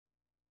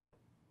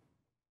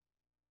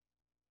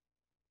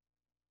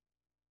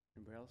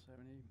Anybody else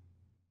have any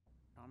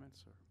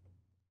comments? Or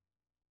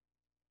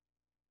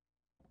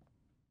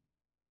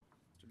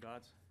Mr.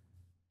 Dodds,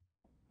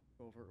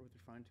 go over it with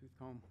your fine-tooth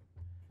comb.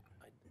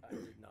 I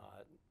did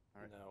not.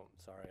 All right. No,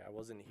 sorry. I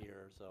wasn't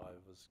here, so I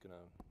was going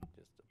to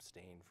just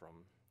abstain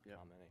from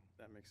commenting.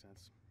 That makes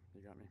sense.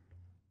 You got me.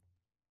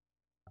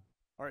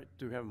 All right,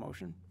 do we have a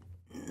motion?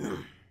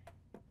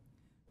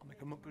 I'll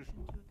make a motion.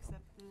 To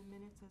accept the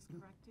minutes as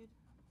corrected?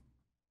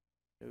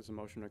 There's a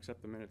motion to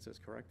accept the minutes as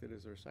corrected.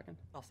 Is there a second?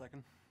 I'll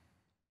second.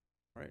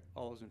 All right,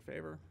 all those in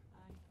favor?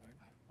 Aye.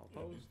 All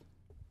opposed?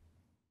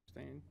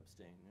 Abstained?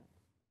 Abstain, yeah.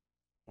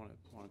 One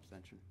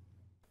abstention.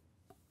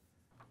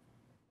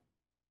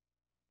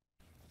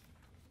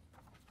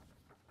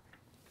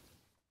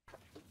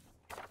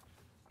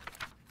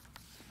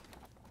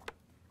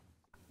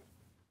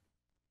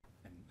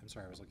 And I'm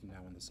sorry, I was looking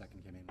down when the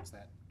second came in. Was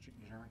that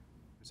Jeremy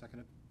who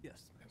seconded?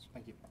 Yes.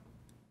 Thank you.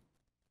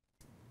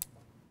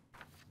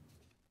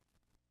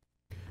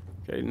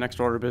 Okay, next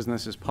order of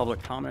business is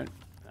public comment.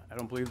 I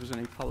don't believe there's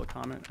any public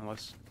comment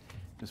unless,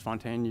 Ms.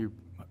 Fontaine, you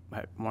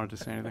wanted to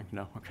say anything?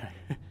 No, okay.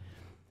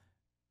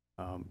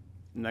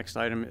 Next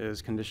item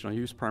is conditional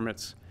use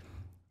permits.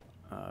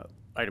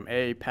 Item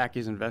A,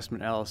 Packy's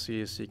Investment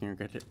LLC is seeking a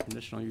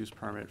conditional use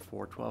permit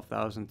for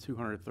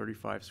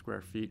 12,235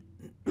 square feet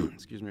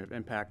excuse me, of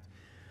impact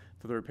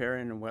to the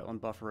riparian and wetland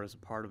buffer as a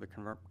part of the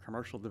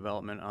commercial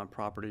development on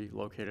property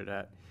located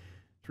at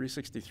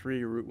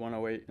 363 Route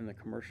 108 in the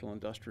Commercial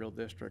Industrial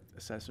District,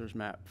 Assessors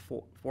Map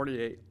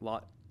 48,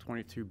 Lot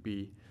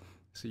 22B,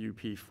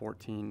 CUP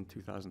 14,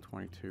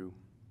 2022.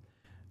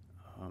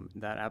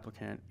 That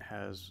applicant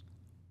has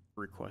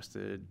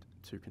requested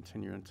to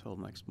continue until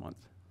next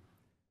month.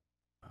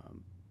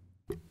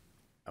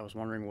 I was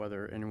wondering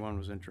whether anyone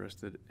was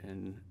interested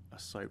in a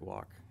site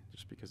walk,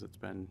 just because it's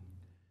been,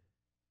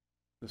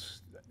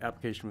 this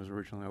application was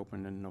originally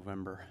opened in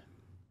November.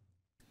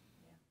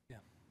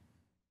 Yeah,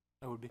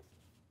 I would be.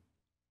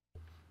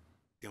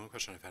 The only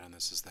question I've had on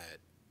this is that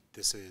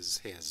this is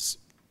his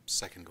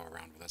second go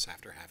around with us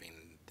after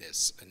having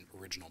an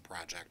original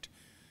project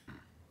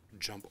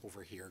jump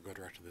over here, go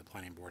direct to the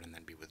planning board, and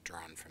then be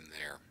withdrawn from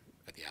there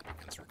at the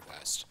applicant's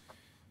request.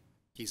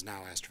 He's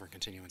now asked for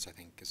continuance, I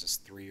think, is this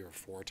 3 or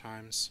 4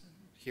 times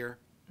here?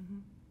 Mm-hmm.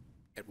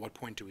 At what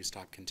point do we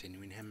stop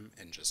continuing him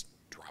and just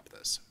drop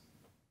this?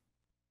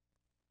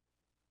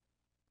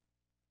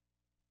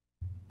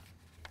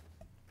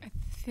 I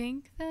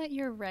think that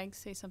your regs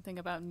say something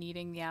about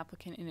needing the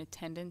applicant in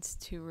attendance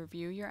to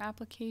review your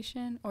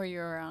application, or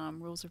your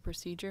rules of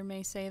procedure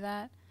may say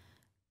that.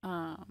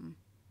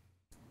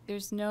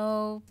 There's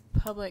no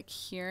public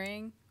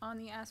hearing on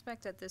the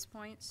aspect at this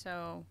point,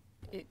 so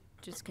it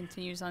just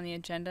continues on the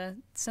agenda.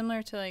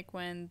 Similar to like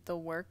when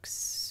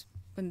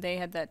when they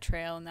had that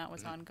trail and that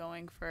was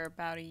ongoing for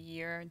about a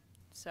year,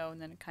 so,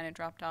 and then it kind of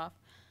dropped off.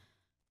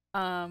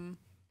 I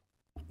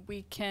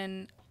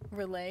can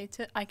relay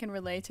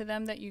to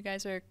them that you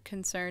guys are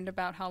concerned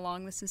about how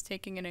long this is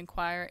taking, and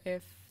inquire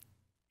if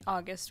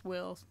August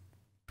will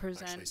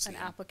present an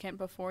applicant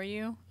before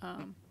you,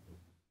 and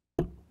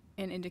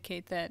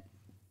indicate that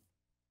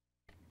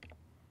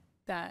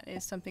that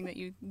is something that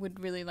you would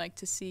really like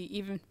to see.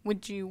 Even,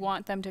 would you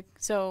want them to,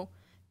 so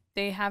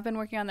they have been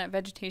working on that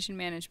vegetation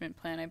management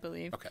plan, I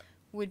believe. Okay.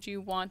 Would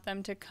you want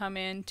them to come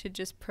in to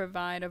just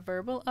provide a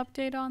verbal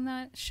update on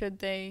that? Should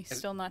they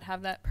still not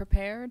have that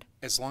prepared?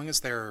 As long as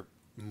they're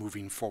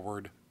moving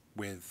forward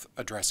with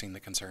addressing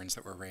the concerns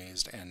that were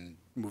raised and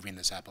moving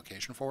this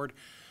application forward,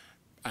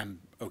 I'm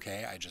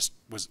okay. I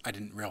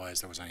didn't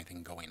realize there was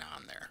anything going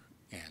on there,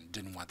 and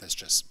didn't want this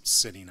just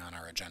sitting on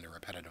our agenda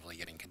repetitively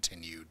getting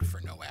continued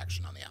for no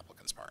action on the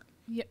applicant's part.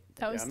 Yep,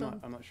 that was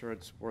I'm not sure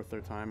it's worth their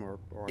time or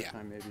our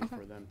time maybe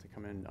for them to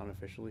come in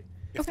unofficially.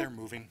 If they're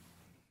moving,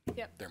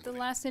 Yep. they're The moving.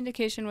 last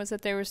indication was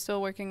that they were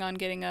still working on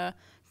getting a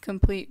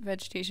complete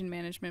vegetation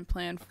management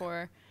plan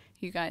for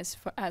you guys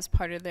as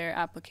part of their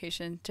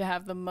application, to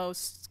have the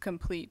most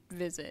complete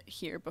visit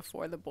here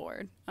before the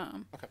board.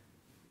 Okay.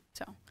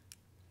 So.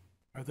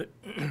 Are they,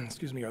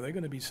 excuse me, are they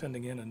going to be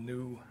sending in a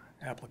new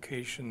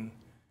application?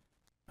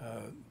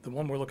 The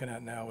one we're looking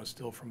at now is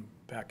still from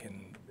back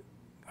in,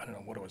 I don't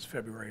know what it was,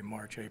 February,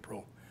 March,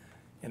 April.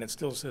 And it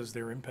still says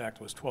their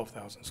impact was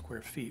 12,000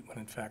 square feet, when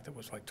in fact it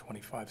was like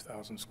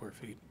 25,000 square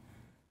feet.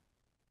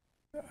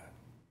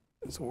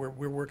 So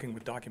we're working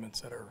with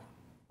documents that are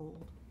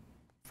Old.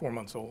 4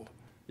 months old.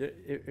 Yeah,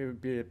 it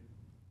would be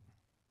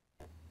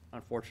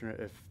unfortunate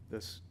if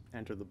this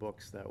entered the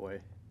books that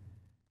way,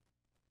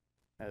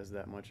 has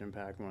that much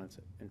impact when it's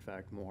in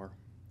fact more.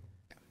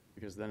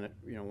 Because then,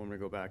 when we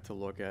go back to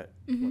look at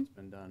what's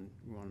been done,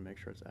 we want to make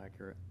sure it's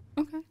accurate.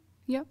 Okay.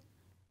 Yep.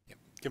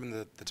 Given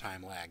the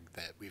time lag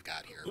that we've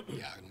got here,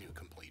 yeah, a new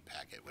complete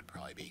packet would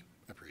probably be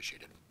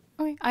appreciated.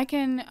 Okay. I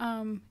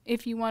can,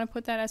 if you want to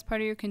put that as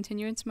part of your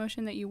continuance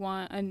motion, that you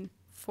want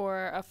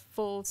for a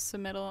full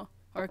submittal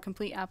or a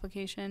complete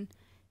application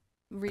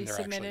And they're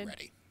actually resubmitted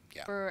ready.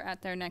 Yeah. for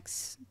at the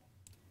next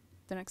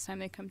time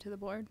they come to the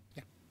board.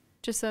 Yeah.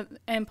 Just so,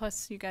 and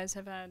plus you guys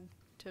have had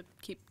to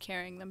keep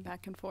carrying them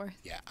back and forth.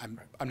 Yeah, I'm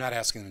not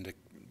asking them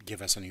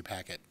give us a new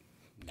packet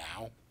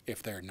now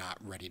if they're not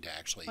ready to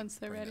actually Once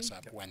they're bring this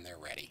ready? up when they're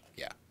ready.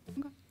 Yeah.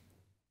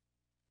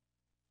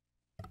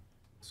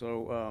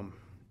 So,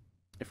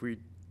 if we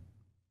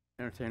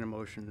entertain a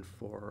motion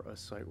for a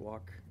site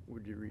walk,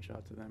 would you reach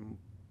out to them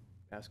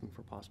asking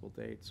for possible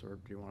dates, or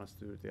do you want us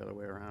to do it the other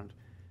way around?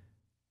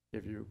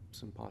 Give you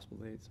some possible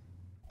dates?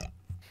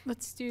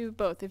 Let's do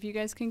both. If you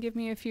guys can give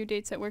me a few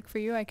dates that work for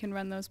you, I can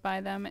run those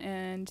by them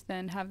and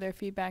then have their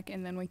feedback,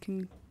 and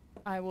then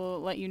I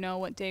will let you know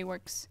what day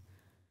works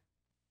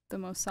the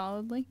most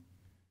solidly.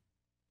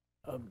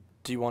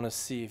 Do you want to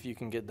see if you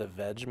can get the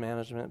veg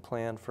management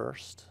plan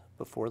first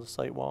before the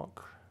site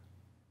walk?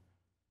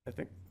 I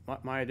think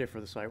my idea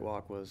for the site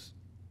walk was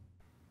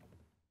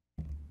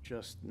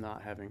just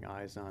not having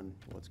eyes on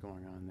what's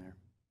going on there.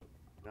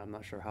 And I'm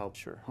not sure how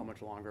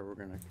much longer we're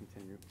gonna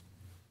continue.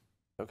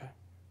 Okay.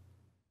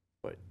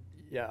 But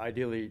yeah,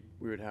 ideally,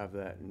 we would have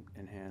that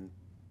in hand.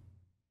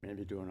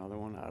 Maybe do another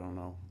one, I don't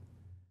know.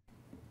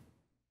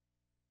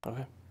 Okay.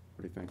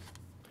 What do you think?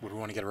 Would we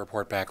want to get a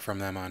report back from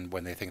them on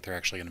when they think they're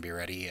actually going to be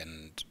ready,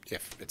 and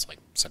if it's like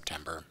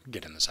September,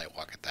 get in the site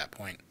walk at that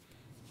point?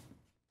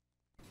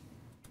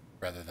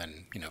 Rather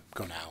than,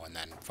 go now and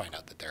then find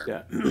out that they're...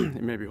 Yeah,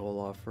 maybe hold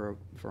off for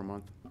a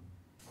month.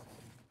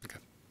 Okay.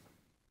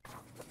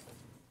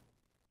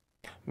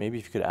 Maybe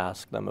if you could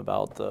ask them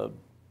about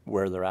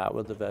where they're at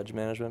with the veg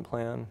management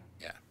plan.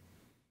 Yeah.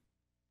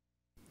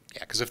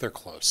 Yeah, because if they're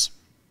close,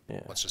 Yeah.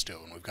 let's just do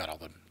it when we've got all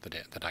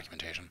the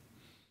documentation.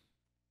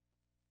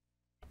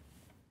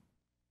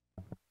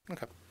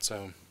 Okay,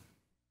 so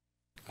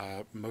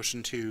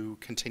motion to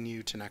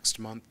continue to next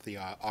month, the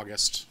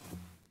August,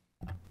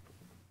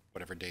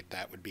 whatever date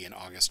that would be, an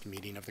August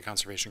meeting of the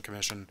Conservation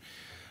Commission,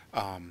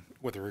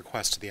 with a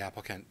request to the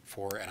applicant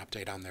for an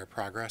update on their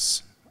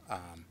progress,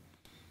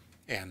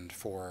 and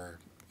for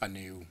a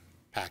new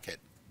packet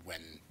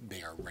when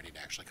they are ready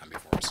to actually come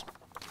before us.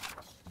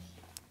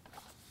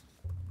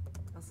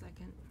 I'll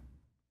second.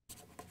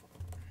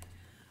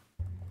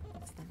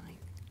 It's the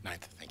 9th.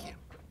 9th, thank you.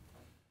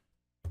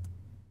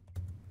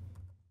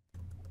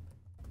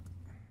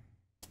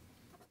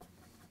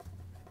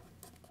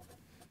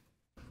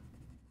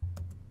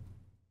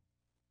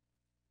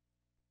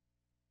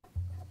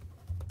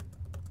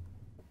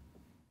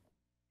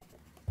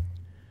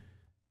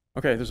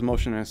 Okay, there's a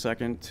motion and a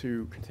second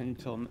to continue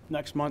till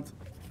next month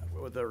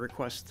with a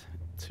request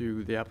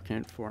to the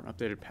applicant for an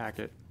updated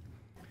packet.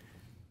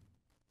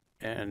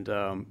 And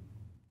A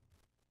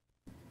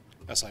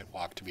site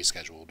walk to be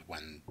scheduled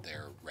when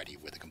they're ready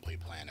with a complete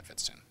plan, if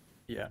it's soon.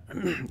 yeah,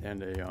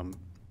 and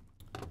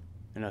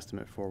an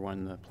estimate for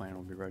when the plan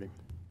will be ready.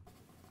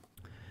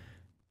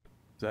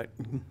 Does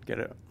that get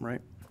it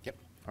right? Yep.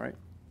 All right.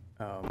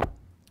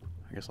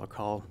 I guess I'll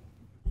call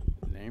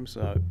names.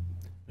 Mr.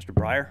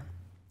 Breyer,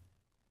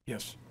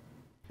 Yes.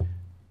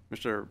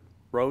 Mr.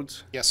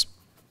 Rhodes, Yes.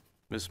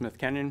 Ms.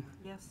 Smith-Kenyon,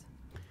 Yes.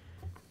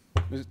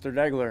 Mr.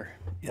 Degler,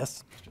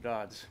 Yes. Mr.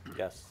 Dodds.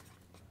 Yes.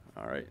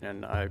 All right,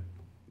 and I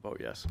vote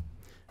yes.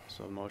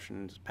 So the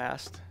motion is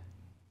passed.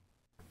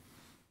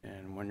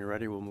 And when you're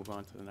ready, we'll move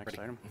on to the next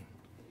Ready. item.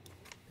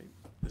 Okay,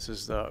 this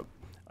is the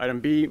item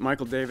B.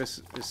 Michael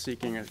Davis is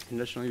seeking a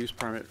conditional use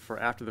permit for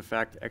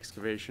after-the-fact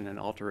excavation and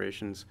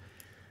alterations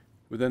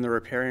within the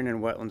riparian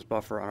and wetlands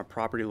buffer on a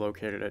property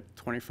located at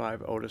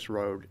 25 Otis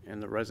Road in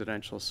the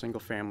residential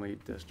single-family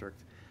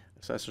district,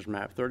 Assessors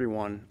Map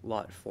 31,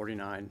 Lot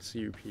 49,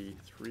 CUP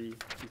 3,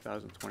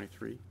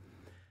 2023.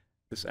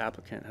 This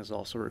applicant has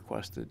also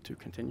requested to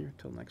continue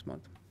till next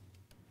month.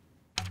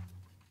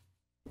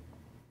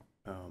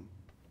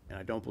 And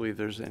I don't believe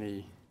there's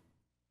any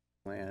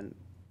plan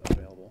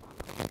available.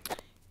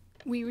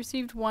 We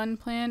received one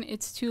plan.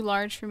 It's too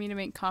large for me to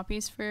make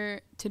copies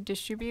to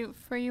distribute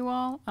for you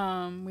all.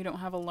 We don't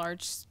have a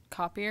large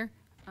copier.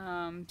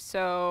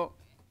 So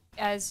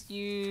as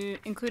you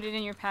included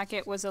in your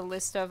packet was a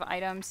list of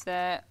items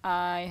that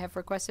I have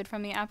requested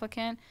from the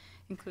applicant,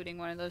 including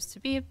one of those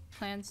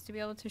plans to be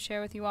able to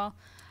share with you all.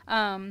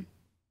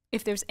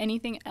 If there's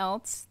anything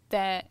else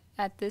that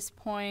at this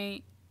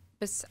point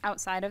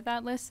outside of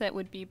that list that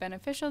would be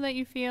beneficial that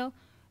you feel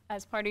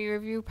as part of your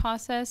review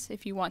process,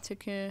 if you want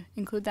to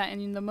include that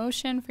in the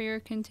motion for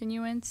your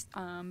continuance,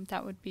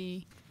 that would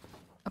be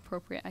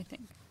appropriate, I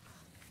think.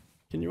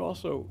 Can you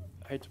also,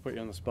 I hate to put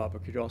you on the spot,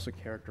 but could you also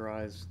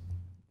characterize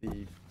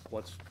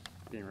what's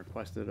being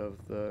requested of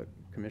the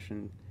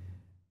commission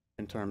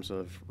in terms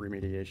of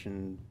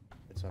remediation,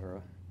 et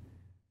cetera?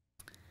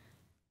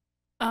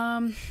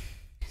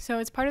 So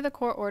it's part of the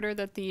court order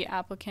that the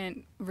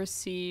applicant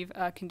receive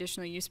a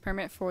conditional use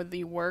permit for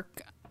the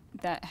work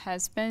that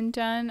has been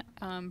done.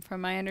 From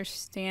my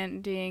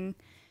understanding,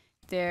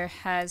 there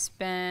has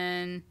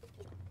been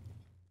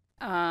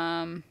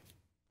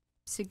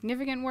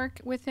significant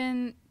work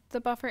within the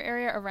buffer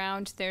area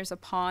around. There's a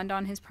pond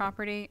on his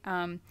property.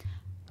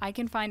 I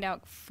can find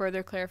out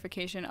further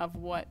clarification of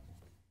what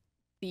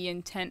the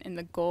intent and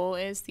the goal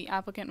is. The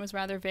applicant was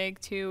rather vague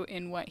too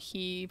in what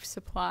he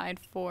supplied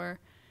for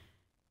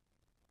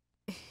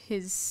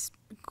his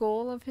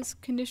goal of his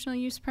conditional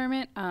use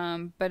permit,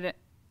 but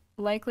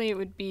likely it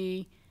would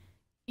be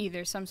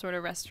either some sort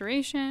of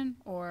restoration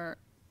or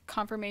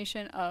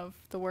confirmation of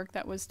the work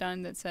that was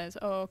done that says,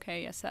 oh,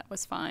 okay, yes, that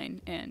was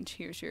fine, and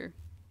here's your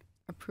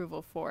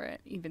approval for it,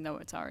 even though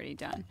it's already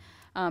done.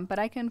 But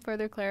I can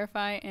further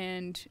clarify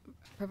and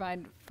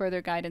provide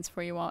further guidance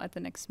for you all at the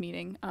next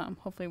meeting,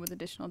 hopefully with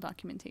additional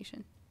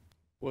documentation.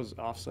 Was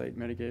off-site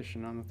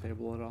mitigation on the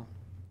table at all?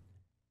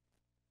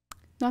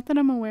 Not that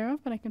I'm aware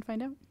of, but I can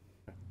find out.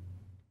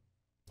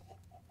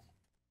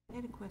 I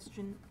had a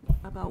question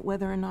about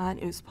whether or not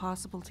it was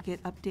possible to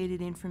get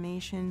updated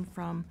information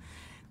from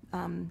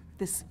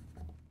this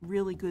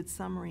really good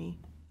summary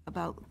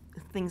about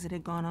things that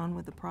had gone on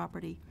with the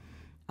property.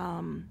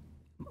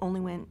 Only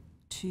went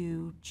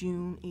to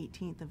June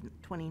 18th of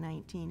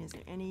 2019. Is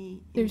there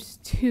any? There's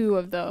two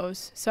of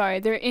those. Sorry,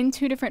 they're in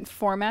two different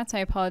formats. I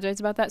apologize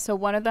about that. So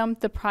one of them,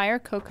 the prior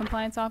code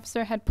compliance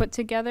officer had put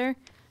together,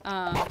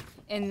 and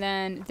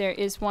then there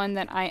is one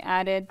that I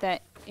added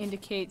that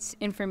indicates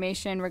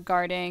information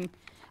regarding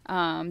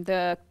a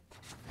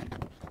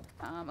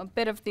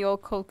bit of the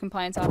old code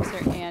compliance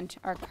officer and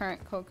our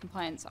current code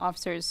compliance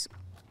officer's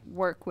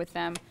work with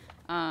them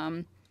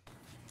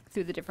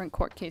through the different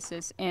court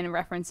cases, and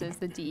references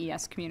the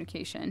DES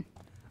communication.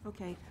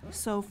 Okay,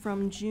 so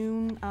from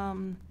June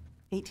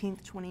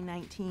 18th,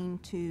 2019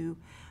 to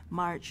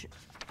March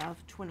of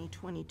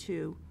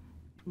 2022,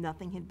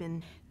 nothing had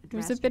been addressed? There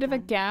was a bit of a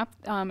again?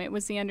 gap. It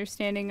was the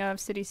understanding of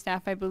city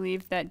staff, I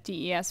believe, that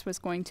DES was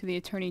going to the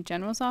Attorney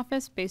General's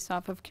office based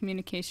off of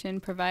communication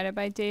provided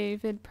by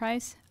David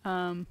Price.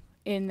 And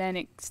then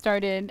it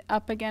started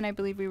up again. I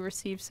believe we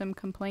received some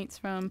complaints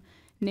from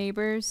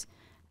neighbors,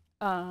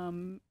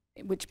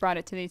 which brought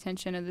it to the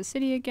attention of the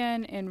city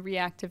again and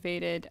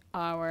reactivated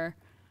our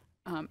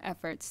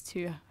efforts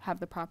to have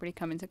the property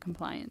come into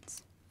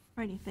compliance.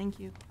 Righty, thank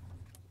you.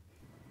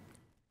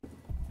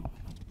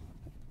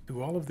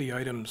 Do all of the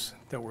items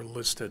that were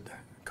listed,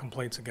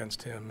 complaints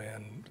against him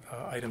and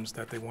items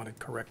that they wanted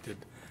corrected,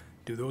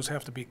 do those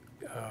have to be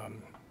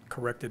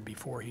corrected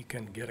before he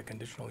can get a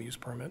conditional use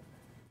permit?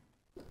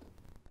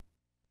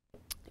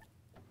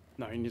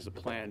 No, he needs a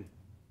plan.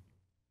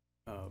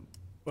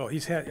 Well,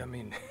 he's had, I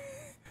mean,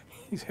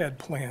 he's had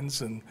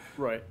plans and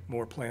Right.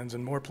 more plans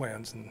and more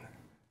plans, and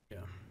Yeah.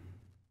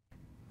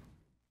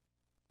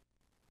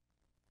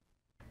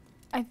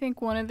 I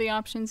think one of the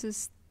options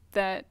is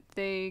that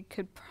they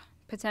could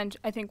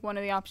I think one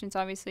of the options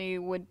obviously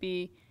would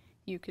be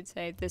you could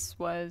say this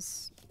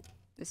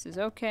is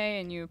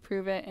okay and you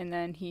approve it, and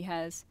then he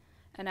has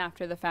an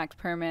after the fact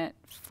permit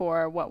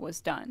for what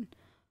was done.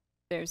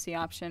 There's the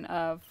option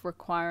of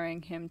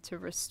requiring him to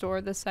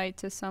restore the site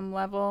to some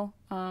level,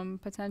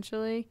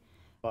 potentially.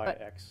 By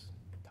But- X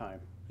time.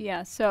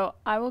 Yeah, so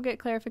I will get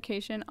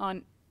clarification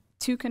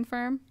to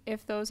confirm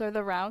if those are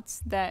the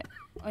routes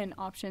and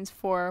options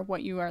for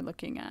what you are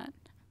looking at.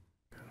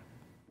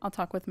 I'll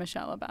talk with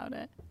Michelle about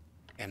it.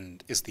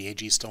 And is the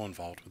AG still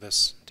involved with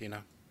this? Do you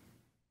know?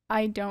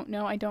 I don't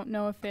know. I don't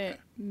know if it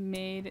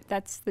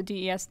that's the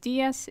DES.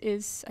 DES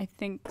is, I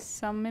think,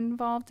 some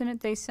involved in it.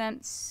 They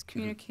sent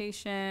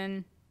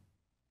communication.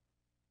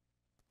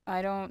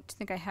 I don't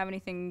think I have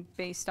anything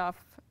based off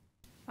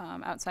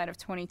outside of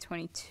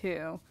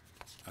 2022.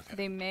 Okay.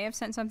 They may have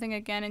sent something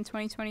again in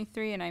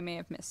 2023, and I may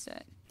have missed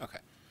it. Okay.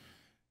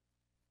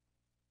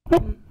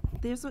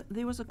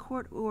 There was a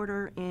court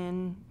order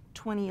in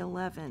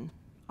 2011,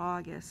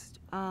 August,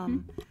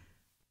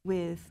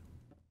 with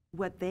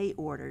what they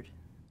ordered.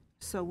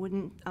 So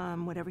wouldn't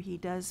whatever he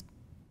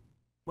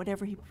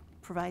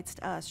provides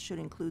to us should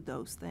include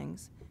those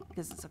things,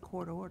 because it's a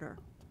court order,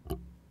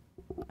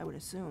 I would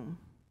assume.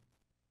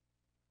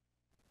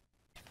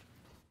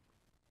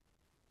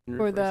 Can you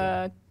For rephrase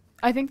that?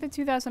 I think the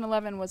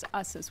 2011 was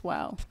us as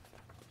well.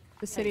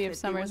 The city of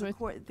But there was a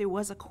Somersworth. There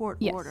was a court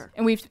Yes, order.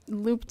 and we've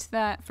looped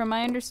that. From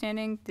my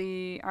understanding,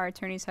 our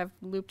attorneys have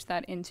looped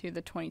that into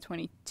the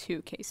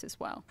 2022 case as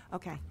well.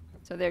 Okay,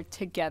 So they're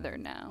together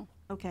now.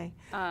 okay.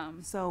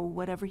 So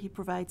whatever he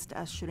provides to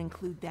us should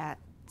include that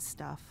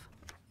stuff.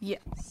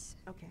 Yes.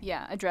 Okay.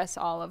 Yeah, address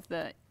all of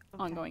the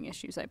ongoing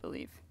issues, I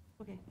believe.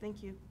 Okay,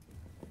 thank you.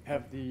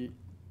 Have the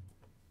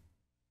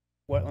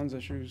wetlands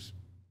issues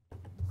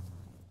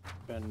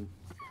been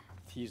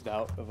teased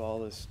out of all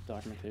this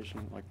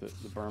documentation? Like the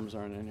berms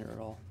aren't in here at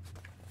all?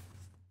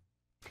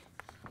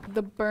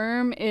 The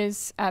berm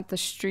is at the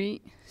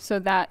street, so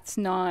that's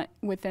not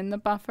within the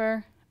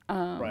buffer.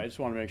 Right, I just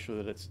want to make sure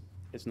that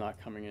it's not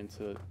coming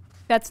into,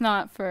 That's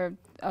not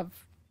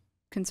of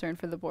concern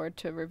for the board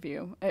to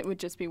review. It would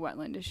just be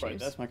wetland issues. right,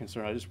 that's my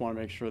concern. I just want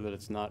to make sure that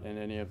it's not in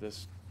any of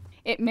this.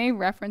 It may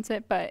reference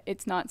it, but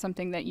it's not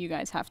something that you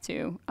guys have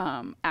to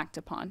act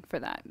upon for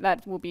that.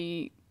 That will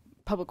be,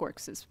 Public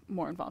Works is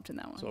more involved in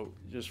that one. So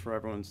just for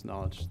everyone's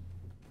knowledge,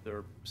 there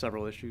are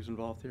several issues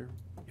involved here.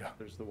 Yeah.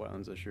 There's the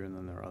wetlands issue, and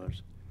then there are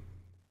others.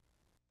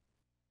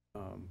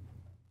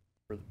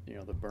 For,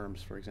 the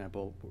berms, for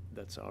example,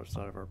 that's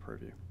outside of our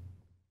purview.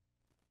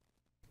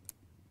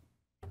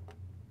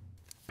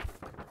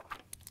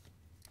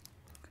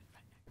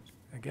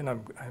 again,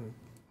 I'm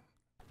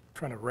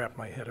trying to wrap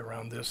my head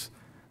around this.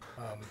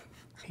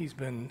 He's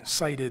been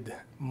cited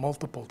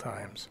multiple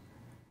times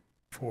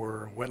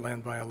for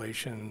wetland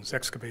violations,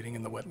 excavating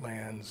in the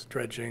wetlands,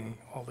 dredging,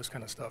 all this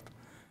kind of stuff,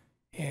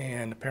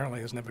 and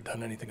apparently has never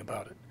done anything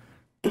about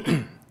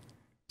it.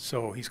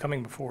 So he's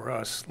coming before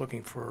us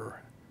looking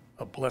for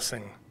a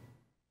blessing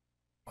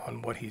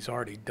on what he's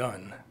already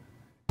done.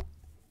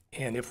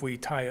 And if we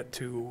tie it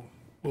to,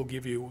 we'll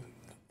give you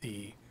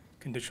the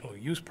conditional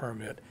use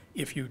permit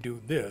if you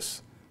do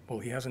this, well,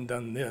 he hasn't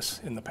done this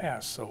in the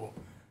past, so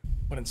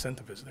what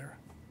incentive is there?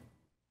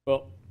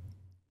 Well,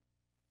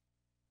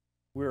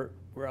 we're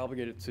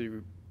obligated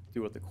to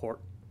do what the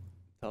court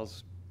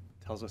tells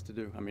us to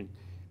do. I mean,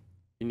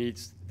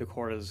 the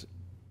court has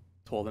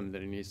told him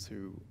that he needs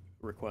to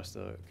request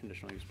a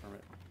conditional use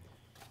permit.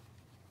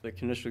 The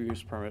conditional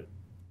use permit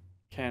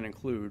can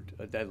include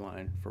a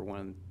deadline for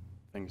when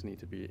things need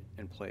to be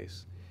in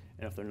place.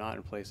 And if they're not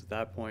in place at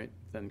that point,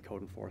 then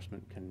code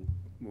enforcement can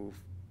move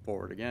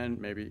forward again.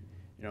 Maybe,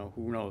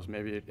 who knows,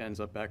 maybe it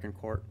ends up back in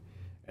court,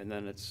 and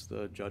then it's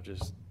the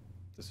judge's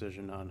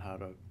decision on how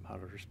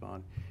to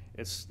respond.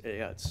 It's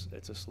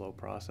a slow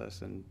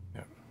process and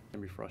Yeah.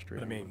 can be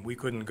frustrating. But I mean, we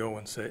couldn't go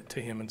and say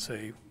to him and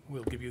say,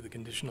 we'll give you the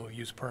conditional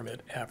use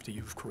permit after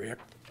you've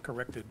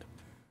corrected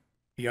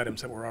the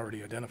items that were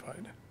already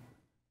identified.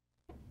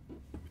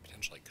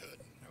 Potentially could,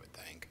 I would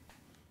think.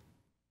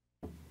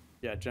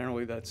 Yeah,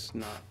 generally that's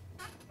not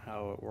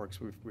how it works.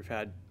 We've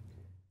had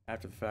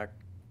after the fact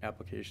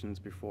applications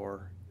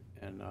before,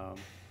 and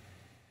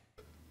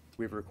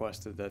we've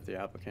requested that the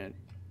applicant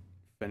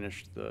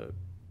finish the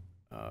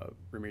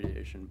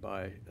remediation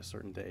by a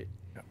certain date.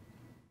 Yeah.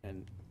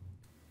 And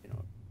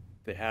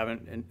they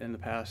haven't in the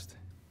past,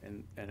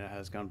 and it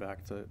has gone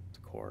back to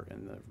court,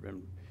 and there have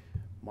been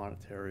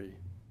monetary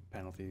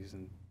penalties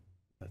and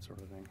that sort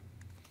of thing.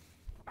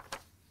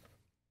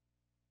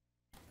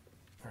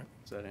 All right.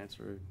 Does that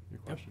answer your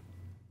question?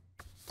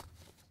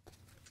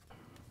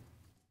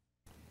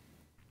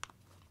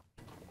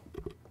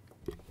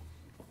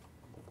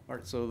 All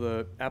right, so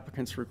the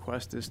applicant's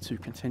request is to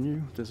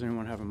continue. Does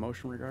anyone have a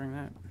motion regarding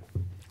that?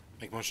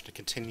 Make a motion to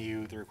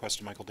continue the request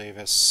of Michael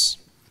Davis,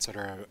 et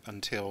cetera,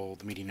 until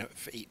the meeting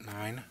of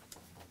 8/9.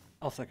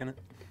 I'll second it.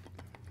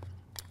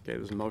 Okay,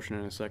 there's a motion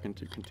and a second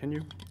to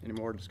continue. Any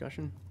more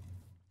discussion?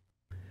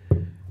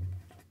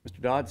 Mr.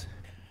 Dodds?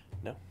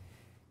 No?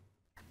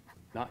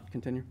 Not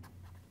continue?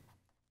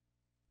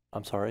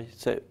 I'm sorry,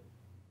 say,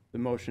 The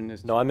motion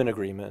is. no, I'm in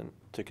agreement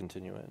to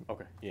continue it.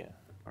 Okay. Yeah.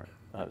 All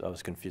right. I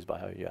was confused by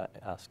how you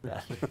asked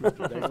that.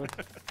 Mr.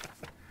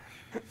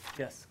 Daigle?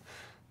 Yes.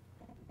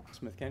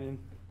 Smith Kenyon?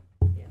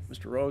 Yes.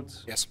 Mr.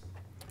 Rhodes? Yes.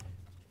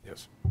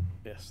 Yes.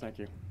 Yes, thank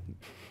you.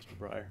 Mr.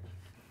 Breyer.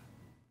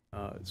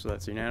 So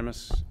that's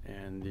unanimous,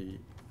 and the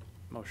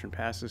motion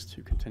passes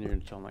to continue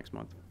until next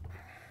month.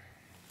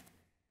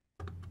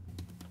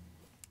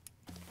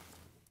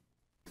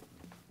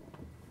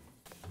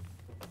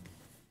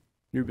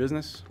 New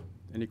business?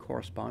 Any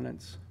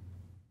correspondence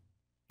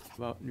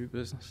about new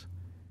business?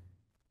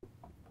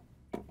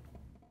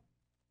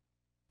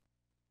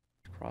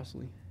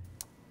 Crossley?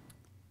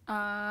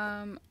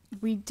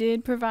 We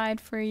did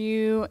provide for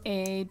you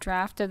a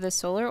draft of the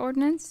solar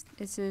ordinance.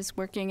 This is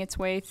working its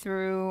way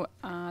through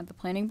the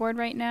planning board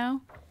right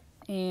now.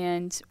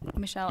 And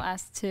Michelle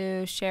asked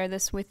to share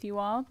this with you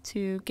all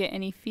to get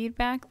any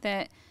feedback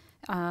that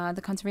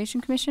the Conservation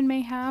Commission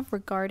may have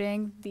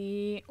regarding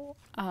the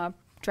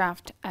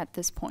draft at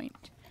this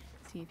point.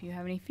 See if you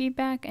have any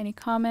feedback, any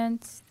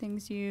comments,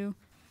 things you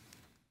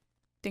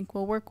think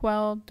will work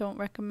well, don't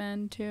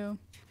recommend to.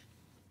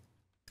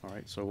 All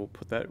right, so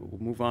we'll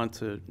move on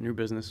to new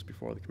business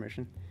before the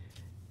commission.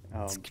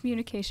 It's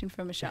communication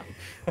from Michelle.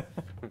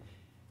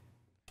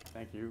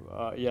 Thank you.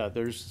 Yeah,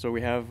 so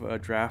we have a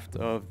draft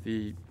of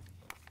the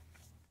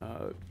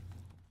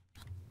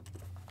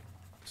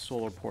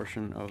solar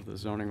portion of the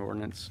zoning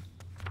ordinance.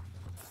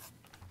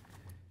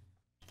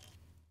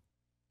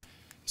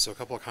 So a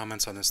couple of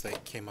comments on this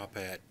that came up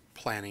at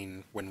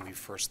planning when we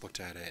first looked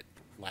at it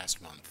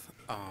last month,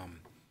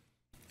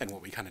 and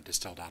what we kind of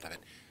distilled out of it.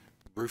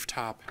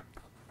 Rooftop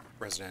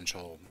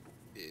residential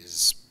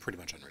is pretty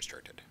much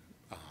unrestricted.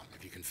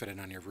 If you can fit it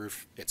on your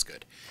roof, it's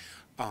good.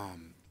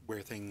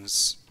 Where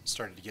things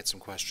started to get some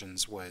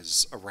questions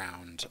was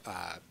around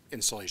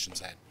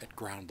installations at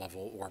ground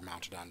level or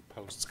mounted on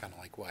posts, kind of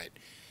like what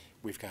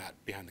we've got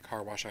behind the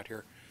car wash out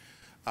here.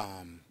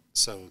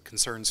 So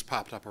concerns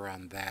popped up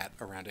around that,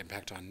 around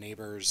impact on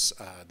neighbors,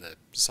 the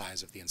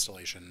size of the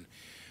installation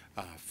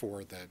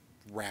for the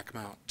rack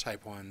mount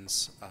type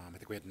ones. I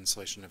think we had an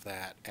installation of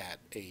that at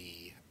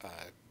a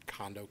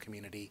condo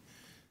community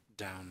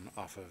down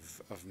off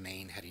of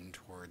Main, heading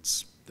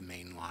towards the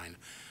main line.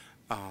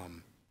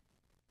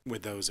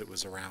 With those, it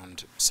was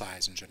around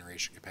size and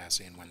generation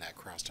capacity and when that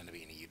crossed into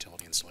being a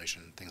utility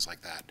installation, things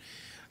like that.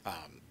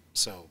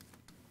 So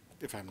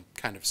if I'm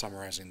kind of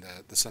summarizing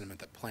the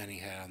sentiment that planning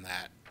had on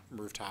that,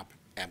 rooftop,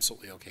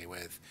 absolutely okay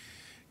with.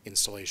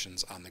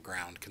 Installations on the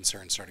ground,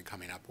 concerns started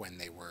coming up when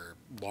they were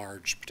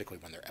large,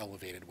 particularly when they're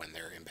elevated, when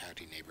they're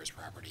impacting neighbors'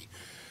 property.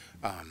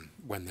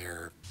 When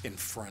they're in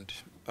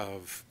front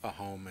of a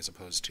home as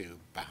opposed to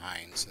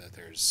behind, so that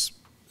there's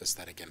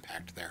aesthetic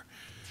impact there,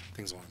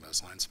 things along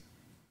those lines.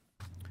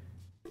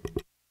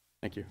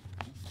 Thank you.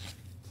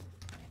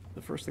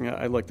 The first thing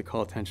I'd like to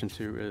call attention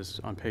to is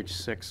on page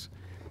 6,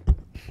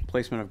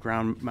 placement of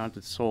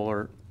ground-mounted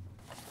solar.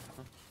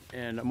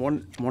 And I'm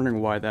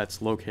wondering why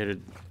that's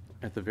located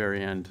at the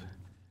very end,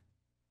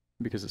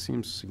 because it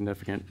seems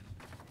significant.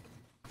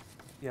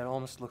 Yeah, it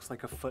almost looks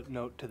like a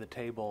footnote to the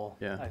table.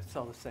 Yeah. I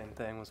saw the same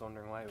thing, was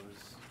wondering why it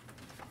was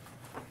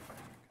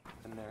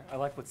in there. I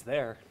like what's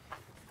there,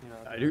 you know.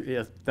 I do,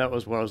 yeah, that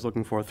was what I was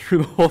looking for through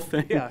the whole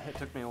thing. Yeah, it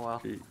took me a while.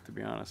 To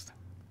be honest.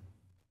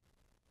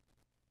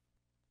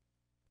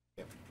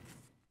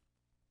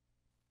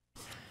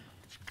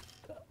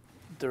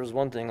 There was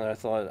one thing that I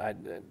thought I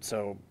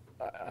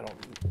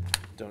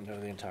don't know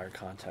the entire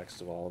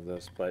context of all of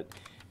this, but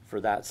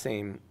for that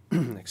same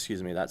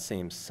excuse me, that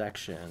same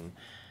section,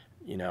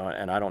 you know,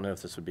 and I don't know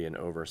if this would be an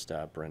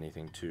overstep or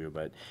anything too,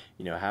 but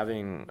you know,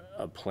 having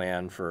a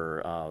plan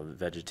for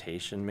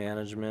vegetation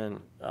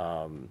management,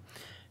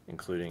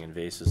 including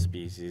invasive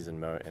species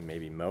and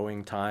maybe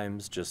mowing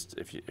times, just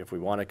if we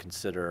want to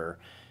consider,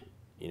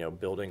 you know,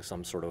 building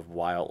some sort of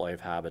wildlife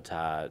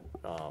habitat,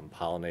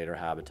 pollinator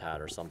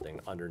habitat or something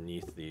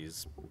underneath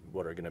these,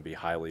 what are going to be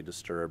highly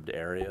disturbed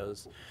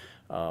areas,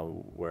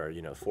 where,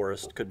 you know,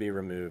 forest could be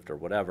removed or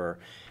whatever.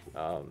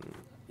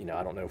 You know,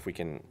 I don't know if we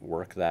can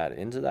work that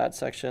into that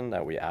section,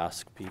 that we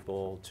ask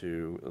people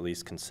to at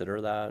least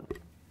consider that.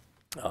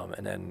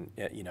 And then,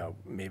 you know,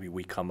 maybe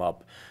we come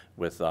up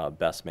with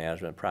best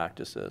management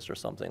practices or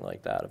something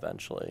like that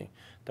eventually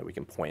that we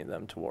can point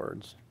them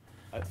towards.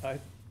 I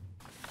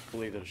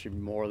believe that it should be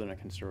more than a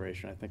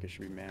consideration. I think it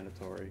should be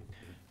mandatory,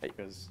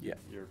 because Yeah.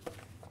 you're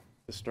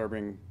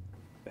disturbing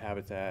the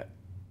habitat,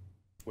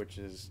 which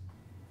is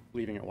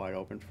leaving it wide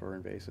open for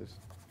invasives.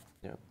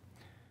 Yeah.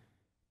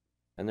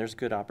 And there's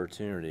good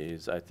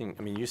opportunities. I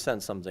mean, you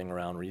sent something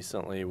around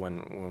recently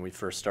when we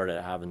first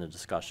started having a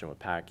discussion with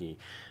Packy.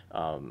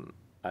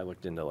 I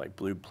looked into like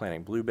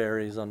planting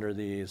blueberries under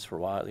these for a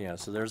while, you know,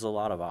 so there's a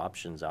lot of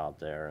options out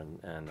there.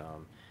 And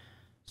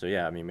so,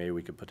 yeah, I mean, maybe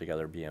we could put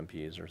together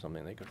BMPs or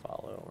something they could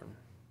follow.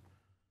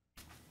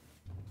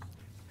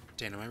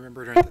 Dan, am I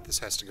remembering that this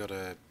has to go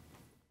to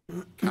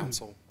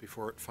council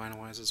before it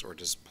finalizes, or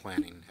does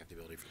planning have the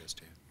ability for this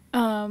too?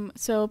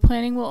 So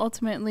planning will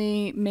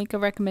ultimately make a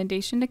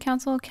recommendation to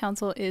council.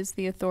 Council is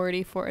the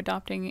authority for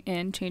adopting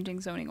and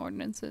changing zoning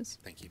ordinances.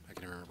 Thank you. I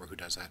can remember who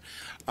does that.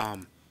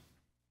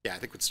 Yeah, I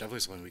think it's definitely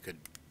something we could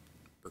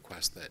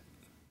request that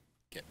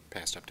get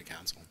passed up to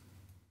council.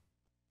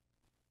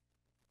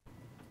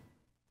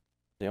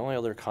 The only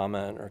other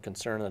comment or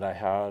concern that I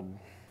had,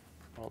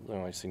 well, the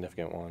only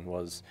significant one,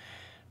 was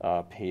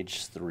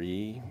page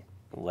 3,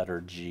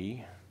 letter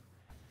G.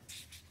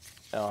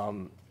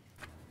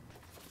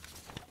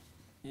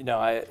 You know,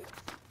 I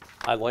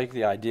like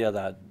the idea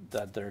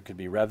that there could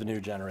be revenue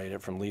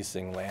generated from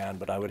leasing land,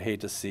 but I would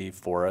hate to see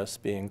forests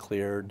being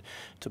cleared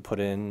to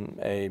put in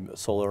a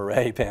solar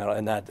array panel,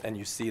 and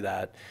you see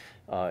that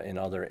in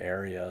other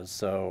areas.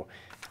 So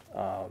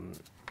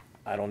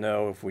I don't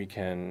know if we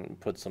can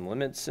put some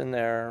limits in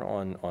there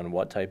on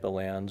what type of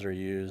lands are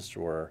used,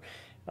 or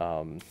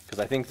because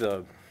I think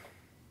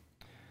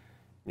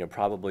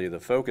probably the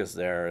focus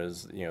there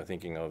is,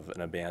 thinking of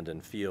an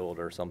abandoned field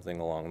or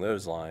something along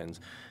those lines,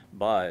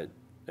 but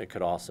it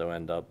could also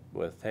end up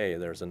with, hey,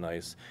 there's a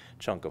nice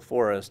chunk of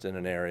forest in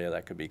an area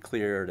that could be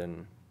cleared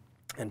and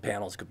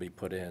panels could be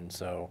put in.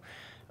 So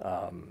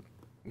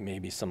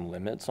maybe some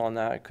limits on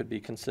that could be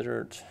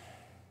considered.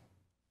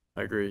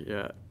 I agree,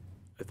 yeah.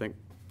 I think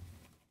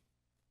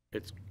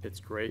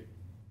it's great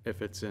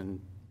if it's in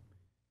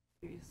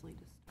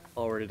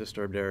already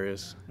disturbed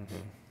areas. Mm-hmm.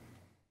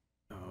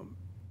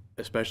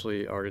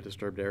 Especially already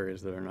disturbed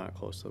areas that are not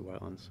close to the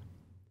wetlands.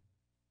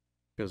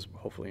 Because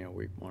hopefully,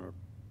 we want to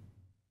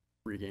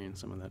regain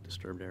some of that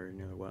disturbed area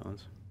near the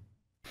wetlands.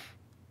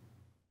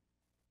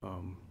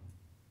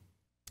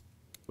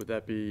 Would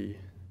that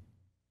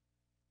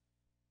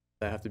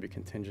have to be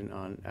contingent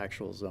on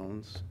actual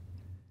zones?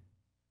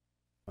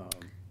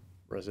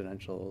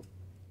 Residential,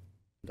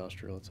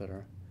 industrial, et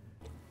cetera?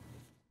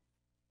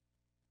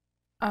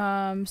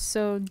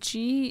 So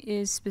G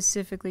is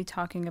specifically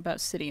talking about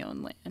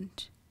city-owned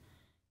land.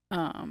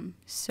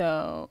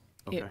 So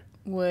Okay. it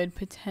would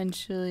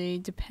potentially,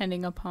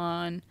 depending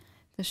upon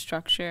the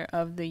structure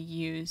of the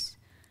use,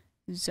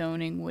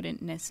 zoning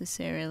wouldn't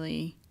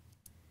necessarily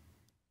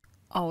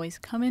always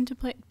come into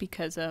play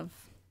because of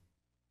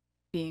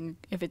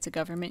if it's a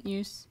government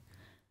use.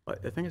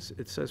 I think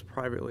it says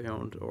privately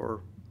owned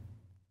or.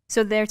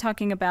 So they're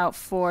talking about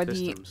for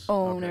Systems. the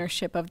Okay.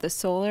 ownership of the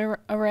solar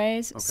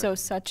arrays. Okay. So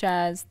such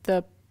as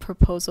the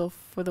proposal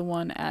for the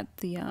one at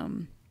the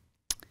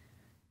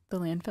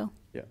landfill.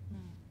 Yeah.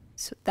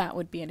 So that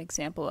would be an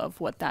example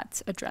of what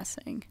that's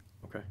addressing.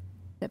 Okay.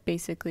 That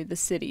basically the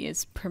city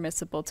is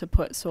permissible to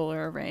put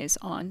solar arrays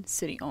on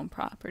city-owned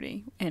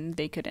property, and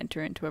they could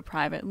enter into a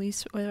private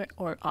lease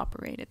or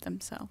operate it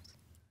themselves.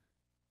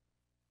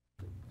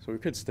 So we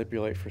could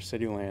stipulate for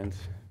city land,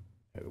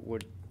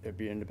 it'd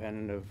be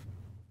independent of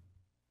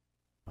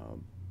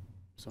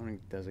zoning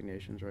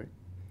designations, right?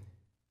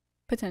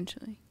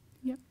 Potentially.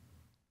 Yep.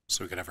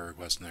 So we could have a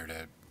request in there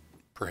to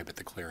prohibit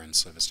the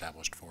clearance of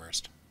established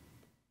forest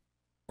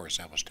or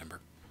established timber.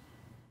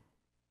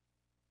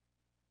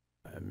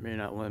 I may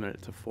not limit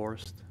it to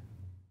forest.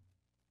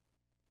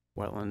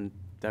 Wetland,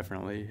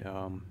 definitely,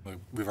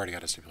 We've already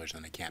got a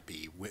stipulation that it can't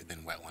be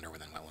within wetland or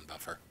within wetland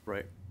buffer.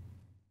 right.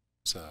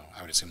 So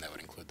I would assume that would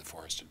include the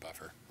forested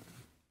buffer,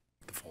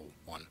 the full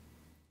one.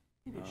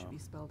 Maybe it should be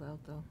spelled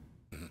out, though.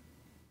 Mhm. Are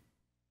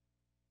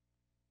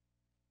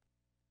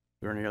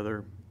there any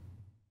other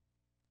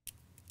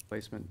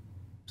placements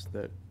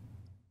that,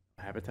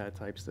 habitat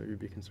types that you'd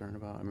be concerned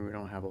about? I mean, we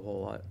don't have a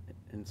whole lot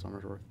in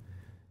Somersworth.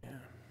 Yeah.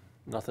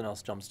 Nothing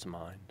else jumps to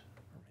mind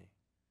for me.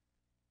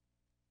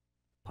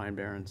 Pine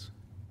barrens.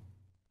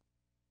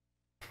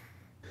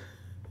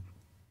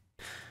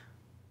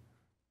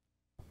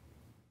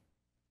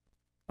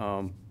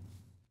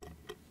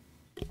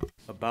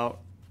 About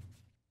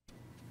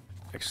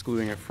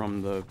excluding it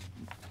from the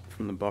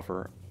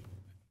buffer,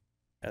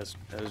 as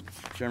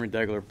Jeremy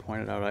Degler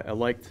pointed out, I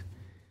liked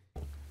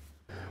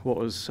what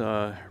was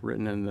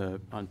written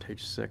on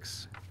page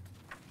 6,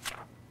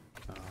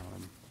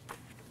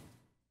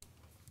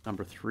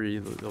 number 3,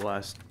 the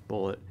last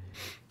bullet.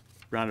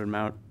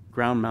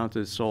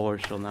 Ground-mounted solar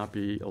shall not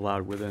be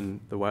allowed within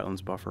the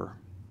wetlands buffer,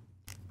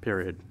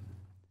 period.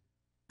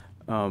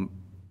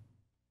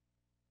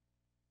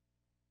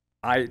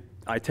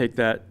 I take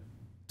that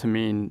to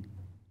mean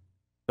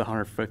the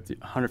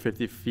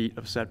 150 feet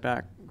of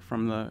setback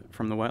from the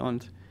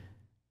wetland,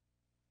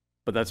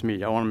 but that's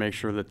me. I want to make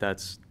sure that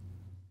that's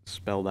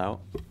spelled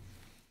out.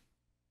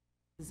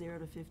 0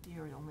 to 50,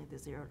 or only the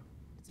 0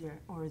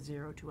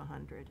 to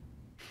 100?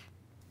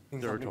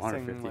 0 to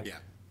 150. Like, Yeah.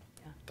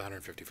 The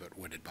 150-foot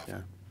wooded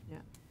buffer. Yeah.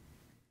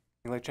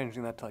 you like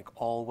changing that to like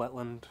all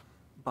wetland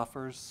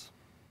buffers?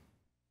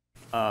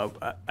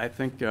 I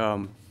think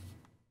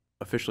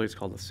officially it's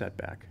called a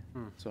setback.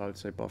 Hmm. So I would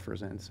say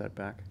buffers and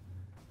setback.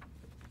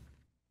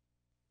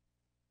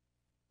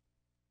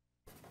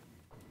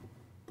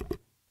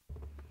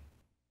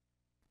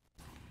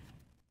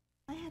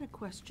 I had a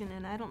question,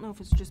 and I don't know if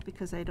it's just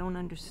because I don't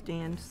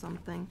understand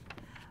something,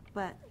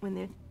 but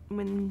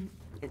when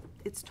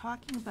it's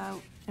talking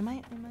about, am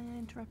I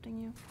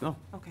interrupting you? No,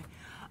 Okay.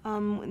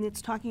 When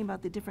it's talking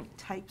about the different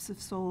types of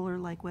solar,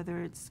 like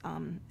whether it's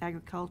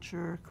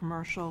agriculture,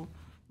 commercial,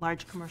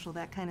 large commercial,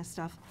 that kind of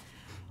stuff,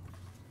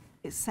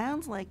 it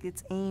sounds like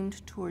it's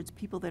aimed towards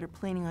people that are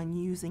planning on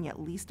using at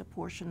least a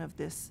portion of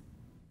this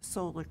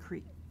solar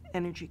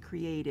energy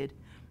created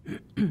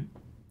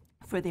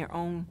for their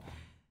own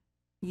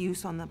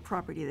use on the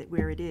property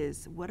where it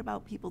is. What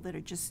about people that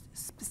are just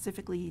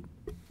specifically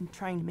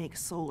trying to make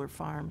solar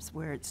farms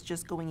where it's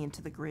just going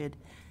into the grid?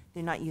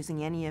 They're not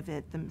using any of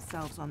it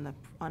themselves on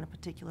a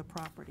particular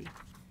property.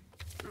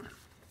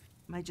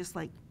 Am I just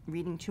like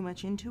reading too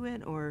much into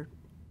it, or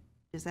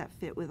does that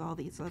fit with all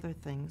these other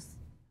things?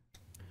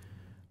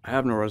 I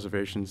have no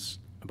reservations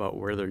about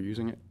where they're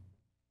using it.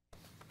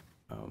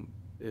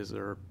 Is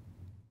there,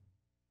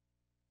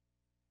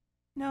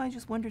 No, I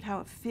just wondered how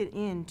it fit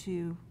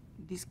into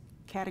these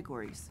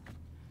categories.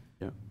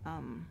 yeah.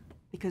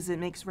 Because it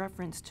makes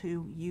reference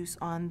to use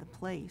on the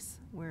place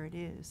where it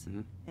is.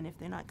 Mhm. And if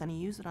they're not going to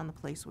use it on the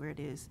place where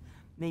it is,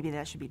 maybe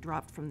that should be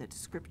dropped from the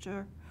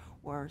descriptor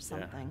or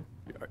something.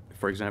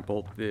 For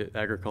example, the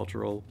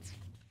agricultural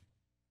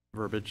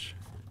verbiage.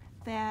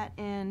 That,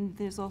 and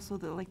there's also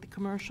the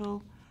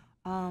commercial,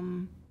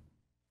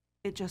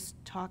 it just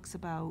talks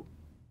about,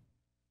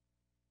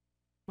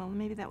 well,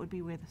 maybe that would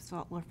be where the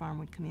solar farm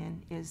would come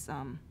in, is,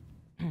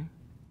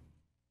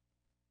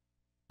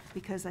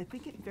 because I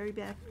think at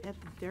the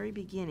very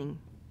beginning,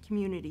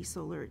 community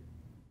solar,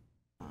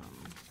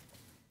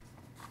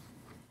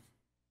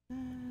 no,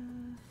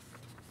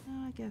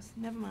 I guess,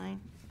 never mind.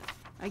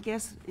 I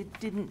guess it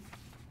didn't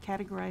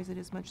categorize it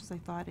as much as I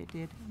thought it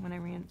did when I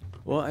ran.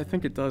 Well, I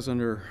think it does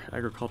under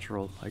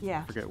agricultural.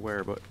 Yeah. I forget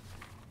where, but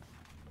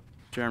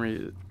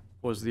Jeremy,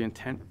 was the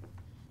intent,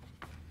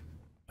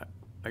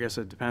 I guess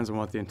it depends on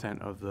what the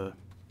intent of the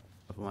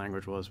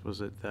language was.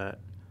 Was it that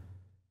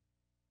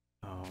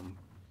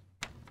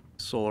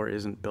solar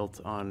isn't built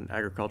on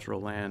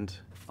agricultural land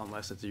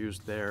unless it's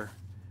used there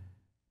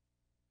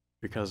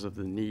because of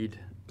the need?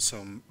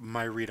 So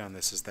my read on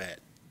this is that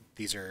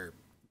these are,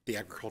 the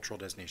agricultural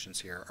designations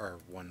here are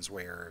ones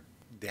where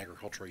the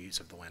agricultural use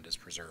of the land is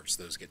preserved,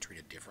 so those get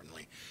treated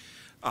differently.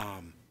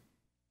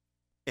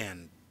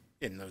 And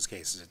in those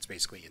cases, it's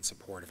basically in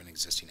support of an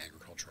existing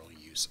agricultural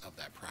use of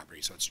that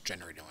property, so it's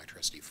generating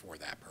electricity for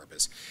that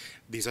purpose.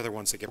 These other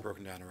ones that get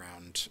broken down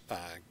around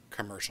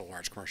commercial,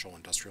 large commercial,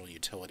 industrial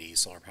utility,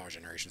 solar power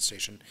generation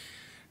station,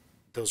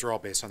 those are all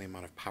based on the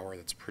amount of power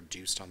that's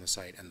produced on the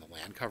site and the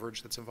land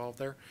coverage that's involved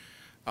there.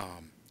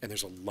 And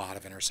there's a lot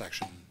of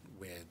intersection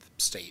with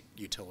state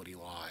utility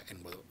law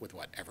and with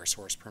what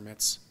Eversource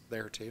permits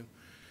there too,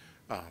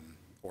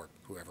 or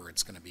whoever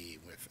it's going to be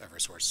if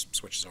Eversource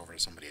switches over to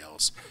somebody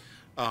else.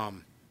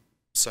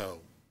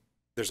 So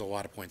there's a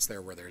lot of points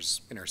there where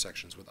there's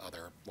intersections with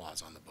other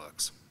laws on the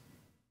books.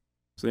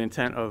 So the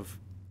intent of,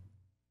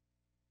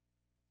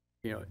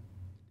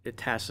 it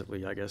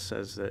tacitly, I guess,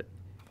 says that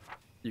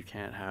you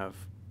can't have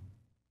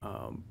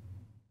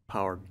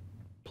power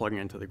plugging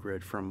into the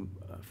grid from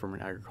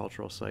an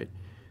agricultural site,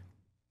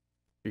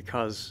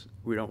 because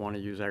we don't want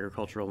to use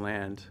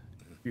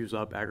use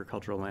up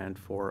agricultural land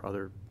for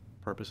other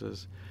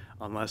purposes,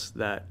 unless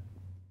that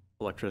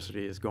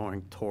electricity is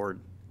going toward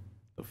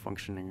the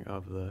functioning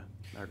of the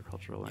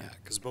agricultural land. Yeah,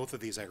 because both of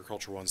these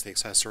agricultural ones, the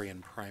accessory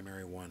and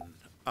primary one,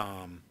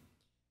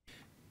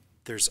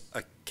 there's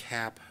a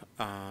cap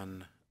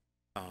on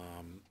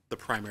the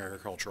primary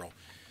agricultural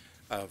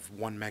of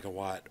 1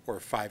 megawatt or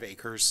 5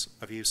 acres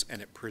of use,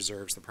 and it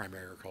preserves the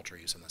primary agricultural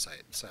use on the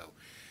site. So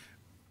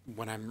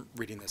when I'm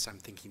reading this, I'm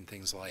thinking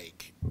things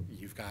like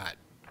you've got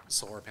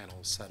solar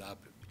panels set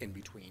up in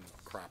between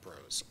crop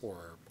rows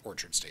or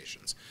orchard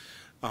stations,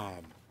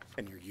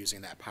 and you're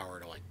using that power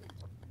to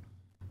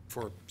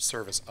for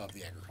service of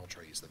the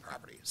agricultural use of the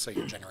property. So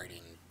you're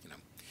generating,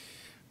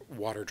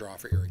 water draw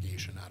for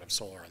irrigation out of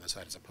solar on the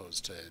site as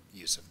opposed to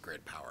use of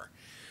grid power.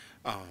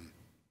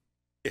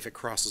 If it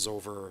crosses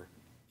over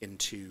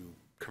into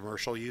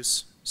commercial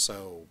use,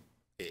 so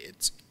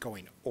it's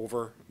going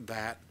over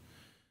that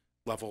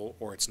level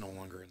or it's no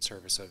longer in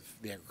service of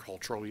the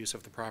agricultural use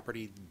of the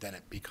property, then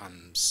it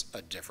becomes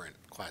a different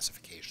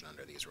classification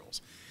under these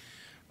rules.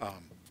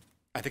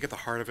 I think at the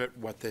heart of it,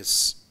 what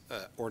this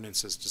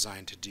ordinance is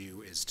designed to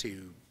do is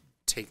to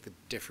take the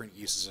different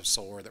uses of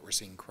solar that we're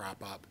seeing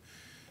crop up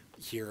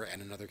here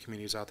and in other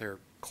communities out there,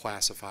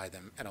 classify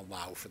them and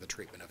allow for the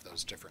treatment of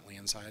those differently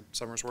inside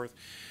Somersworth,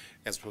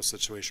 as opposed to the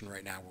situation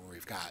right now where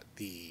we've got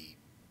the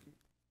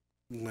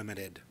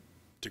limited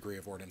degree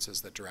of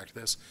ordinances that direct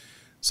this.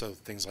 So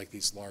things like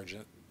these large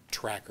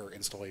tracker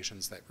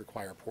installations that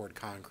require poured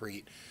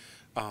concrete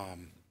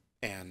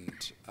and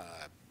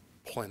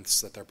plinths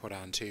that they're put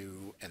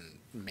onto and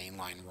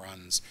mainline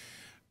runs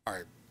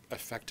are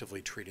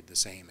effectively treated the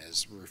same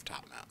as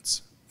rooftop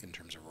mounts in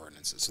terms of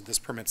ordinances. So this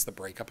permits the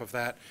breakup of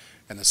that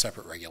and the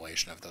separate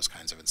regulation of those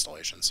kinds of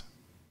installations.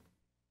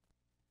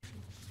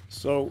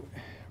 So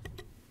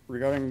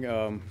regarding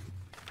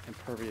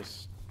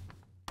impervious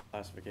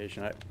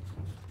classification,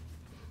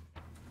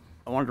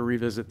 I wanted to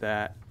revisit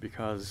that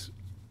because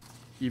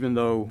even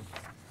though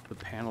the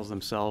panels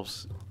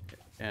themselves,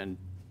 and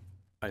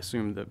I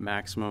assume the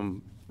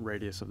maximum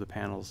radius of the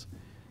panels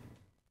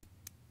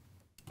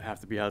have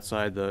to be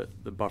outside the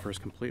buffers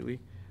completely,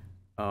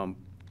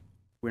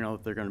 we know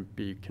that they're going to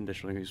be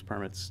conditional use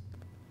permits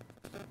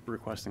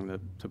requesting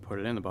to put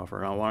it in the buffer.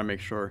 And I want to make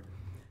sure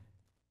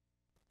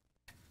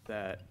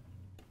that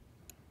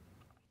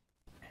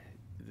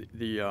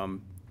the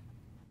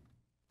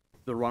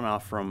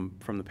runoff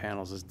from the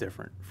panels is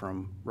different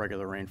from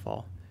regular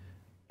rainfall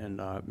and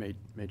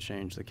may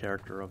change the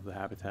character of the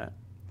habitat.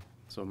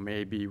 So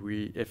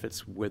maybe if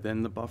it's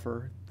within the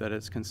buffer, that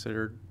it's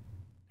considered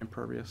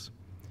impervious.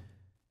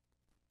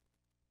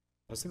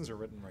 As things are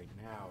written right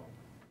now,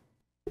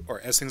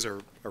 or as things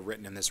are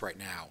written in this right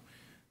now,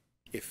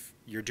 if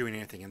you're doing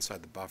anything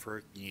inside the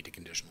buffer, you need a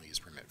conditional use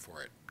permit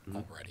for it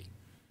already.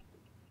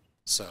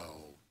 So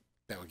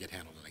that would get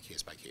handled on a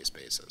case-by-case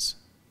basis.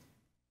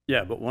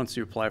 Yeah, but once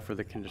you apply for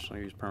the conditional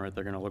use permit,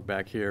 they're going to look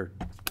back here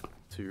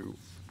to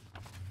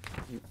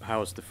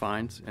how it's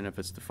defined, and if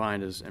it's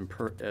defined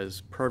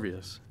as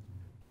pervious,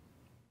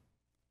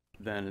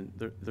 then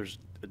there's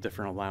a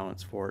different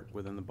allowance for it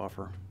within the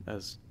buffer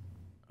as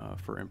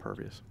for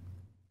impervious.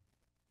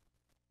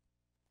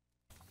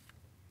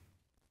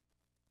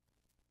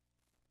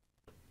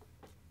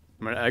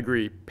 I mean, I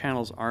agree,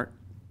 panels aren't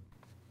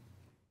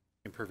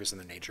Impervious in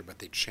the nature, but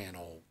they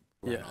channel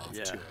Yeah, runoff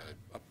yeah. to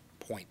a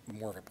point,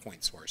 more of a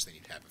point source than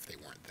you'd have if they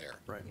weren't there.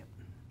 right. Yep.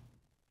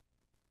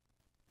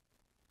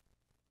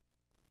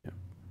 Yeah.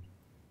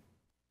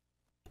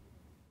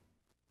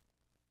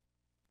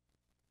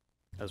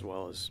 As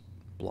well as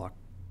block.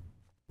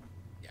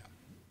 Yeah,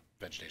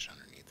 vegetation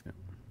underneath. Yeah.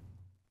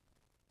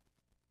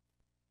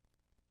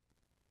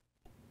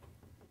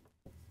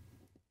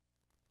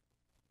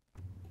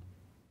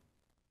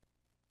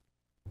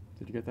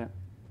 Did you get that?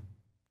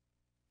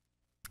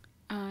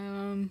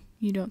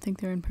 You don't think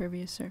they're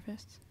impervious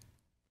surface?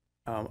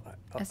 I'm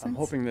Essence?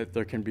 hoping that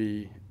there can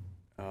be,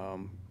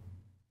 that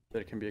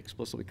it can be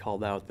explicitly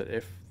called out that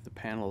if the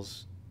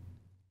panels,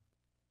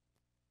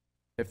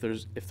 if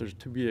there's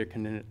to be a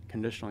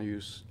conditional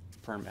use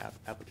permit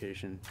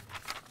application,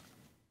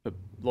 to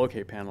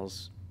locate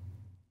panels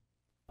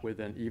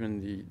within,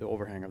 even the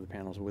overhang of the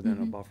panels within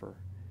a buffer,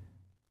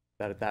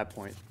 that at that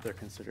point, they're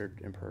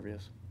considered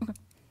impervious.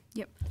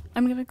 Yep.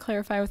 I'm going to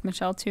clarify with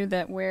Michelle too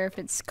that where if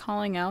it's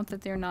calling out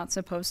that they're not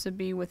supposed to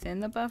be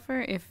within the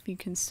buffer, if you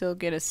can still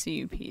get a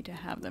CUP to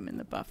have them in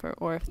the buffer,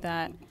 or if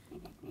that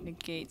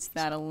negates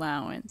that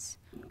allowance,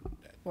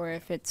 or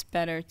if it's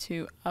better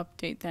to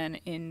update then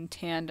in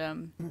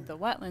tandem the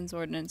wetlands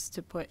ordinance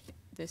to put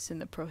this in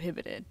the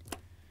prohibited.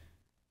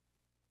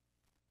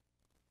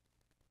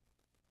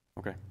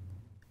 Okay.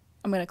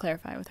 I'm going to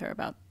clarify with her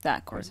about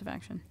that course of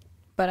action.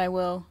 but I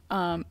will,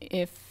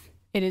 if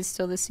it is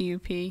still the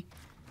CUP,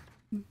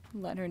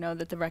 let her know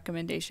that the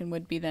recommendation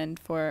would be then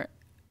for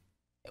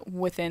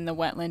within the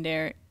wetland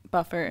area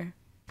buffer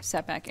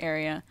setback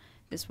area,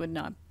 this would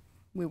not,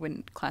 we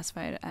wouldn't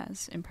classify it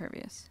as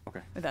impervious. Okay.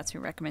 But that's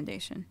your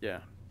recommendation. Yeah,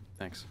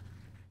 thanks.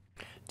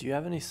 Do you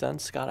have any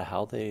sense, Scott, of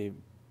how they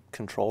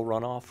control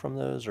runoff from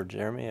those? Or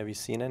Jeremy, have you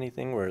seen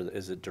anything where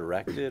is it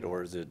directed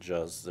or is it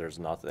just there's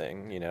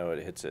nothing,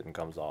 it hits it and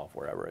comes off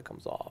wherever it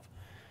comes off?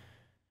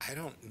 I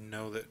don't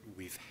know that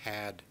we've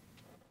had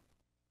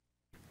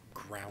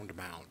ground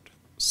mount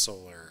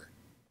solar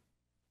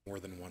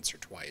more than once or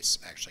twice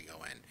actually go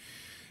in.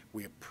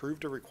 We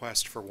approved a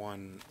request for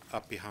one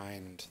up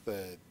behind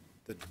the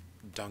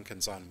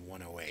Duncans on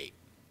 108.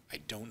 I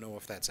don't know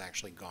if that's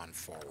actually gone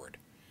forward.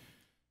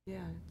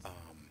 Yeah.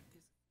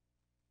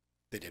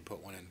 They did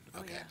put one in? Oh,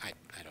 Okay, yeah.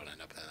 I don't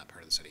end up in that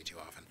part of the city too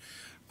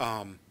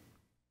often.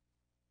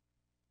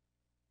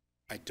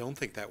 I don't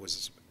think that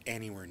was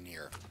anywhere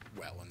near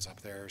wetlands up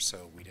there,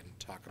 so we didn't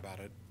talk about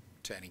it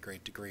to any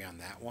great degree on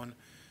that one.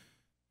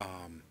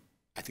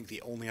 I think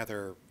the only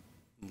other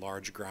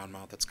large ground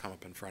mount that's come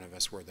up in front of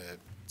us were the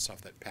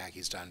stuff that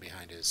Packy's done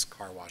behind his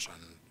car wash on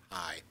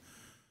High.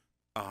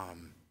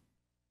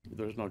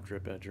 There's no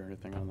drip edge or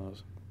anything on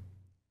those.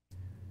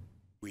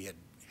 We had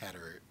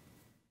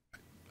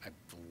I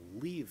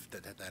believe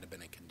that had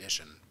been a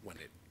condition when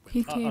it went.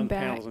 He came On the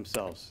back. panels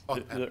themselves. Oh,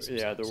 the panels Yeah,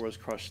 there themselves. was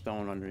crushed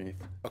stone underneath.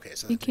 Okay,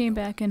 so He that didn't came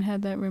go in. back and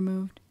had that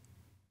removed.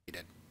 He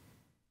did.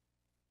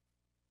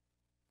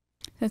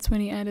 That's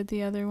when he added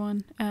the other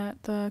one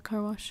at the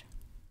car wash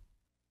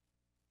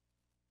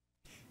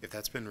If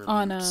that's been removed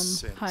on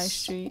since High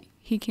Street.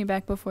 He came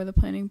back before the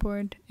planning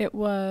board. It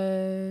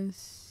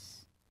was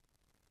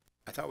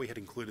I thought we had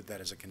included that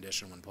as a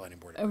condition when planning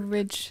board approved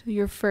it.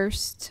 your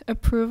first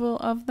approval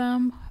of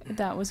them.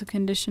 That was a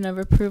condition of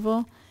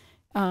approval.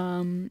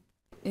 And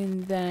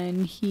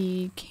then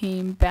he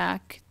came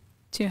back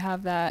to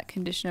have that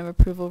condition of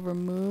approval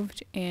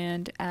removed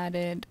and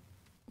added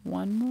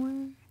one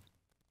more,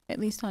 at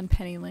least on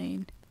Penny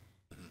Lane.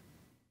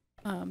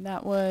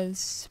 That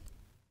was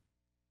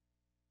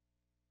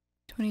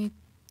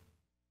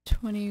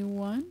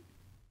 2021.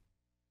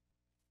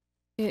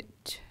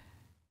 It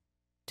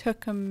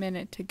took a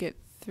minute to get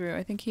through.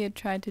 I think he had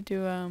tried to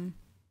do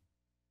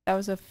that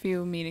was a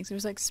few meetings. It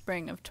was like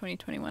spring of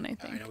 2021, I I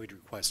think. know we'd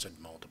requested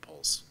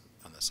multiples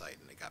on the site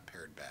and it got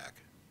pared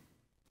back.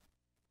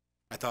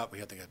 I thought we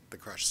had the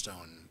crushed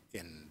stone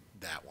in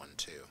that one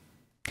too.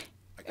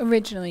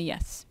 Originally,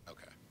 yes.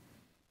 Okay.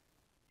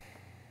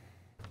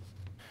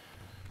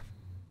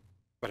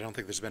 But I don't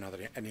think there's been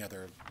any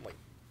other like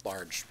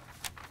large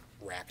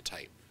rack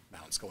type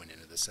mounts going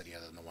into the city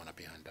other than the one up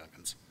behind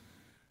Duncan's.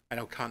 I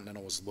know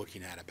Continental was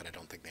looking at it, but I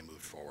don't think they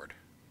moved forward.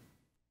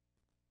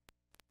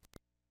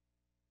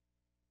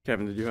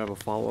 Kevin, did you have a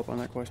follow-up on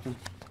that question?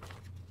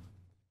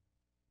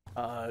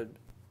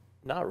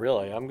 Not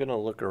really. I'm going to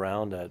look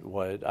around at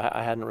what,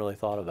 I hadn't really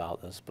thought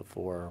about this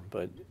before,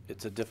 but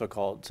it's a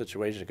difficult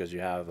situation because you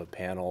have a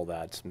panel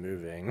that's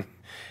moving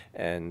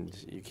and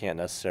you can't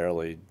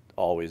necessarily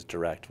always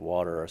direct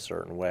water a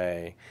certain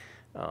way.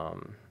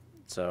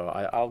 So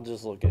I'll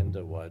just look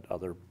into what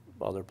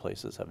other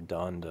places have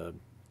done to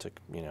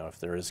if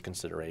there is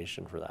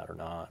consideration for that or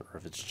not, or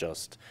if it's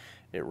just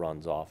it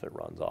runs off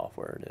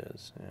where it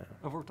is. Yeah.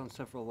 I've worked on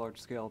several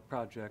large-scale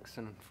projects,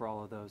 and for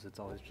all of those, it's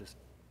always just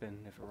been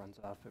if it runs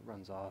off, it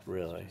runs off.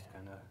 Really? It's just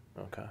kind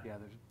of, Okay. yeah,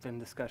 there's been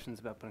discussions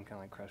about putting kind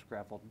of like crushed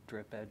gravel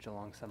drip edge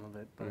along some of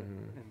it, but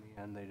Mhm. in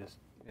the end,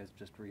 it's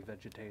just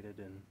revegetated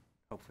and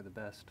hope for the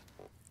best.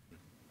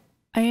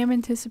 I am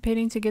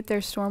anticipating to get their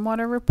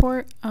stormwater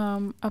report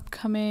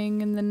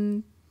upcoming in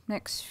the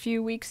next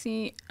few weeks.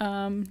 The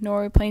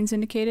Norway Plains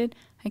indicated.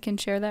 I can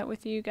share that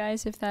with you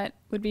guys if that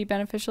would be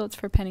beneficial. It's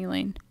for Penny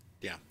Lane.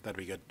 Yeah, that'd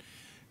be good.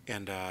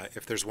 And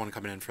if there's one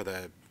coming in for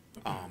the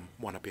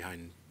one up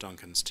behind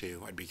Duncan's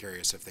too, I'd be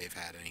curious if they've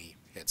had any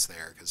hits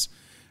there, because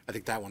I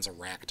think that one's a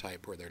rack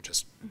type where they're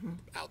just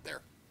out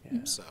there.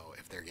 Yeah. So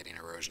if they're getting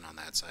erosion on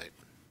that site.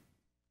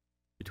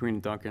 Between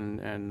Duncan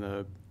and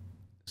the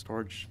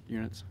storage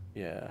units?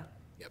 Yeah.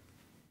 Yep.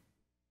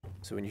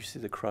 So when you see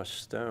the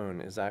crushed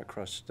stone, is that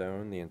crushed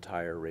stone the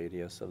entire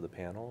radius of the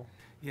panel?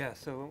 Yeah,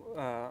 so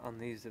on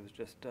these, it was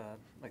just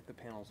like the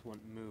panels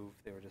wouldn't move;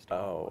 they were just Oh,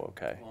 all,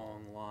 okay.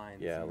 long lines.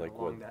 Yeah, and like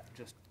along what- that,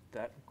 just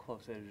that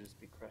close edge, would just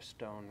be crushed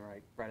stone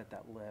right at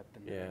that lip,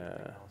 and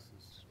everything Yeah. else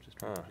is just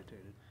Huh.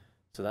 vegetated.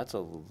 So that's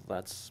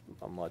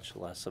a much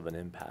less of an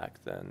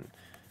impact than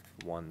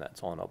one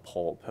that's on a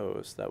pole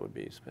post that would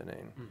be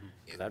spinning.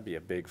 Mm-hmm. That'd be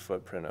a big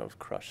footprint of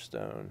crushed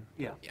stone.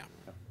 Yeah. Yeah.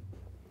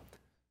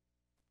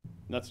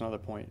 That's another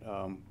point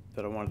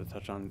that I wanted to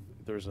touch on.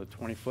 There's a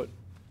 20-foot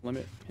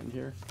limit in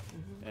here.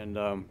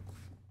 And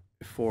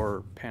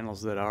for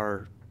panels that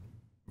are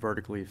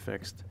vertically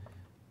fixed,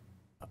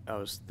 I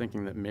was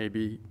thinking that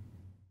maybe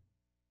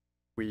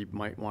we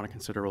might want to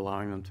consider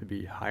allowing them to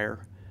be higher.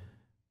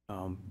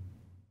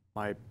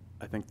 I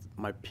think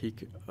my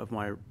peak of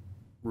my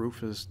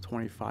roof is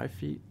 25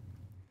 feet.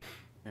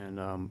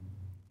 And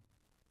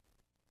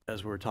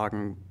as we were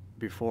talking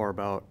before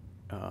about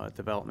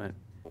development,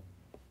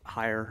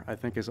 higher, I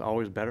think, is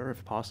always better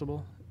if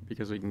possible,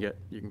 because you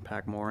can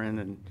pack more in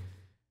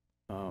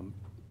and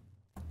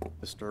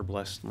disturb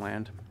less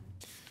land.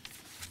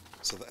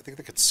 So I think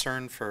the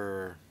concern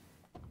for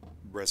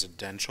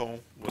residential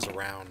was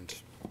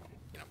around,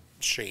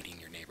 shading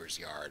your neighbor's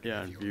yard. Yeah,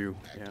 if and you view,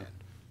 backed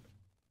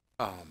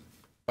yeah. in.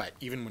 But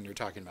even when you're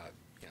talking about,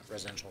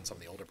 residential in some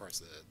of the older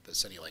parts of the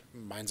city, like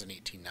mine's an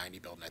 1890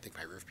 building, I think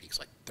my roof peak's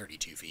like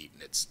 32 feet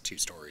and it's 2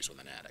 stories with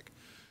an attic.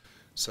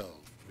 So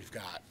we've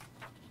got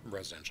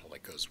residential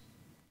that goes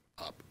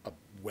up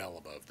well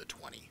above the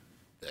 20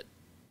 that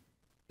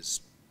is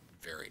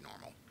very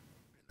normal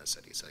in the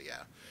city. So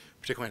yeah,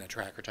 particularly in a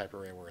tracker type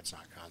array where it's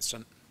not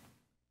constant.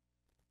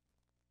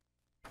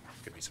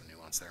 Could be some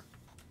nuance there.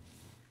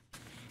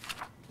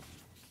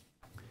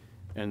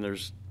 And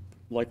there's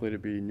likely to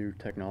be new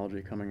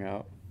technology coming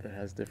out that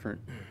has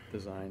different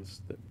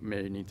designs that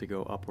may need to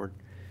go upward.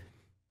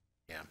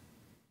 Yeah.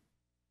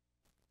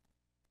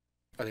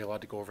 Are they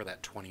allowed to go over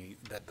that 20?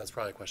 That's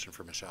probably a question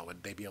for Michelle.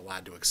 Would they be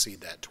allowed to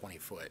exceed that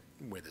 20-foot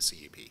with a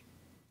CUP?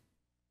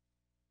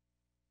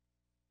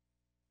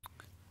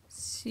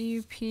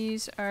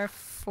 CUPs are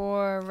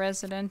for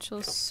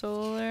residential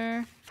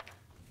solar.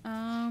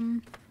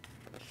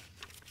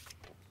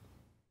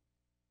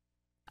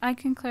 I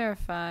can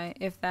clarify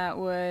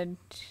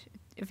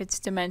if it's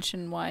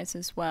dimension wise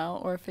as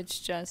well, or if it's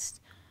just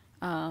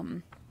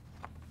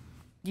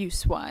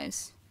use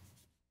wise.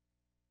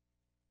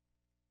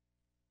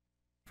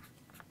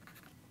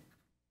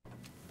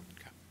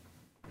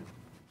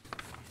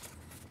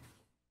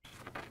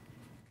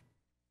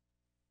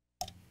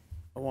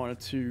 I wanted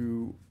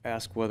to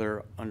ask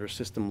whether under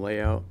system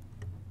layout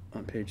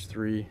on page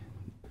 3,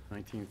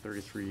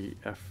 1933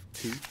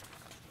 F2,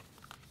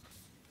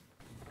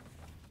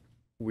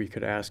 we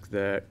could ask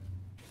that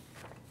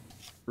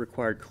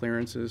required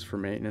clearances for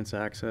maintenance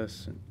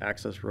access,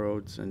 access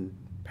roads and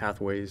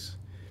pathways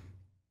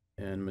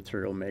and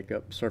material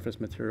makeup, surface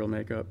material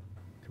makeup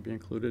could be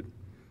included.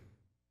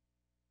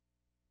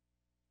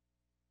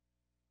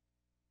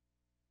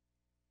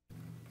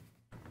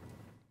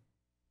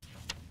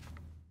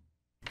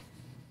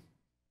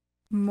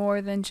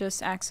 More than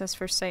just access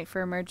for site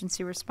for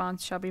emergency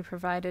response shall be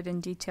provided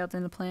and detailed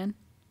in the plan?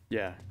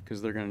 Yeah,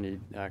 because they're going to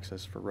need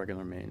access for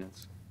regular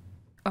maintenance.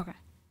 Okay.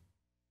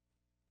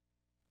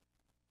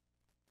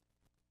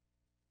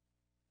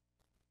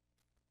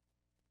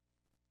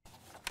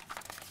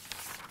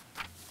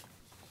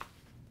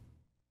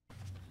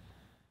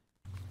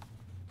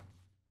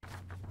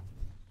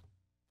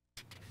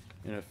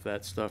 And if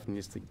that stuff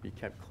needs to be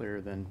kept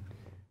clear, then,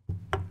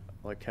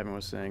 like Kevin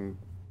was saying,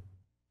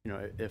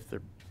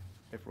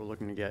 if we're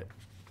looking to get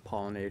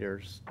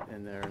pollinators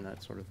in there and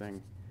that sort of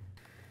thing,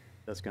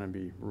 that's going to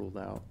be ruled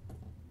out.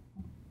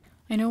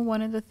 I know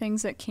one of the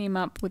things that came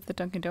up with the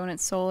Dunkin'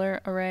 Donuts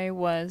solar array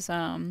was,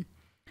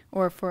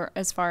 or for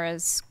as far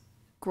as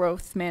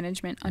growth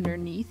management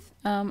underneath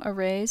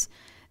arrays,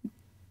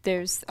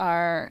 there's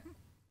our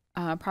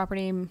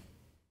property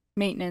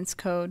maintenance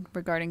code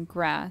regarding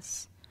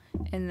grass.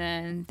 And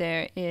then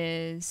there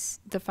is,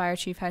 the fire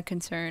chief had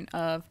concern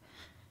of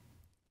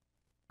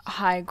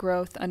high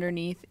growth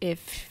underneath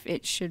if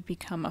it should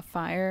become a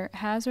fire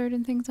hazard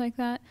and things like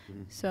that.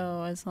 Mm-hmm.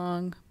 So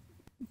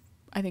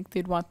I think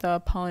they'd want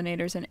the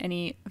pollinators and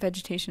any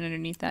vegetation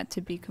underneath that to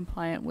be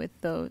compliant with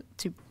those,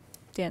 to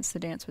dance the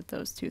dance with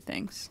those two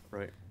things.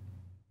 Right.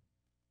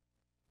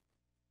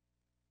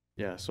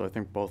 Yeah, so I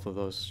think both of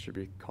those should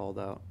be called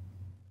out.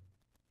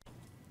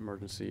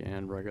 Emergency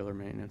and regular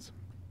maintenance.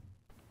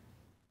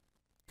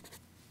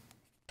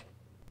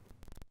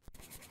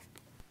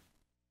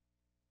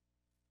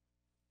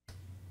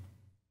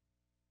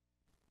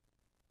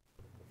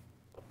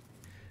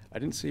 I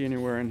didn't see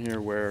anywhere in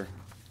here where,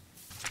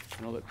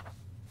 I know that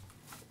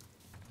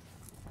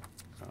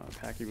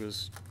Packy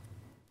was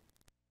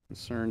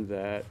concerned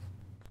that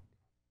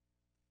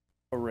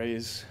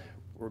arrays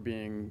we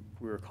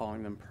were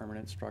calling them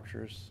permanent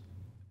structures.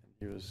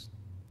 He was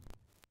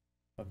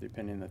of the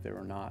opinion that they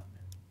were not.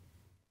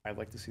 I'd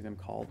like to see them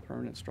called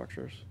permanent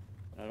structures.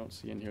 I don't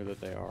see in here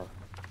that they are.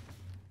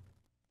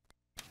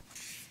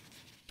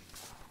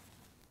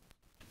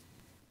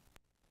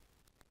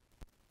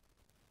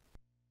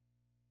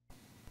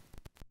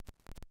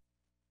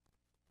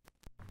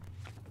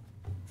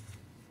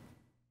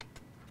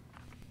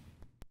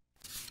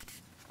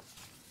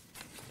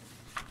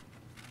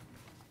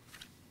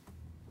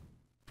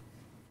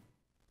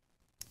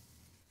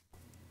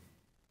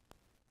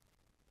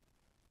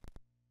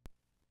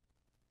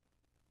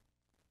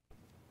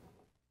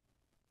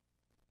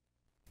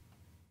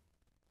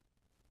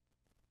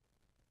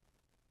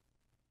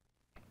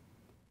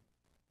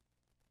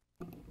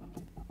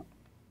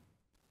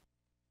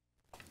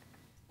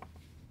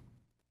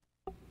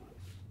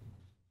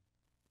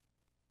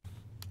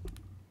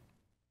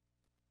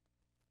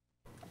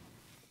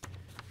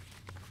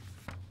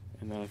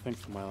 And then I think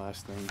my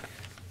last thing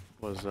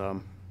was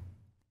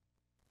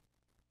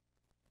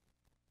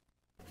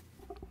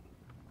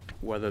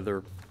whether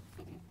they're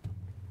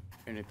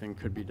anything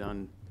could be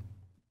done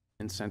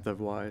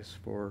incentive-wise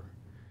for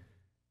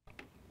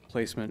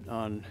placement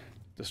on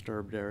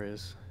disturbed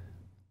areas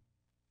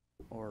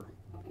or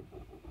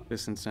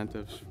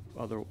disincentives,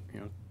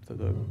 to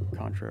the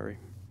contrary.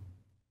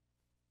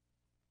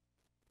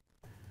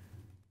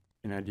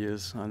 Any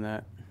ideas on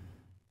that?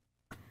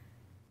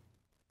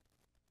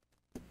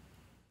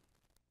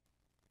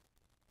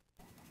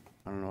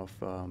 I don't know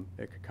if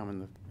it could come in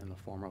the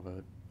form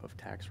of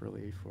tax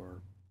relief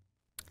or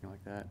something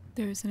like that.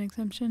 There's an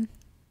exemption.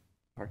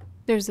 Pardon?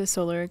 There's a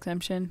solar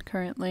exemption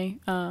currently.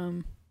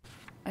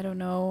 I don't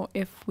know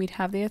if we'd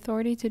have the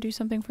authority to do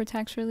something for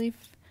tax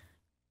relief.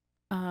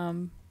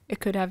 It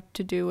could have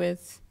to do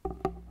with,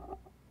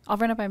 I'll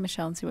run it by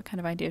Michelle and see what kind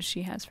of ideas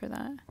she has for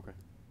that. Okay.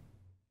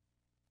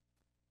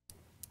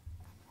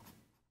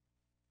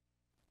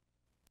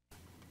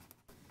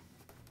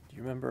 Do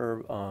you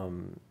remember,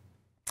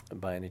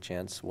 by any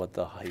chance, what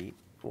the height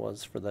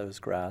was for those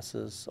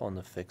grasses on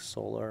the fixed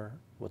solar?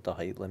 What the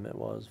height limit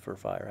was for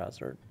fire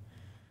hazard?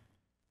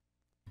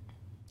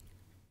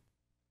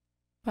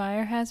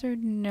 Fire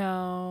hazard?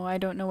 No, I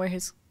don't know what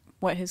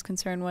his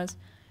concern was.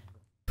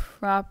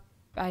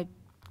 I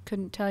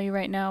couldn't tell you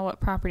right now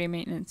what property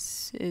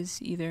maintenance is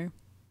either.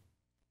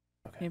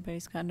 Okay.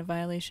 Anybody's gotten a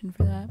violation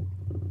for that?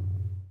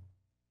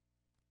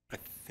 I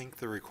think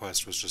the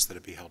request was just that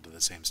it be held to the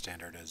same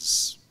standard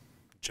as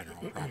general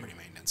property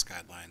maintenance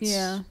guidelines.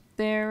 Yeah,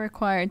 they're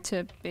required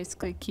to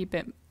basically keep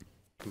it.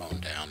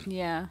 Mown down.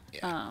 Yeah.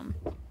 Yeah.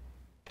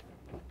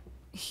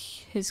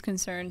 His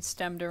concern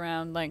stemmed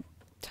around like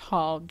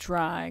tall,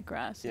 dry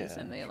grasses Yeah,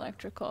 and the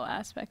electrical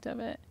aspect of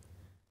it.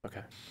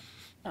 Okay.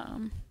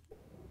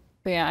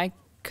 But yeah, I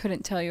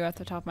couldn't tell you off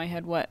the top of my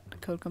head what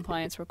code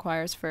compliance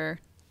requires for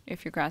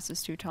if your grass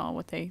is too tall,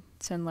 what they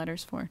send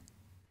letters for.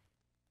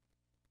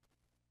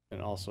 And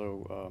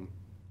also,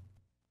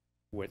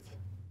 width.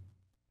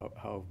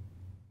 How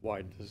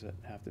wide does it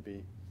have to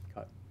be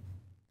cut?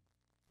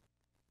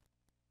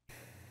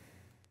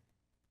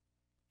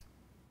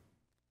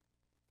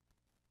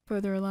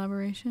 Further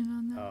elaboration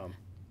on that?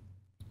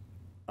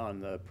 On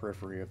the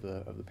periphery of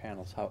the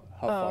panels, how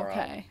far out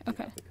okay, do you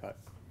okay. have to cut?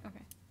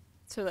 Okay.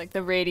 So like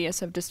the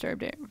radius of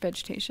disturbed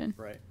vegetation.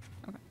 Right.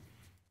 Okay.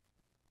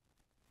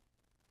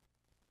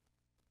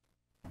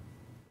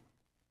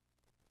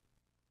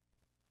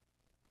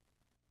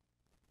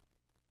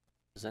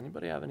 Does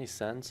anybody have any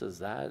sense,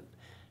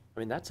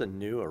 that's a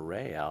new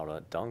array out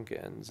at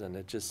Duncan's, and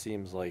it just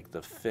seems like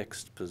the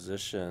fixed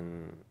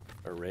position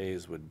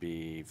arrays would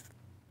be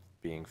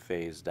being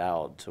phased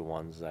out to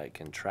ones that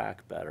can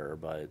track better,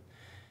 but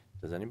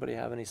does anybody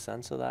have any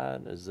sense of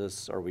that?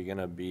 Are we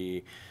gonna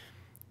be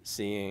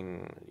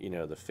seeing,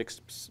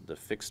 the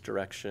fixed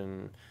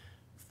direction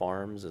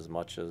farms as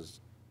much as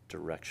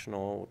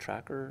directional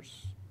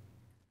trackers?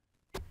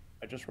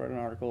 I just read an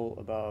article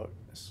about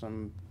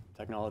some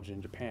technology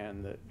in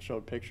Japan that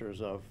showed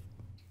pictures of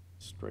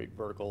straight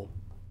vertical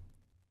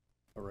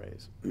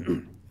arrays.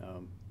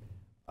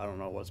 I don't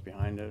know what's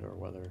behind it or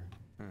whether.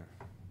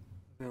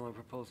 The only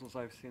proposals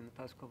I've seen the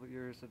past couple of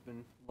years have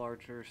been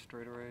larger,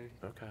 straight array,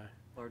 Okay.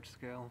 large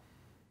scale.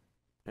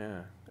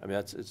 Yeah,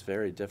 it's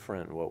very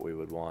different what we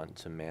would want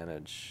to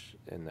manage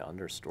in the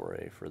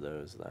understory for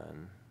those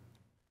then.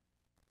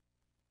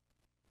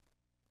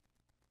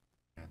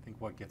 I think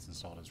what gets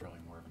installed is really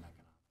more of an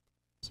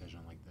economic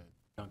decision. Like the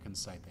Duncan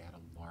site, they had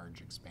a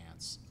large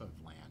expanse of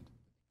land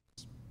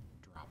to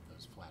drop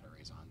those flat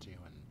arrays onto,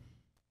 and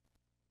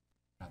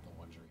at the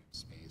luxury of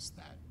space,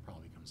 that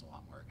probably becomes a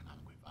lot more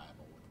economically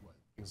viable with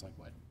things like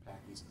what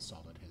Packy's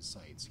installed at his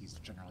sites. He's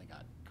generally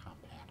got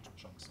compact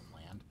chunks of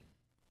land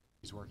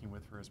he's working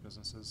with for his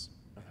businesses.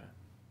 Okay.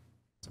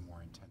 It's a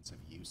more intensive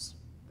use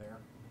there.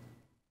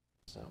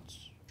 So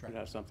Could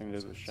have something to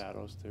do with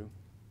shadows too.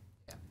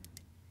 Yeah.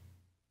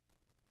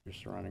 Your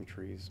surrounding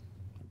trees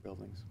and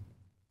buildings.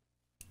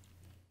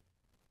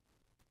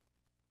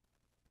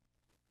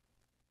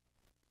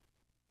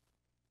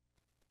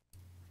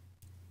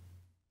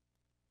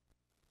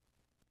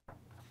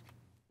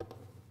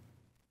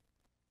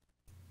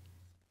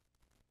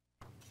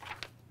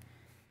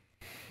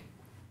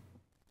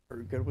 Are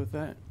we good with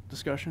that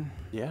discussion?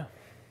 Yeah.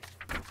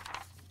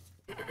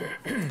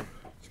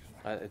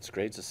 It's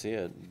great to see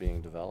it being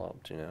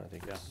developed, I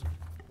think Yeah. it's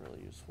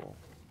really useful.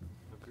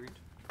 Agreed.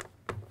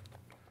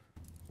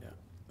 Yeah.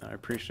 I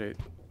appreciate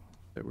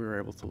that we were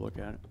able to look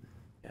at it.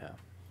 Yeah.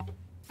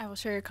 I will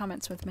share your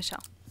comments with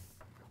Michelle.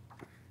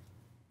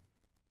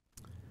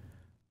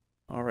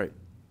 All right,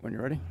 when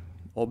you're ready.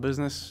 Old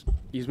business,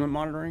 easement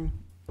monitoring.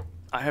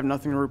 I have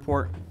nothing to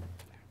report,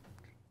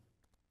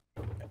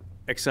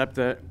 except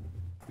that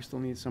we still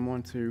need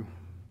someone to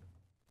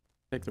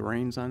take the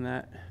reins on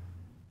that.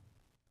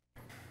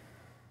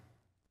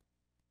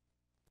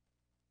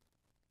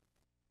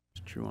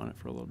 Just chew on it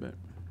for a little bit.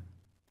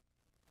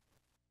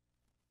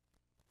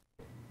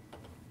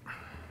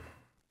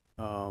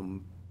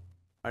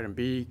 Item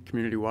B,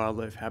 community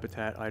wildlife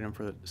habitat item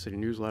for the city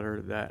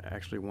newsletter. That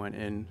actually went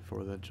in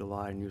for the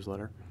July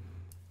newsletter.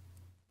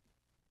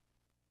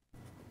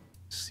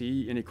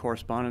 see any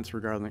correspondence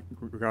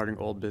regarding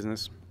old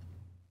business.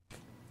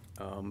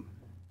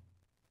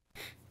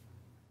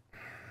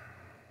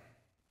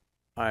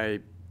 I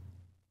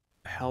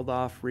held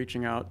off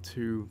reaching out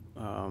to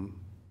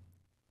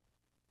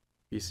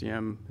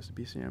BCM, is it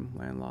BCM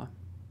Land Law?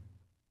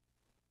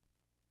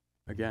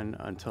 Again,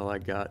 until I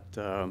got,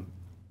 I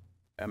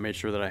made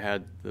sure that I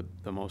had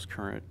the most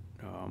current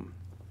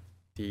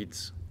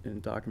deeds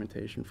and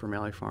documentation for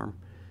Malley Farm.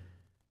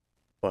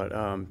 But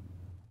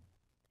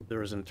there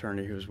was an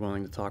attorney who was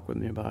willing to talk with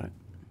me about it.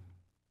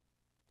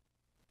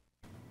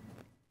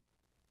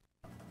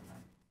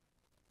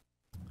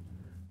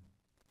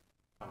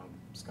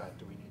 Scott,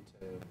 do we need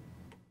to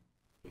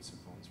pay some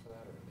phones for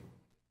that,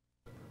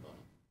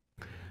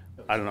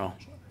 or I don't know.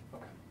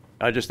 Okay.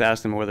 I just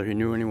asked him whether he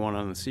knew anyone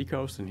on the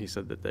seacoast, and he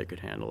said that they could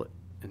handle it,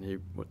 and he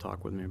would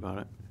talk with me about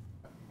it.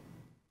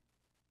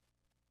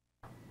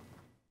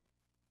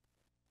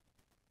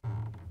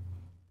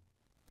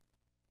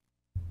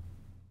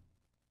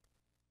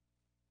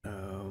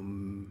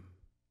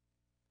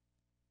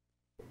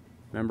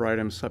 Member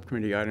items,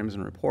 subcommittee items,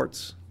 and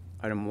reports.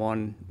 Item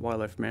 1,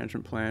 wildlife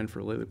management plan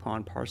for Lily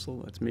Pond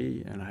parcel. That's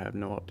me, and I have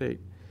no update.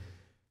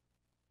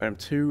 Item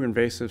 2,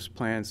 invasives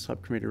plan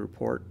subcommittee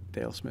report,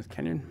 Dale Smith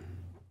Kenyon.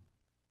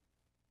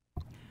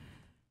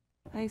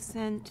 I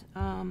sent,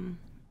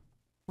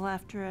 well,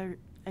 after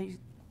I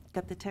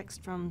got the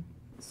text from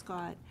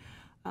Scott,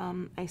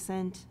 I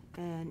sent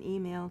an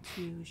email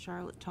to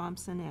Charlotte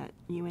Thompson at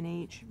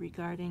UNH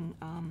regarding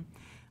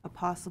a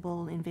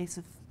possible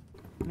invasive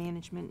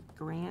management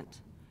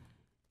grant.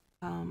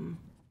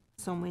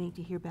 So I'm waiting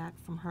to hear back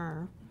from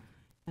her.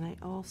 And I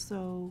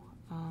also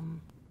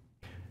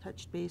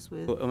touched base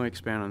with, Let me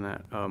expand on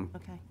that.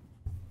 okay,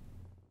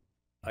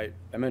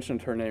 I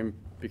mentioned her name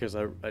because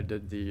I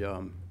did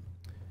the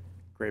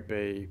Great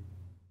Bay,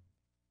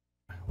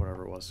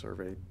 whatever it was,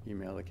 survey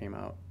email that came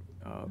out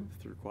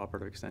through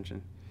Cooperative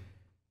Extension.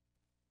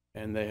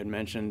 And they had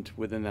mentioned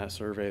within that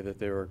survey that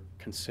they were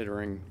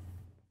considering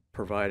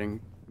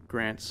providing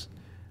grants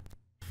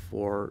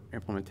for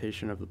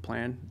implementation of the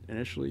plan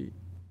initially,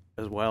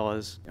 as well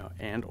as,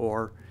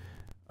 and/or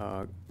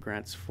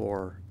grants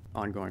for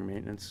ongoing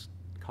maintenance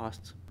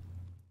costs.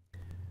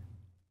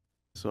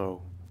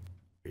 So,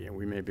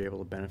 we may be able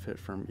to benefit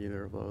from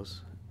either of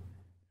those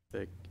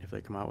if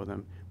they come out with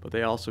them. But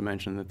they also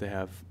mentioned that they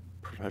have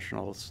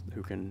professionals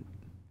who can,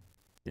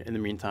 in the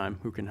meantime,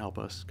 who can help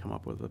us come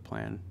up with a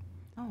plan,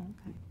 oh,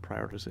 okay.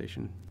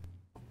 prioritization.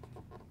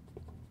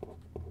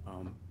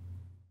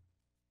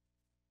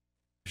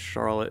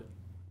 Charlotte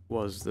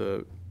was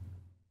the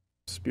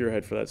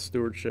spearhead for that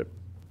stewardship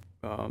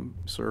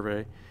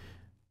survey,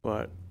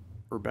 but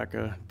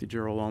Rebecca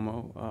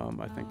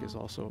DiGirolamo, I think, is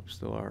also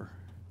still our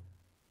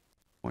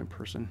point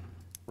person.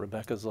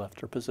 Rebecca's left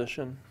her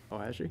position. Oh,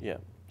 has she? Yeah,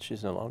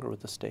 she's no longer with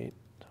the state.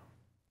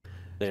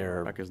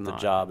 Rebecca's The not.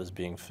 job is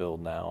being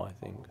filled now, I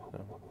think.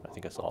 I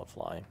think I saw it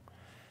flying.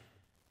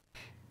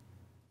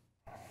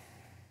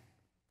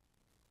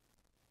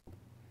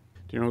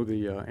 Do you know who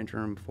the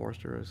interim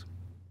forester is?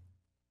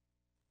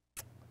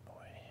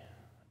 Boy,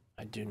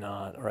 I do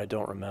not, or I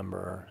don't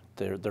remember.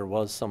 There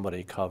was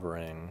somebody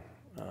covering,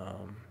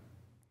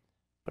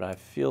 but I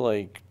feel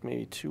like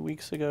maybe 2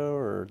 weeks ago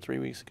or 3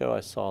 weeks ago I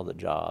saw the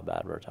job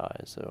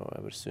advertised, so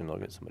I would assume they'll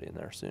get somebody in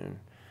there soon.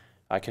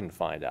 I can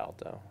find out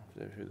though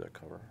who they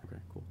cover.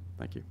 Okay, cool.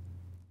 Thank you.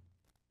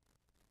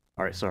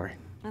 All right, sorry.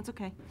 That's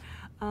okay.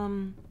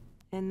 And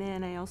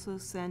then I also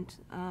sent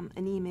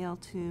an email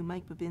to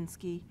Mike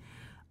Babinski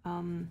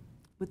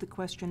with the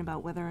question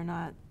about whether or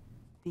not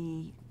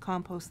the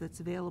compost that's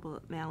available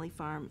at Malley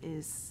Farm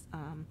is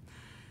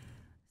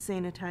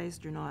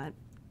sanitized or not,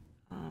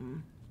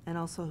 and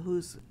also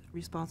who's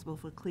responsible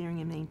for clearing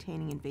and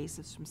maintaining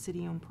invasives from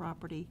city-owned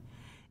property,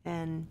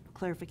 and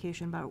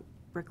clarification about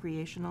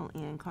recreational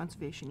and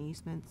conservation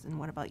easements, and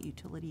what about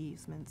utility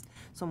easements.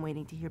 So I'm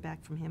waiting to hear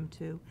back from him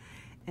too.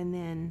 And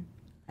then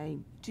I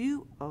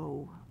do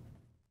owe,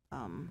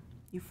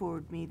 you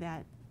forwarded me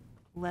that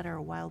letter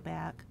a while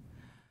back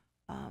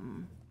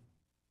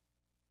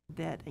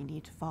that I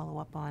need to follow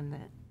up on,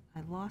 that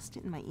I lost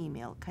it in my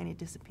email. It kind of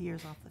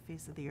disappears off the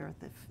face of the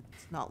earth if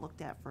it's not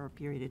looked at for a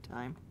period of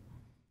time.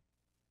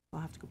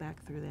 I'll have to go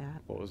back through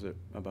that. What was it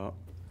about?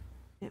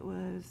 It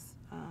was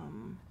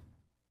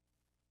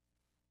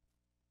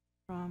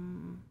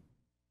from,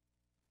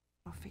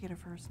 I forget her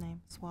first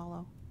name,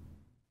 Swallow.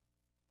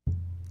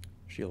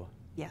 Sheila.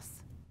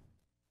 Yes.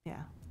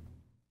 Yeah.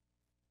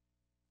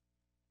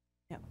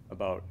 Yep.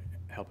 About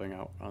helping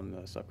out on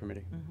the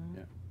subcommittee? Mhm.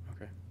 Yeah,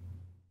 okay.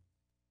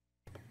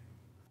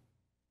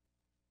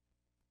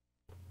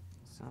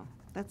 So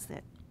that's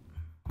it.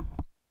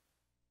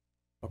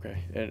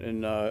 Okay,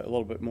 and a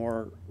little bit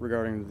more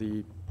regarding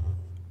the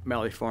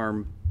Malley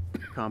Farm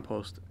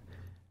compost.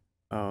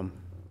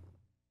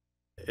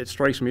 It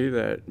strikes me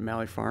that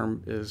Malley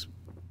Farm is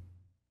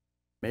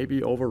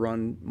maybe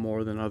overrun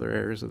more than other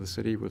areas of the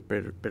city with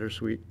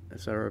bittersweet, et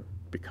cetera,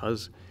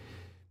 because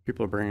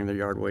people are bringing their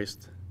yard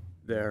waste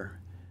there.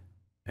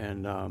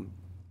 And I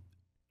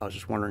was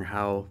just wondering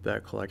how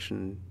that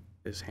collection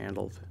is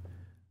handled,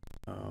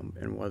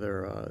 and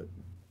whether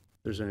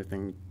there's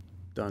anything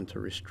done to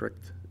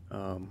restrict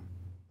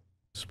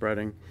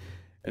spreading.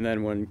 And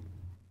then when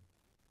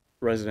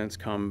residents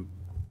come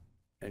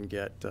and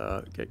get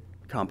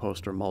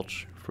compost or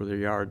mulch for their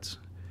yards,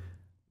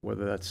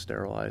 whether that's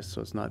sterilized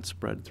so it's not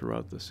spread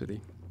throughout the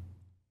city.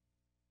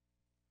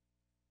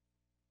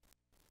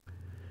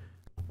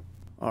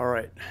 All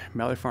right,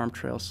 Mallee Farm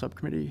Trail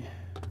Subcommittee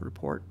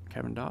report,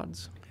 Kevin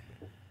Dodds.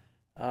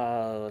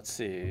 Let's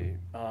see.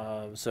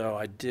 So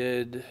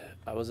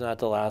I wasn't at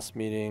the last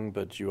meeting,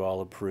 but you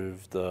all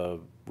approved the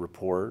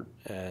report,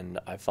 and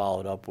I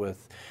followed up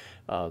with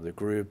the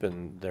group,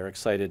 and they're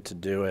excited to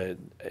do it.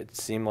 It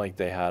seemed like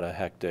they had a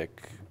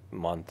hectic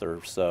month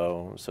or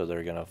so, so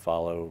they're gonna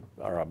follow,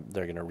 or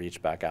they're gonna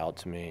reach back out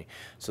to me.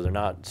 So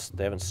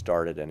they haven't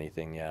started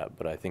anything yet,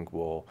 but I think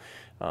we'll,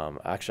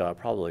 actually, I'll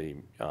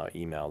probably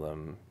email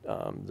them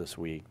this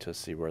week to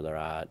see where they're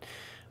at.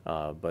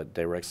 But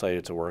they were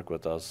excited to work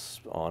with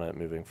us on it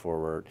moving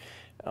forward.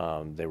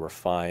 They were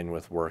fine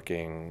with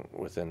working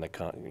within the,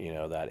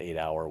 that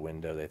 8-hour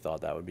window. They thought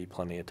that would be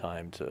plenty of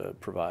time to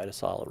provide a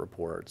solid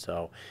report.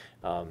 So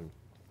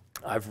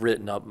I've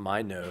written up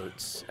my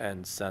notes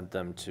and sent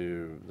them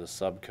to the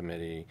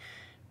subcommittee.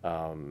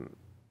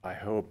 I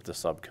hope the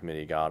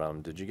subcommittee got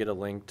them. Did you get a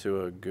link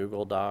to a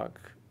Google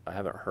Doc? I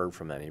haven't heard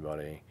from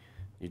anybody.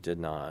 You did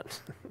not.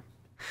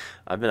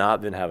 I've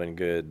been having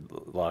good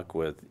luck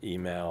with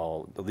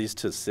email, at least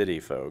to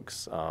city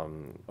folks.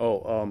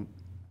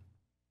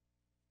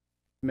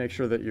 Make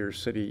sure that your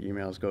city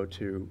emails go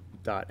to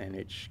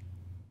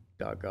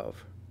 .nh.gov.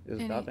 Is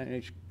it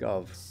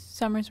 .nh.gov?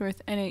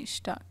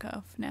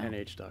 Somersworth.nh.gov now.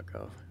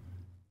 nh.gov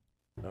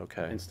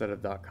Okay. instead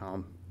of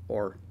 .com,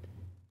 or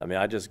I mean,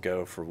 I just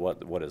go for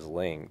what is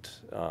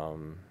linked. I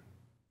don't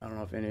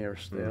know if any are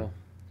stale.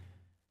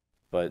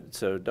 But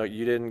so Doug,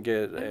 you didn't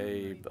get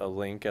a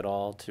link at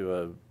all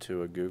to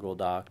a Google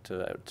Doc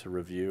to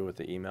review with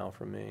the email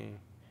from me?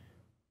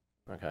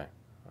 Okay,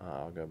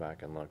 I'll go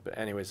back and look. But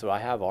anyway, so I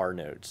have our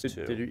notes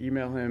too. Did you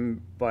email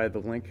him by the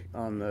link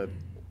on the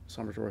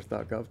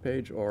Somersworth.gov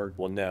page, or?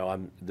 Well,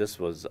 no. This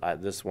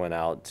went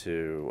out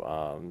to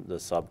the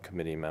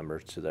subcommittee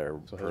members to their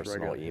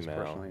personal email. His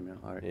personal email.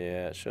 All right.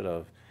 Yeah, it should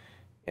have,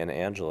 and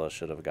Angela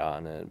should have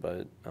gotten it,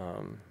 but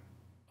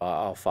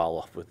I'll follow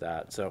up with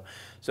that. So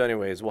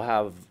anyways, we'll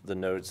have the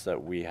notes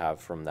that we have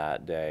from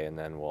that day, and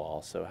then we'll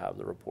also have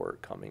the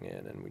report coming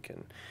in, and we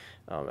can,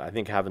 I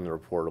think having the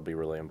report will be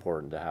really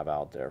important to have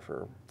out there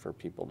for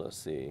people to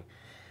see.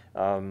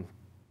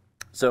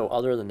 So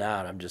other than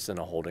that, I'm just in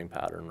a holding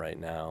pattern right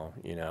now,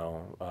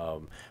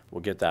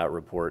 we'll get that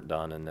report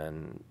done, and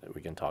then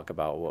we can talk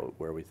about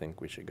where we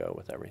think we should go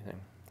with everything.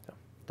 So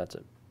that's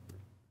it.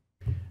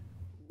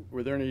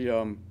 Were there any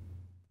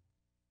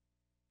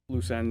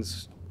loose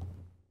ends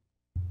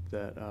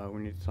that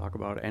we need to talk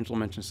about? Angela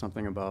mentioned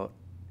something about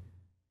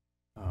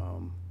a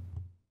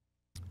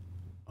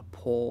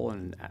pole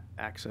and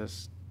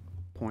access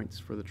points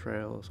for the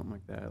trail or something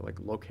like that, like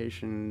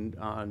location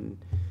on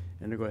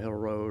Indigo Hill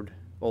Road,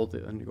 Old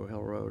Indigo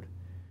Hill Road.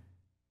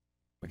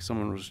 Like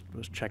someone was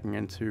checking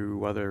into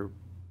whether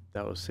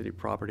that was city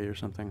property or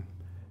something.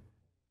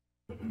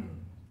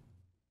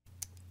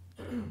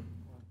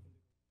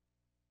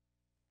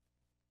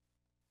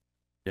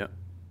 Yeah.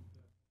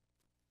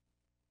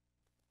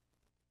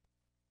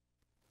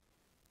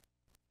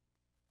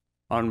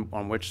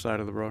 On which side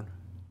of the road?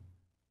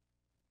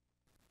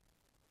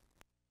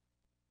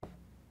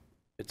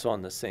 It's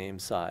on the same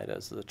side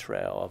as the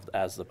trail,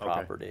 as the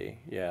property.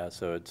 Yeah,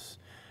 so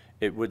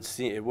we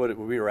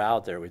were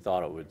out there, we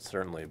thought it would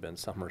certainly have been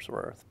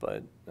Somersworth,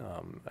 but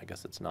I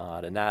guess it's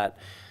not. And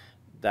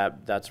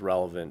that's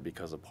relevant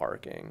because of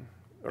parking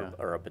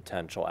or a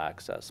potential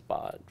access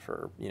spot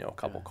for, a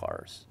couple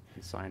cars.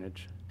 And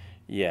signage.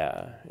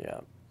 Yeah.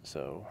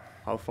 So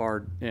How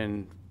far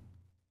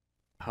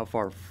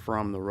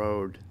from the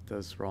road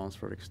does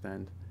Rollinsford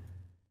extend?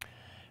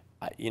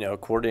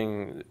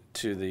 According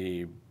to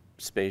the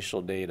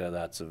spatial data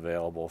that's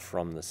available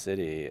from the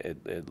city,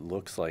 it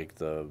looks like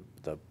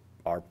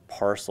our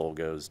parcel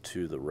goes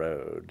to the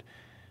road.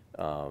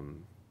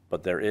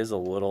 But there is a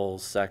little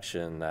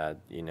section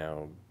that,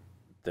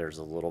 there's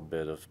a little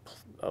bit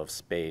of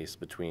space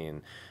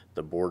between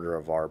the border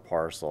of our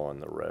parcel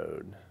and the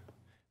road.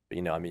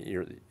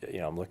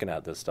 I'm looking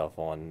at this stuff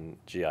on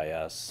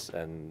GIS,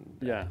 and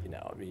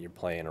you're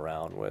playing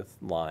around with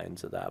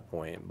lines at that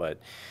point. But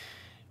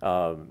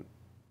we'll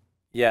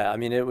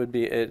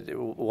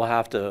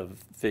have to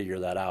figure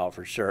that out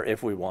for sure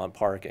if we want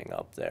parking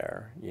up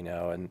there,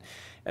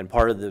 and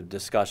part of the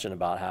discussion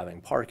about having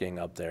parking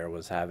up there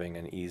was having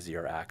an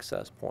easier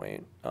access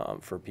point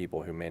for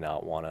people who may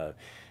not want to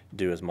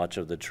do as much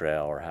of the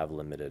trail or have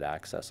limited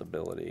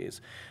accessibilities.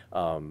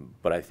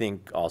 But I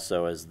think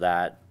also as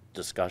that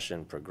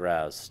discussion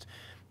progressed,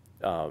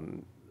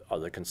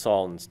 the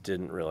consultants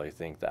didn't really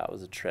think that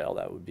was a trail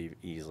that would be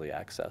easily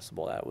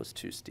accessible. That was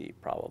too steep,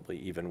 probably,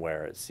 even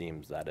where it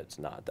seems that it's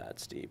not that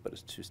steep, but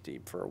it's too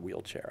steep for a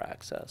wheelchair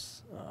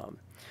access.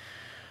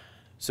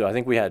 So I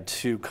think we had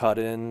 2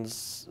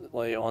 cut-ins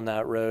like on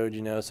that road,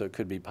 you know, so it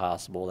could be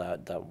possible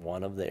that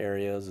one of the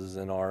areas is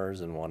in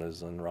ours and one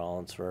is in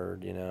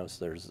Rollinsford, you know.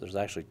 So there's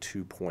actually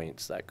 2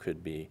 points that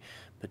could be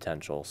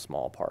potential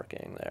small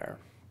parking there.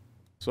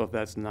 So if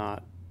that's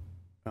not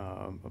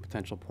a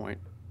potential point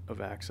of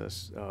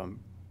access,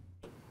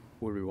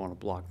 would we want to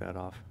block that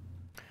off?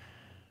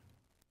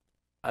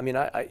 I mean,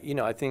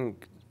 I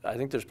think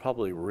there's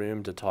probably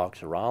room to talk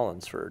to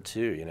Rollinsford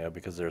too, you know,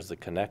 because there's the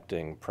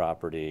connecting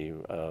property.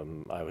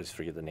 I always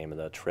forget the name of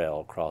the trail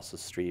across the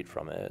street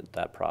from it.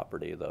 That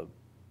property, the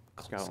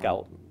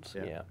Scoutons,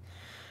 yeah.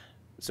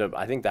 So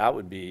I think that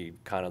would be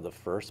kind of the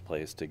first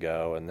place to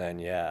go, and then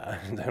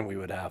then we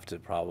would have to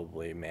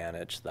probably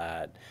manage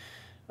that.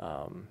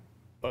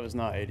 But if it's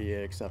not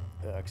ADA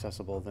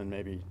accessible, then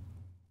maybe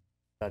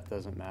that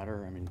doesn't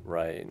matter. I mean,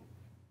 right.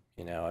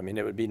 You know, I mean,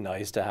 it would be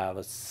nice to have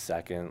a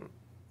second,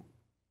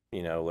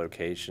 you know,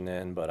 location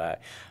in, but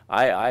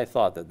I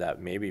thought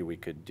that maybe we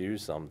could do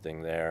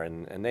something there,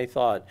 and they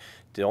thought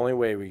the only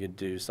way we could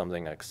do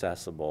something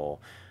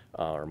accessible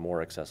or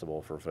more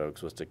accessible for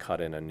folks was to cut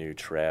in a new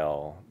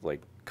trail,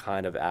 like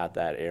kind of at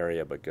that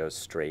area, but go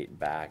straight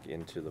back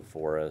into the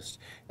forest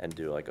and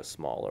do like a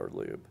smaller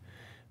loop.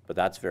 But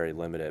that's very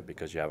limited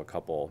because you have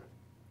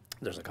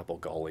there's a couple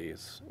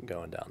gullies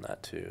going down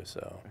that too,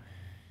 so.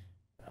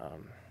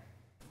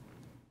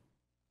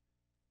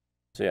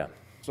 So yeah.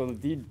 so the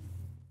deed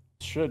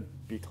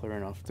should be clear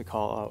enough to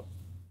call out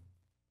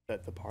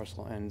that the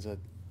parcel ends at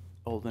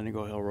Old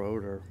Indigo Hill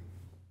Road or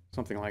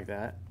something like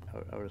that,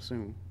 I would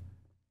assume.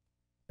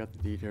 Got the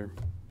deed here,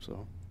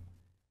 so.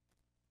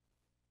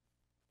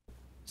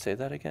 Say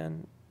that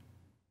again?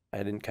 I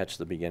didn't catch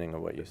the beginning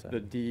of what you said. The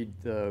deed,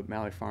 the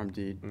Malley Farm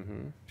deed,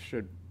 Mm-hmm.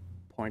 should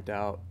point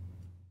out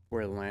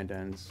where the land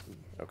ends.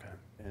 Okay.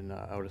 And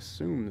I would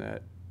assume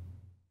that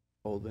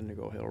Old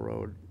Indigo Hill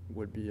Road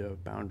would be a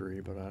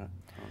boundary, but I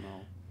don't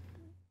know.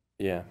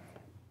 Yeah,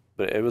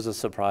 but it was a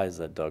surprise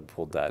that Doug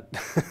pulled that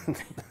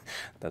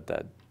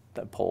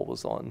that pole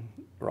was on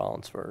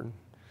Rollinsford.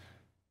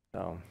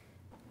 So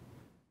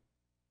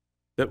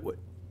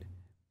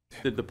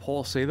Did the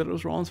poll say that it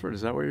was Rollinsford?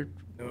 Is that what you're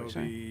No,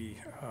 saying?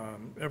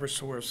 the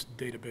Eversource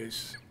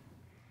database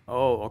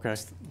Oh, okay.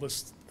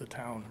 lists the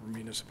town or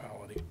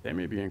municipality. They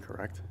may be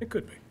incorrect. It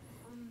could be.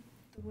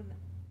 The one-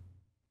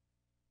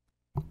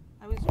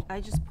 I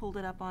just pulled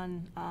it up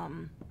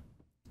on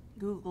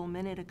Google a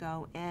minute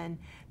ago, and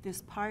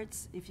there's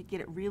parts, if you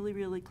get it really,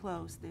 really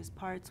close, there's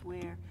parts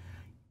where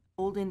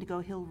Old Indigo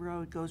Hill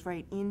Road goes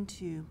right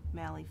into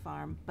Malley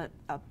Farm, but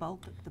the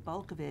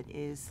bulk of it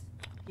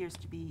appears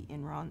to be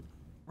in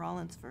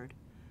Rollinsford.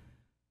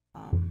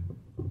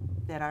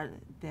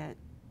 That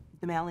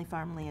the Malley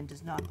Farm land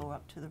does not go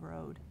up to the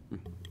road.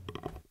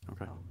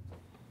 Okay.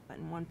 But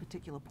in one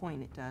particular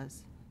point, it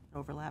does. It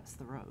overlaps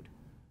the road.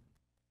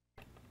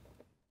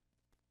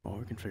 Well,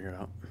 we can figure it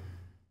out.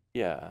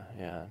 yeah.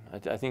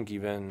 I think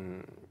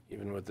even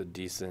with a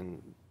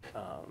decent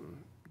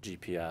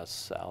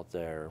GPS out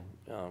there,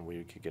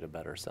 we could get a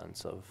better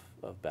sense of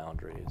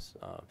boundaries.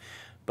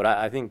 But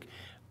I think,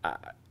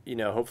 you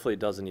know, hopefully it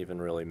doesn't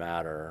even really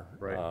matter.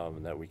 Right.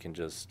 That we can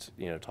just,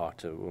 you know, talk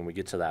to, when we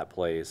get to that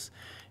place,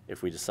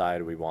 if we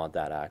decide we want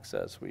that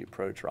access, we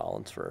approach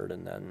Rollinsford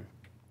and then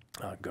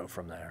go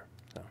from there.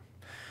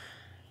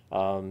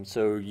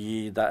 So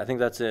I think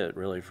that's it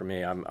really for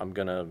me. I'm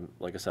gonna,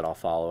 like I said, I'll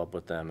follow up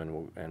with them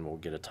and we'll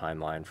get a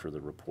timeline for the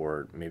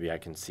report. Maybe I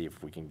can see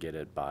if we can get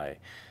it by,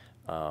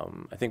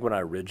 I think when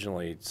I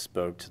originally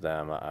spoke to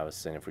them, I was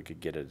saying if we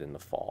could get it in the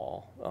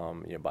fall,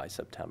 you know, by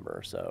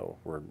September. So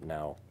we're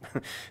now,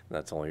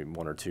 that's only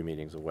 1 or 2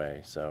 meetings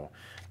away. So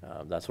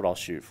that's what I'll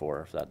shoot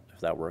for if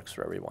that works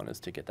for everyone, is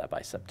to get that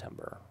by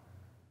September.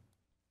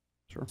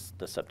 Sure.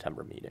 The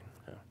September meeting.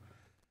 Yeah.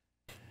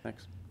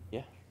 Thanks.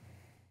 Yeah.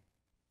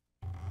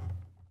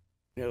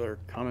 Any other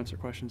comments or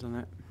questions on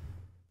that?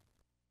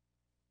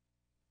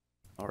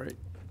 All right.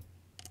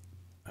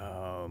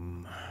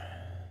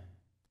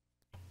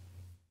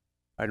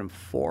 Item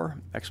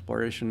 4,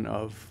 exploration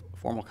of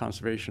formal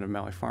conservation of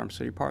Malley Farm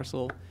city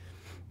parcel.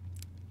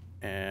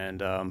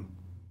 And I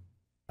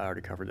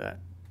already covered that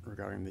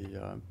regarding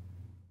the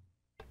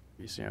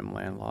BCM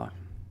land law.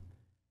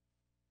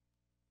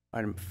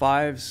 Item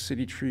 5,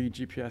 city tree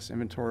GPS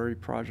inventory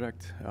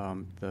project,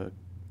 the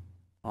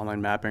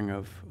online mapping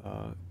of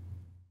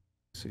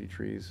city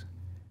trees.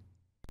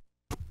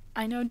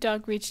 I know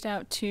Doug reached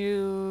out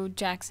to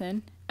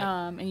Jackson,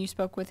 and you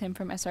spoke with him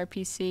from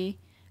SRPC.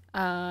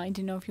 I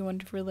didn't know if you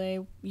wanted to relay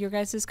your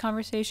guys'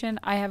 conversation.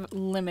 I have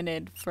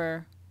limited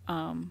for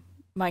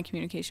my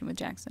communication with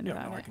Jackson Yeah,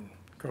 about no, I it. can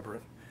cover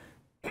it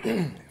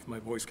if my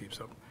voice keeps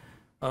up.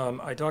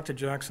 I talked to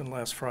Jackson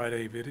last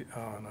Friday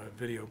on a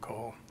video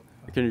call.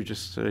 Can you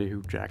just say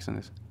who Jackson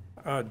is?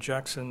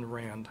 Jackson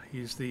Rand,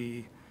 he's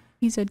the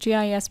He's a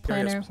GIS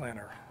planner GIS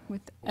planner.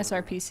 with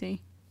SRPC.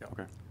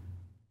 Okay.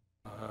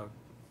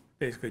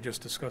 Basically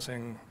just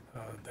discussing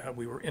that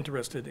we were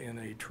interested in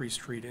a tree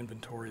street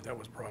inventory that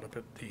was brought up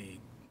at the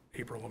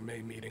April or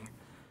May meeting.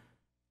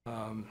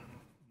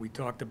 We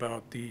talked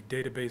about the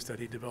database that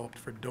he developed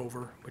for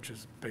Dover, which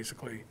is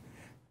basically,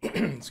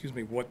 excuse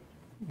me, what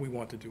we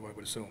want to do, I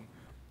would assume,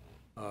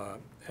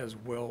 as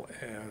well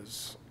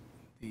as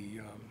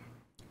the,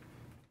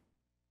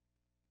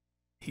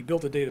 he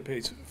built a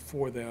database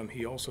for them.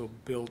 He also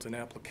built an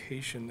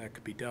application that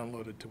could be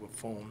downloaded to a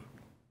phone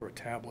or a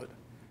tablet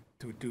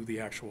to do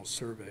the actual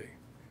survey.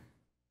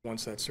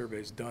 Once that survey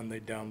is done, they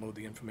download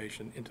the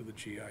information into the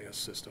GIS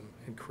system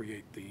and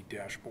create the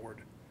dashboard,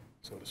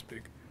 so to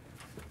speak.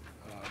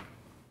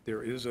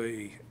 There is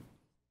a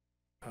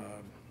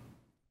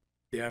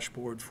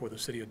dashboard for the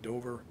city of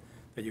Dover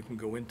that you can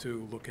go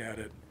into, look at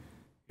it.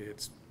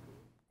 It's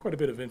quite a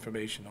bit of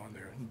information on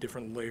there, in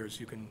different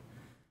layers. You can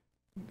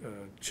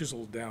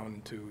chisel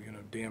down to, you know,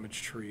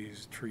 damaged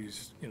trees,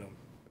 you know,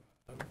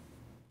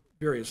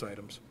 various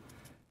items.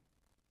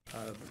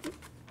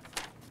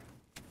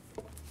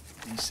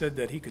 He said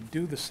that he could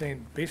do the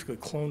same, basically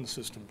clone the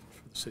system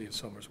for the city of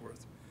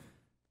Somersworth.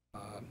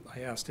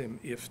 I asked him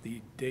if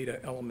the data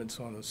elements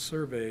on the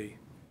survey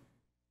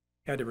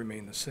had to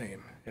remain the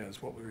same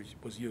as what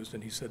was used,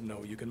 and he said,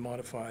 no, you can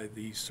modify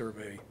the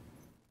survey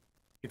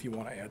if you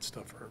want to add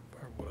stuff or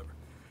whatever.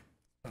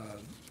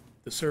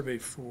 The survey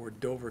for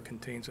Dover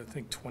contains, I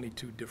think,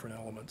 22 different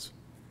elements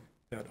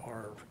that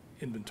are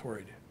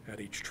inventoried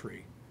at each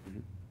tree.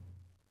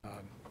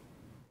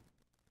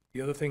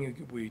 The other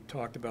thing we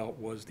talked about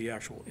was the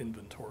actual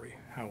inventory,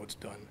 how it's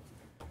done.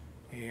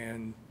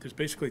 And there's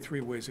basically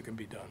 3 ways it can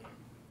be done.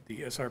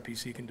 The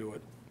SRPC can do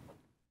it.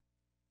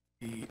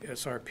 The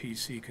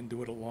SRPC can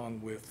do it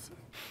along with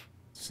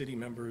city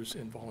members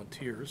and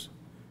volunteers,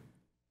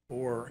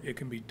 or it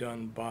can be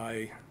done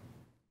by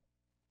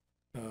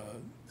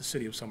the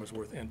city of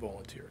Somersworth and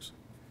volunteers.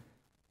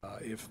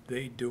 If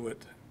they do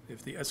it,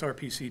 if the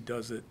SRPC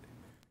does it,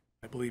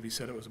 I believe he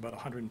said it was about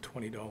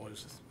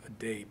 $120 a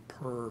day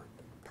per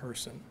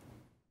person.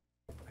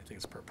 I think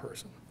it's per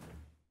person.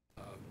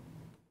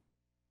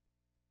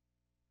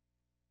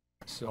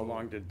 How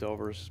long did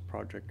Dover's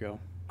project go?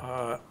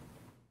 I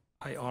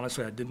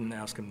honestly, I didn't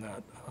ask him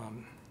that.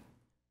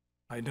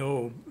 I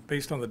know,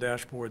 based on the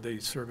dashboard, they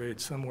surveyed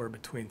somewhere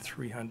between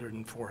 300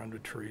 and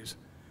 400 trees,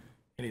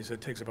 and he said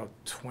it takes about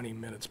 20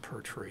 minutes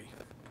per tree.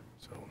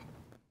 So,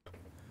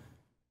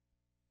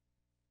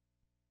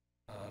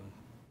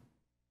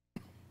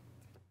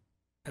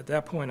 at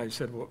that point, I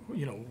said, well,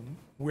 you know,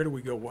 where do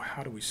we go?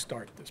 How do we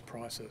start this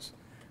process?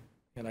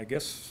 And I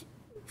guess,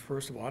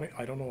 first of all,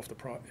 I don't know if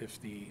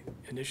the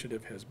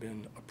initiative has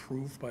been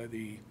approved by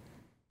the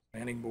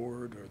planning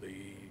board or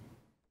the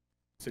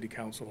city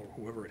council or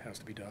whoever it has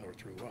to be done, or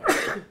through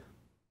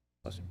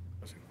us.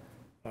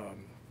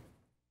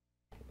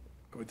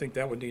 I would think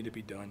that would need to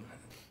be done.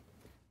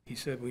 He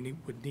said we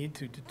would need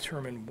to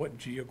determine what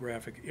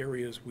geographic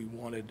areas we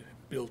wanted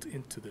built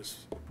into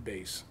this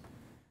base.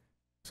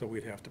 So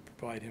we'd have to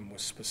provide him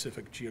with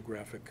specific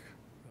geographic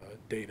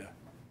data.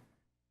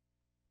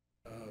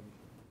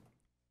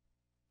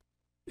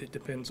 It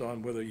depends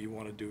on whether you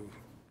want to do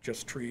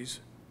just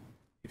trees,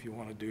 if you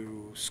want to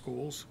do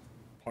schools,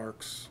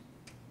 parks,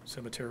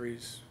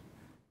 cemeteries.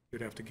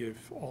 You'd have to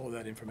give all of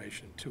that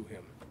information to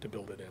him to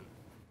build it in.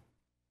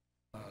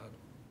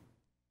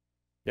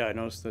 Yeah, I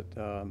noticed that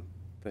the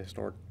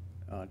historic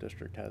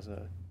district has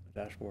a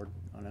dashboard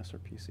on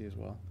SRPC as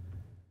well,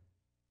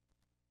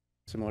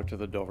 similar to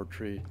the Dover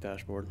Tree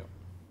dashboard.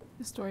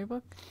 The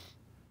storybook?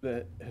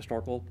 The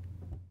historical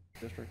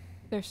district?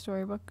 Their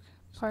storybook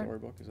part?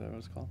 Storybook, is that what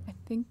it's called? I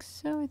think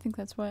so. I think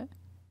that's what.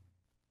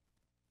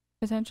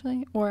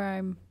 Potentially. Or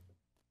I'm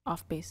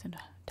off base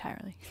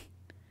entirely.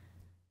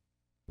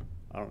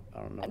 I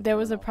don't know. There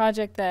was a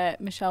project that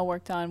Michelle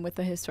worked on with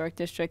the historic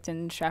district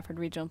and Stratford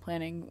Regional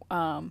Planning.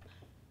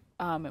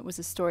 It was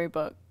a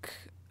storybook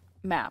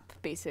map,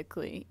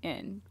 basically,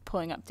 and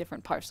pulling up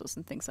different parcels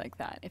and things like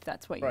that, if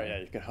that's what you Right, yeah,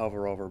 you could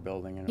hover over a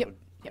building and Yep. it would...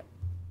 Yep.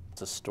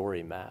 It's a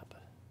story map.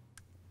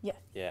 Yeah.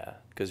 Yeah,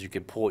 because you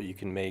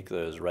can make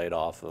those right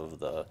off of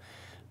the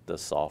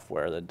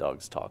software that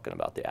Doug's talking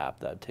about, the app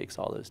that takes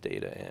all this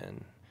data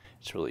in.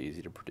 It's really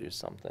easy to produce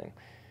something.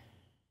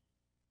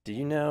 Do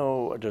you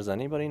know, does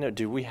anybody know,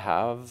 do we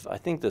have, I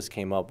think this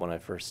came up when I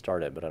first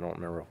started, but I don't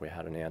remember if we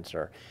had an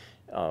answer.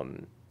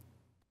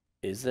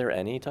 Is there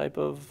any type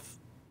of,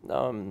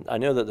 I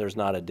know that there's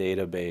not a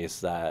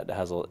database that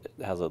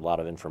has a lot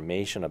of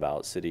information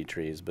about city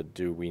trees, but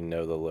do we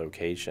know the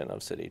location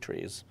of city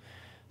trees?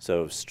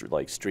 So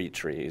like street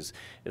trees,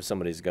 if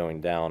somebody's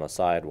going down a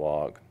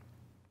sidewalk,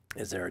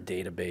 is there a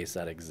database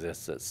that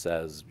exists that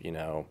says, you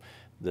know,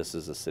 this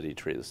is a city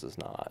tree, this is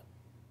not?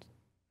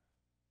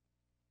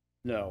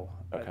 No,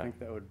 Okay. I think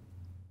that would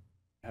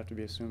have to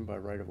be assumed by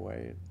right of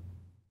way.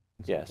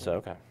 Yeah, so,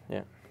 okay, yeah.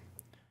 I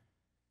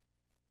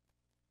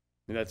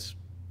mean, that's,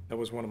 That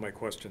was one of my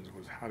questions,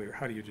 was how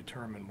do you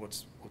determine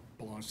what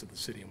belongs to the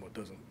city and what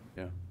doesn't?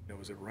 yeah. You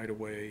know, is it right of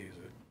way? Is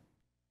it,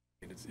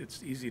 I mean,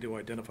 it's easy to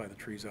identify the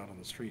trees out on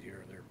the street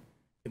here. They're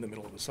in the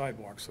middle of the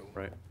sidewalk, so.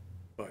 Right.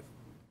 But,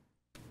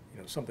 you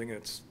know, something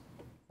that's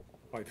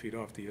 5 feet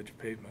off the edge of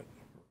pavement,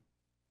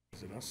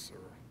 is it us or?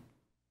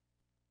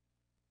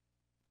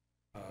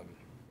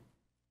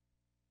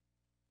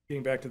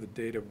 getting back to the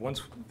data,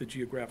 once the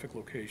geographic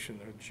location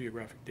or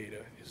geographic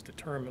data is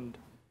determined,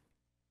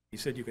 he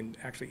said you can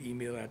actually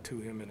email that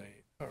to him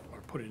or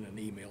put it in an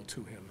email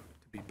to him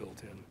to be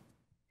built in.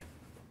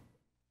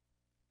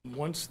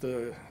 Once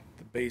the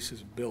base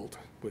is built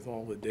with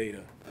all the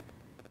data,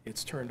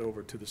 it's turned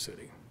over to the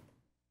city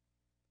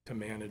to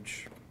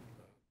manage.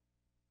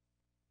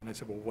 And I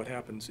said, well, what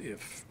happens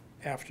if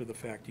after the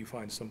fact you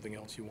find something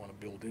else you want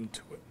to build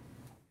into it?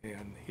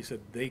 And he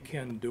said they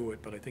can do it,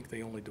 but I think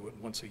they only do it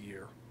once a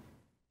year.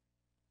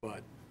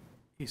 But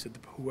he said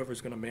whoever's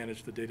going to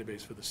manage the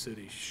database for the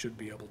city should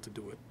be able to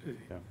do it.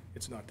 Yeah.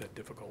 It's not that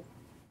difficult.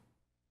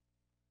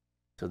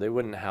 So they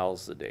wouldn't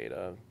house the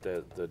data.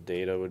 The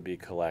data would be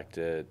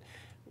collected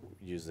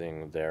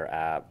using their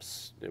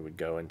apps. It would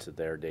go into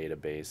their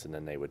database, and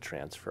then they would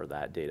transfer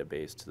that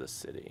database to the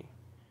city.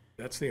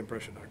 That's the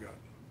impression I got.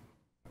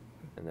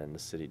 And then the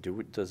city,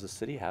 does the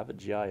city have a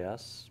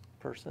GIS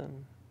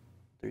person?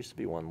 There used to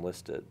be one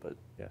listed, but,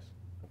 Yes.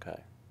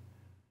 okay.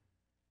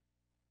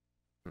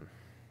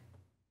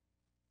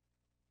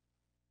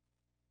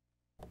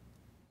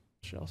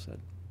 Michelle said.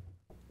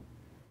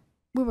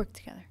 We work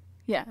together.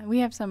 Yeah, we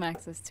have some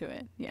access to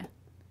it. Yeah.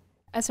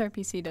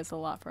 SRPC does a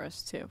lot for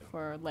us too,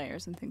 for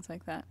layers and things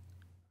like that.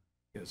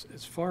 Yes,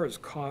 as far as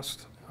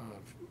cost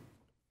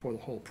for the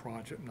whole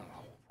project, not the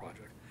whole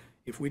project,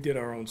 if we did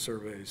our own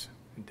surveys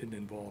and didn't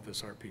involve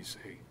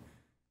SRPC,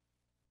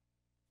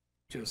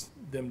 just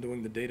them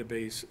doing the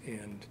database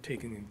and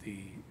taking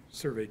the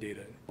survey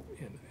data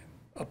and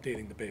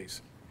updating the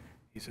base,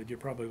 he said you're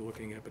probably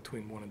looking at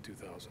between 1,000 and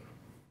 2,000.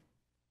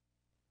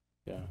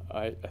 Yeah,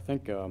 I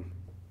think it'd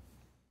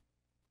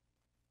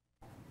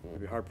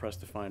be hard pressed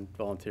to find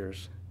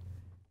volunteers,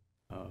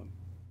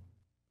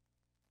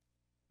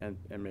 and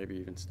maybe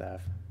even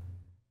staff.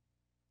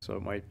 So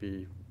it might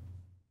be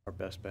our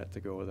best bet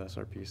to go with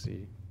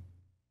SRPC.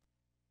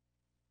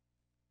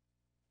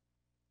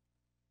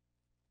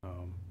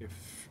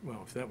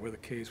 If that were the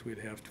case, we'd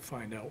have to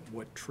find out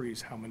what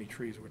trees, how many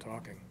trees we're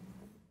talking,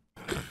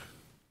 to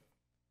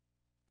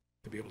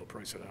be able to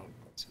price it out.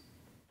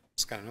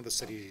 Scott, I know the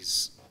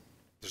city's,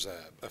 there's a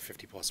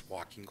 50-plus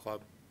walking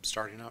club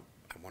starting up.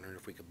 I'm wondering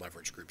if we could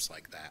leverage groups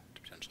like that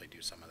to potentially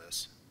do some of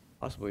this.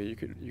 Possibly, you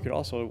could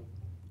also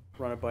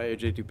run it by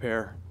AJ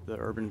Dupere, the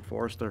urban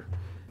forester,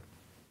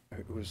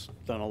 who's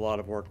done a lot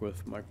of work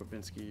with Mike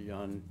Babinski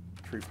on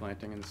tree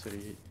planting in the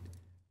city.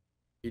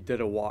 He did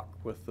a walk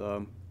with,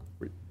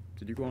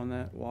 did you go on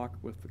that walk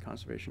with the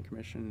Conservation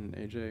Commission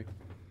and AJ?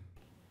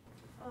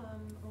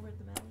 Over at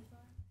the Mountain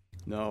Farm?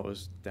 No, it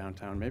was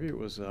downtown. Maybe it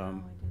was No, I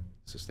didn't.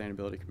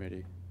 Sustainability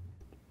Committee.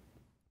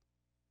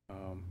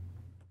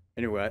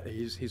 Anyway,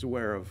 he's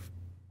aware of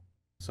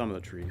some of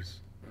the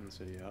trees in the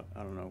city.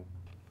 I don't know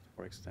to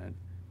what extent.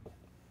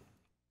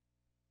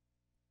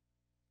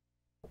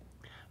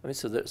 I mean,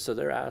 so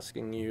they're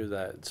asking you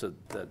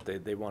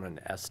that they want an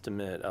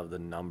estimate of the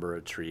number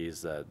of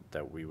trees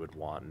that we would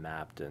want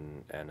mapped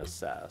and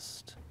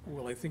assessed.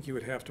 Well, I think you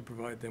would have to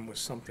provide them with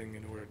something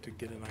in order to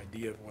get an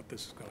idea of what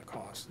this is gonna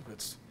cost. If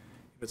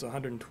it's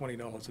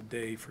 $120 a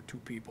day for 2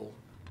 people,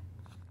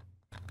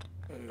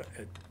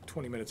 at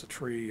 20 minutes a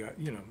tree,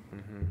 you'd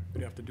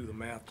have to do the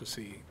math to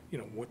see,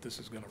 what this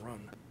is gonna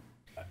run.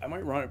 I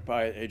might run it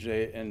by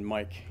AJ and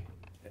Mike.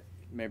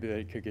 Maybe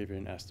they could give you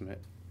an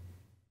estimate.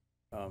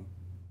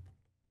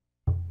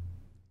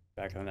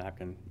 Back of the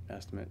napkin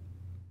estimate.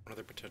 One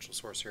other potential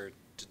source here,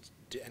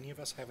 do any of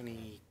us have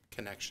any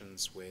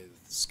connections with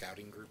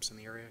scouting groups in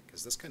the area?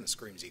 Because this kind of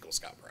screams Eagle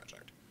Scout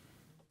project.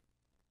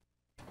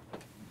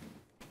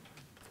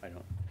 I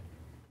don't.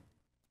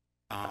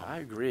 I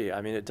agree.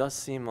 I mean, it does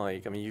seem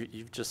like,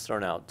 you've just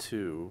thrown out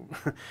two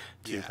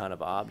Yeah. kind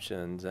of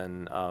options,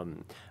 and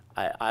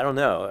I don't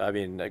know. I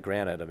mean,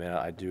 granted,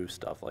 I do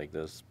stuff like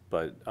this,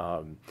 but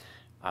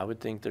I would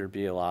think there'd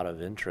be a lot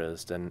of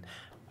interest, and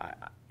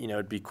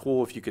it'd be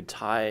cool if you could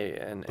tie,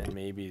 and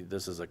maybe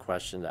this is a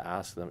question to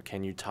ask them,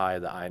 can you tie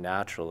the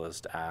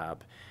iNaturalist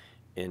app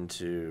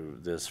into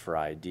this for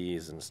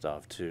IDs and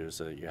stuff too,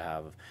 so that you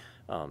have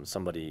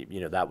somebody,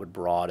 that would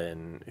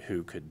broaden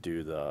who could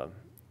do the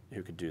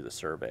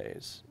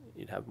surveys.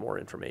 You'd have more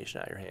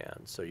information at your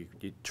hands, so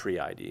you'd tree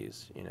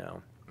IDs,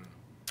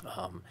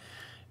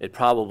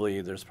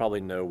 there's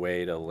probably no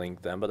way to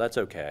link them, but that's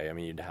okay. I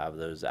mean, you'd have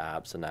those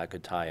apps, and that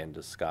could tie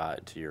into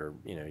Scott to your,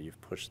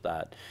 you've pushed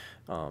that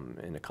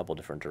in a couple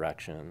different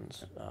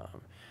directions.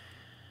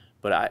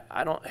 But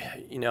I don't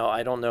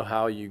know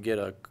how you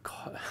get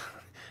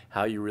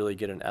how you really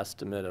get an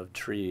estimate of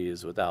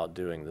trees without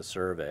doing the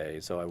survey.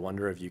 So I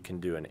wonder if you can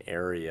do an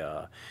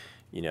area,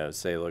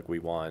 say, look,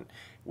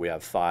 we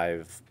have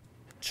 5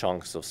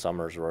 chunks of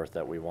Somersworth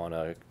that we want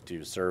to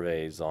do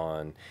surveys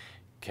on.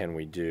 Can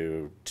we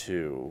do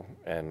 2?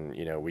 And,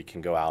 we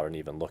can go out and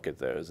even look at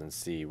those and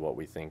see what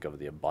we think of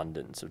the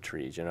abundance of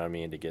trees, you know what I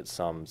mean, to get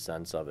some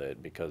sense of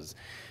it, because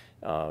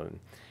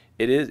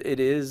it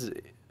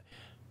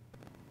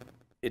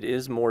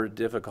is more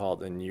difficult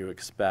than you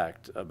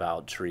expect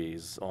about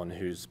trees on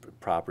whose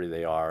property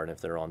they are and if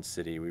they're on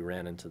city. We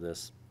ran into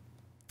this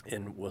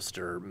in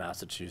Worcester,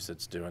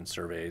 Massachusetts, doing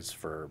surveys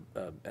for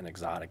an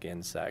exotic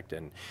insect,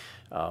 and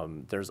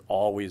there's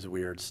always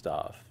weird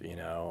stuff, you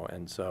know,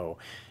 and so,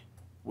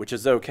 which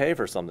is okay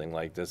for something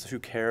like this. Who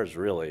cares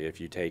really if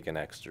you take an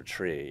extra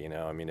tree, you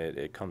know? I mean,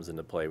 it comes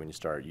into play when you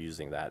start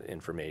using that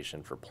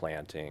information for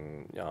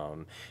planting, you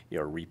know,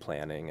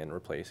 replanting and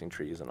replacing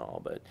trees and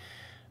all, but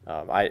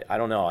I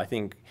don't know. I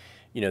think,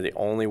 you know, the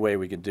only way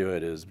we could do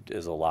it is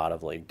a lot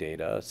of like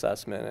data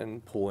assessment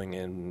and pulling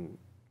in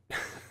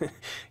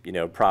you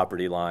know,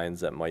 property lines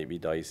that might be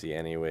dicey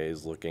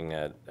anyways, looking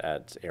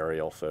at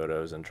aerial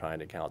photos and trying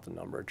to count the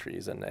number of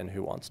trees, and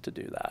who wants to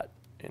do that,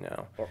 you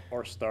know?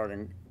 Or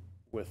starting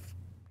with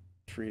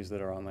trees that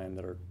are on land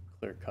that are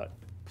clear-cut,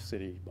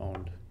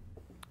 city-owned.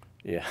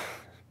 Yeah,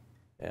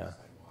 yeah,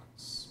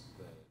 Sidewalks,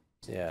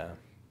 yeah,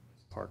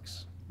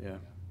 Parks, yeah.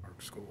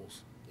 Park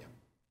schools.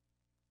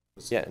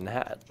 yeah, and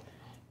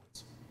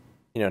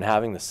you know, and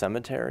having the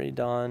cemetery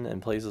done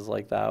and places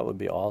like that would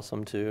be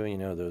awesome too. You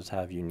know, those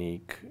have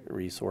unique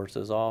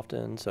resources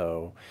often.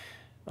 So,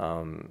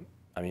 I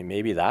mean,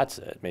 maybe that's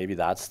it. Maybe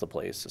that's the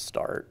place to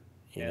start,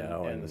 you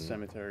know. And the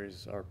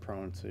cemeteries are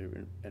prone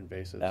to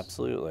invasives.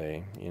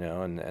 Absolutely, you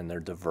know, and they're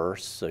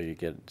diverse, so you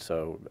get,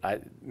 so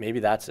maybe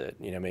that's it.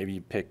 You know, maybe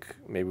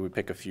we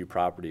pick a few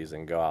properties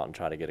and go out and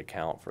try to get a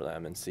count for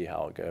them and see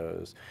how it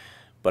goes.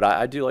 But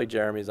I do like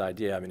Jeremy's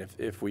idea. I mean,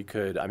 if we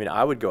could, I mean,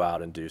 I would go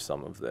out and do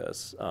some of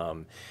this.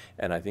 And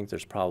I think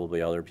there's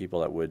probably other people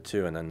that would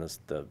too. And then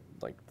the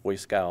like Boy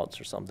Scouts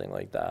or something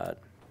like that.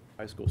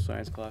 High school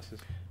science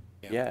classes.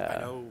 Yeah.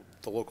 I know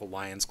the local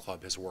Lions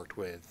Club has worked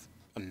with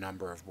a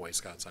number of Boy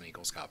Scouts on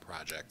Eagle Scout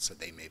projects, so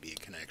they may be a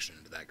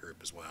connection to that group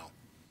as well.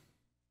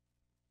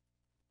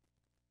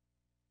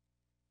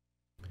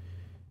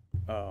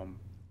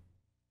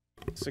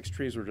 6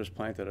 trees were just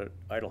planted at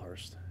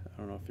Idlehurst. I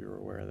don't know if you were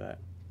aware of that.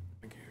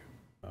 Thank you.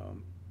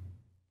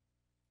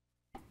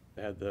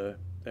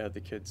 They had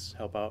the kids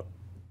help out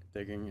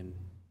digging, and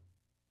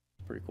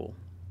it's pretty cool.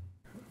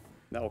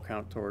 That will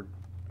count toward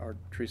our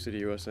Tree City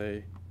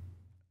USA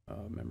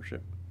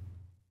membership.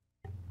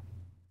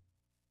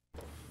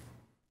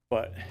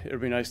 But it would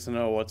be nice to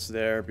know what's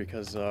there,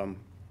 because the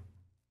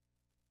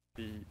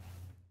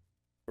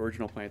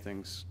original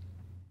plantings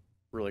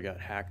really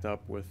got hacked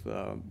up with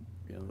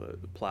you know,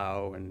 the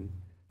plow and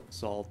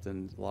salt,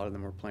 and a lot of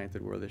them were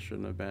planted where they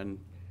shouldn't have been.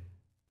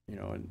 You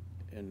know,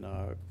 in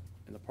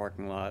the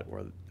parking lot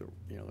where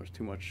you know, there's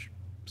too much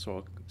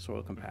soil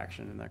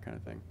compaction and that kind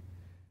of thing.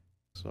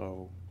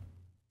 So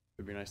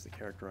it'd be nice to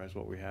characterize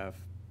what we have,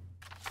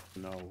 to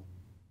know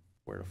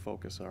where to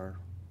focus our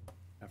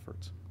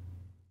efforts.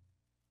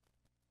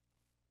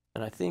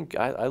 And I think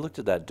I looked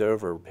at that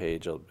Dover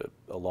page a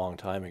long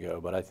time ago,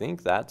 but I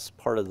think that's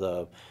part of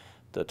the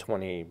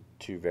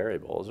 22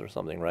 variables or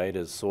something, right?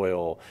 Is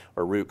soil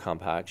or root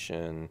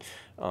compaction,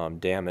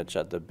 damage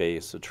at the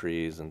base of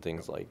trees and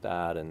things like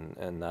that,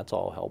 and that's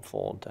all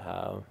helpful to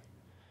have.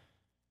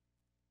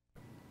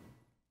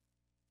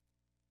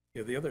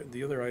 Yeah,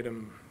 the other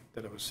item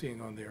that I was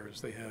seeing on there is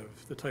they have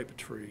the type of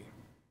tree,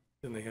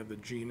 then they have the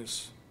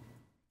genus,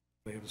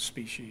 they have the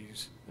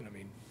species, and I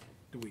mean,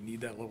 do we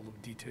need that level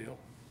of detail?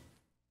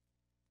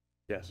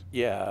 Yes.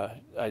 Yeah,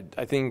 I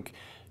think,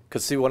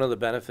 because see, one of the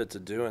benefits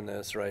of doing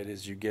this, right,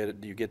 is you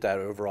get that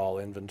overall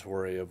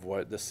inventory of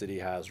what the city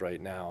has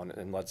right now,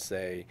 and let's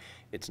say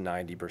it's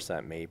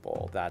 90%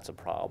 maple. That's a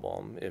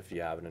problem if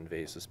you have an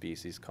invasive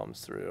species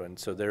comes through, and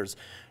so there's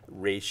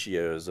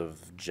ratios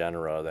of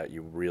genera that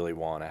you really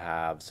want to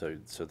have, so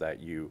that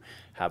you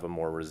have a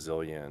more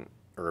resilient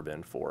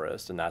urban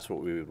forest, and that's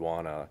what we would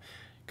want to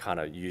kind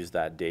of use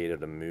that data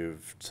to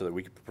move so that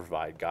we could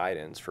provide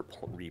guidance for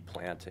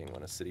replanting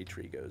when a city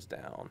tree goes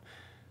down.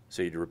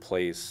 So you'd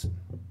replace,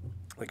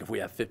 like if we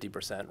have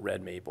 50%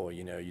 red maple,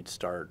 you know, you'd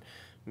start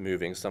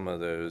moving some of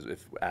those,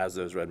 as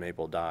those red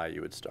maple die,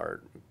 you would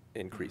start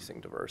increasing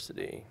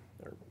diversity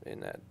or in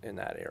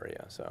that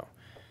area. So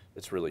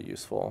it's really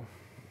useful.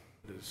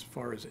 As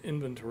far as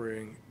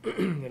inventorying,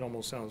 it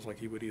almost sounds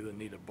like you would either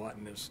need a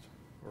botanist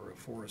or a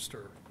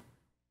forester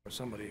or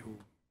somebody who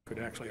could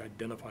actually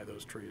identify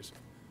those trees.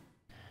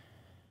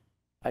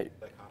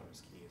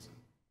 Dichotomous key isn't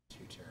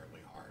too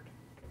terribly hard.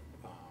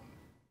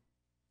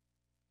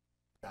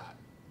 Got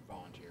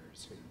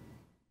volunteers who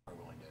are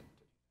willing to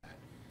do that.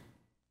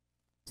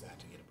 Is that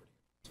to get a pretty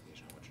good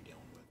investigation on what you're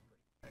dealing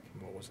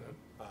with? What was that?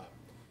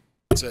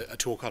 It's a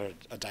tool called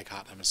a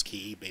dichotomous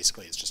key.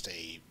 Basically, it's just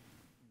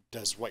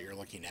does what you're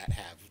looking at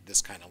have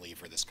this kind of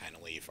leaf or this kind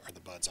of leaf? Are the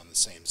buds on the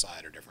same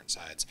side or different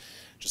sides?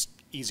 Just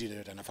easy to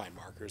identify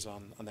markers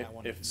on that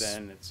one. If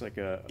then, it's like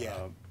a,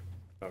 Yeah.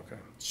 Okay.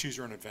 Choose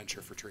your own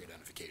adventure for tree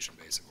identification,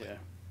 basically. yeah.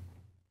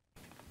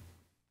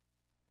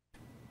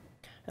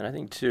 And I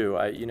think too,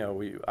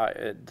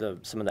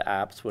 some of the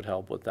apps would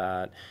help with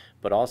that,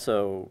 but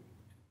also,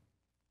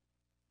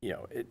 you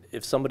know,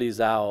 if somebody's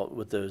out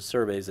with those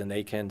surveys and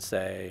they can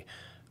say,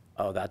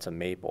 oh, that's a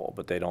maple,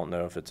 but they don't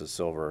know if it's a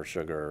silver or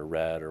sugar or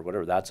red or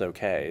whatever, that's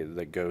okay.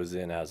 That goes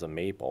in as a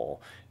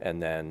maple,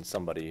 and then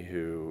somebody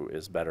who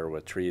is better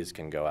with trees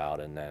can go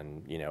out and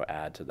then, you know,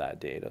 add to that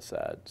data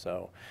set.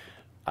 So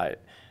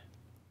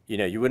you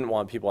know, you wouldn't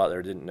want people out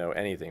there who didn't know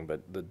anything,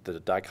 but the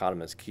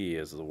dichotomous key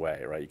is the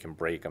way, right? You can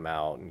break them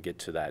out and get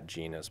to that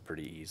genus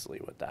pretty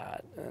easily with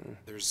that. And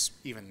There's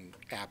even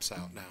apps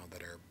out now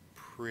that are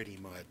pretty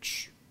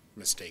much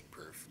mistake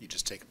proof. You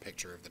just take a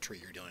picture of the tree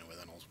you're dealing with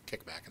and it'll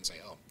kick back and say,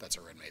 oh, that's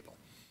a red maple.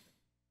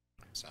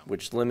 So,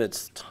 which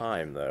limits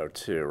time though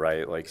too,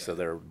 right? Like, so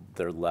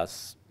they're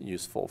less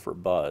useful for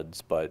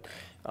buds, but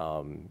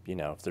you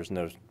know, if there's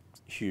no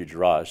huge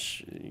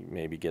rush, you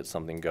maybe get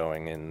something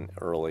going in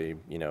early,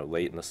 you know,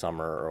 late in the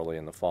summer, early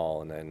in the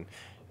fall, and then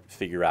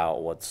figure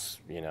out what's,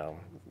 you know,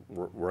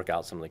 work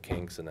out some of the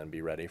kinks and then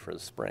be ready for the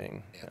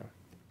spring. Yeah. Yeah.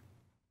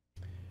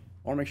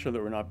 I want to make sure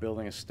that we're not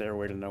building a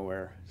stairway to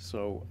nowhere.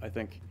 So I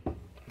think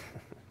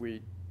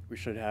we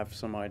should have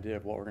some idea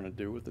of what we're going to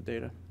do with the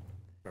data.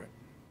 Right.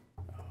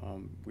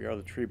 We are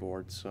the tree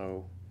board,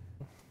 so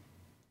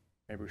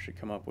maybe we should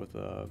come up with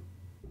a,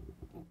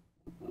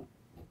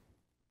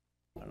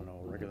 I don't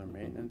know, a regular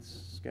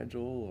maintenance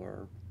schedule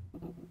or.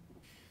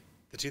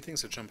 the two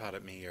things that jump out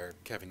at me are,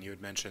 Kevin, you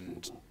had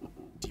mentioned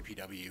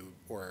DPW,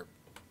 or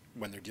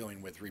when they're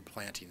dealing with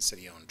replanting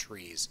city-owned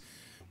trees,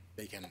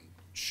 they can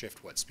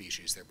shift what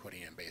species they're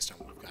putting in based on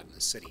what we've got in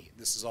the city.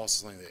 This is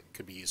also something that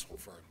could be useful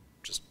for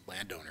just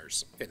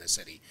landowners in the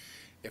city.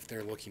 If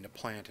they're looking to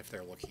plant, if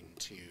they're looking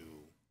to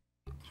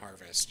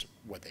harvest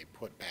what they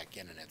put back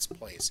in its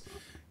place,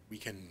 we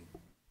can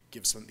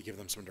give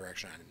them some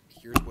direction on,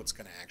 here's what's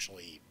going to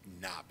actually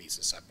not be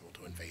susceptible to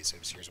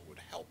invasives. Here's what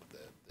would help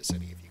the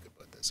city if you could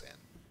put this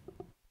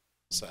in.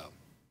 So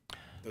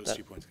those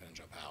 2 points are going to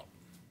jump out.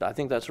 I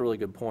think that's a really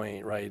good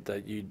point, right?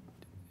 That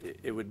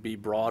it would be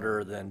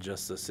broader than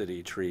just the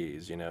city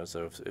trees, you know?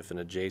 So if an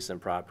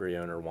adjacent property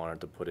owner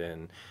wanted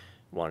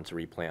to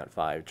replant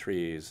 5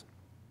 trees,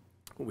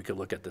 we could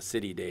look at the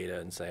city data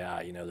and say,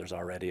 you know, there's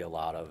already a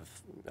lot of,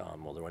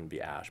 well, there wouldn't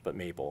be ash, but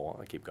maple.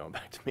 I keep going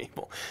back to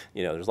maple.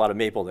 You know, there's a lot of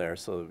maple there,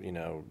 so, you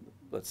know,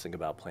 let's think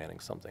about planting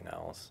something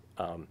else.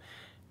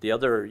 The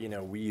other, you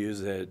know, we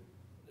use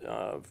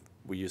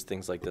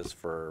things like this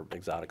for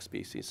exotic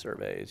species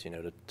surveys, you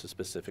know, to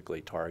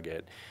specifically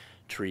target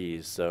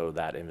trees, so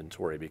that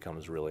inventory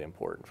becomes really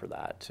important for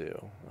that too.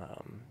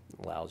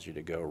 Allows you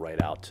to go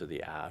right out to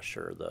the ash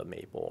or the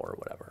maple or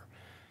whatever.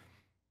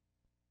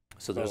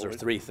 So those are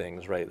 3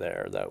 things right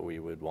there that we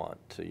would want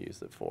to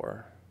use it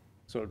for.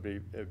 So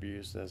it'd be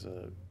used as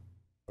a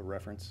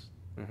reference,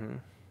 Mm-hmm.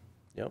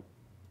 Yep.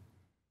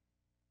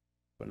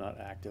 but not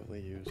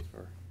actively used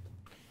for.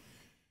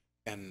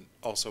 And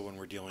also when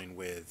we're dealing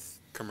with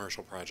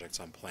commercial projects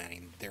on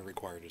planning, they're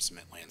required to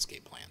submit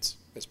landscape plans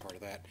as part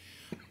of that.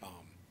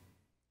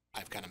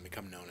 I've kind of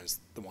become known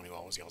as the one who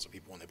always yells at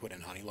people when they put in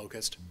honey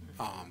locust.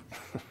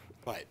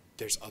 But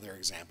there's other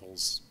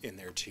examples in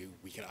there too.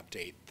 We can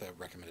update the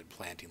recommended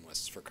planting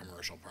lists for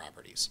commercial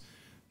properties.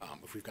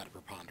 If we've got a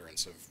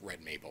preponderance of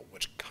red maple,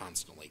 which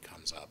constantly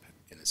comes up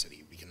in the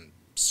city, we can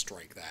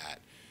strike that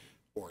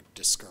or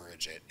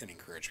discourage it and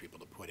encourage people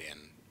to put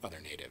in other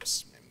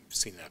natives. And we've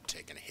seen an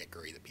uptick in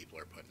hickory that people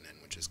are putting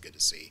in, which is good to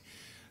see.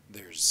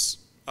 There's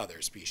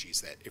other species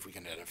that if we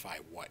can identify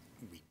what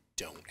we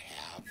don't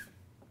have,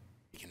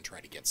 we can try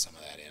to get some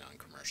of that in on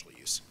commercial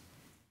use.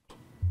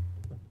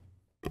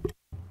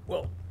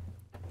 Well,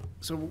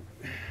 so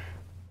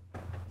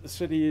the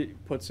city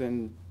puts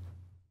in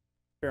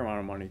a fair amount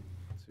of money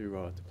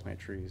to plant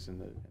trees in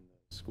the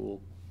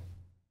school.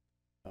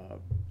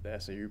 The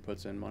SAU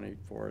puts in money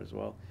for it as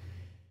well.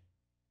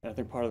 And I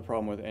think part of the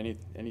problem with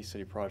any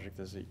city project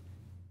is that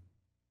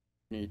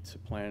you need to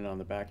plan on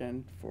the back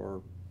end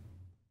for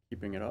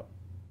keeping it up.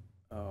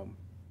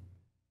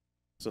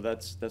 So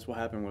that's what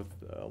happened with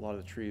a lot of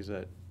the trees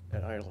at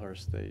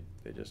Idlehurst.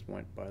 They just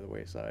went by the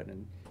wayside,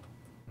 and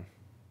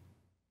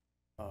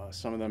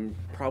some of them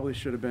probably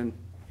should have been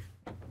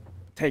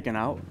taken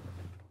out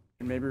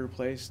and maybe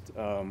replaced,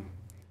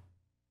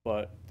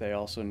 but they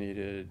also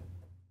needed,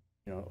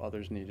 you know,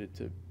 others needed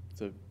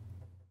to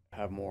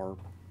have more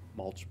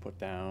mulch put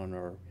down,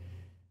 or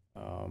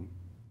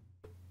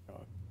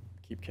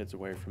keep kids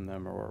away from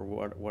them, or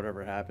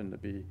whatever happened to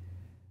be.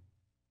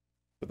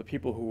 But the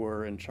people who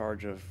were in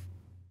charge of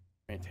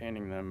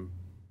maintaining them,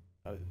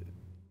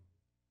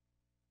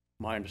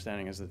 my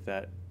understanding is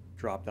that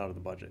dropped out of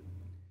the budget.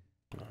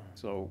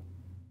 So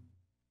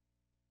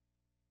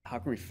how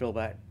can we fill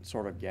that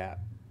sort of gap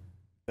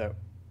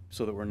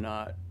so that we're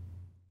not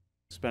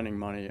spending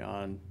money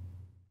on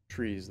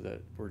trees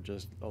that we're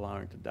just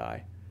allowing to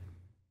die?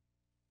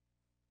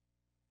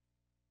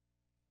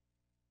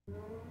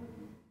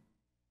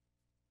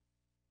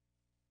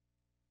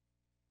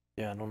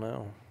 Yeah, I don't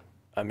know.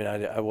 I mean,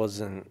 I was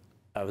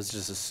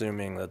just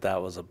assuming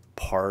that was a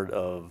part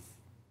of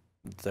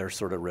their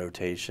sort of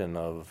rotation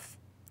of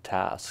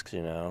tasks,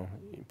 you know.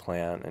 You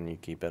plant and you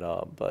keep it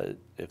up, but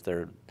if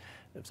they're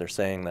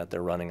saying that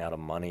they're running out of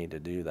money to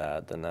do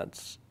that, then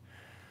that's,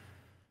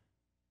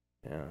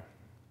 yeah.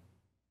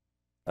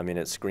 I mean,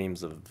 it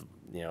screams of,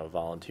 you know, a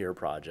volunteer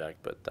project,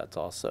 but that's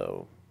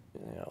also,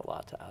 you know, a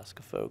lot to ask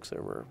of folks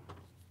over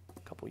a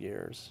couple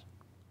years.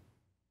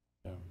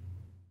 Yeah.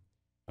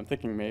 I'm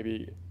thinking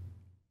maybe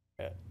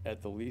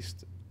at the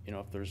least, you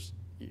know,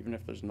 even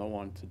if there's no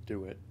one to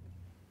do it,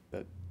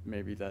 that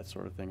maybe that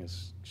sort of thing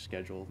is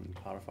scheduled and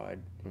codified.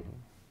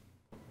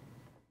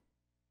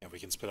 Yeah, we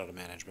can spit out a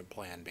management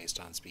plan based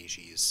on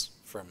species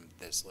from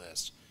this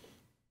list.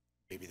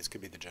 Maybe this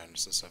could be the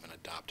genesis of an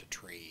adopt a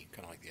tree,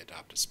 kind of like the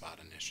adopt a spot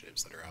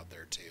initiatives that are out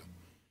there too.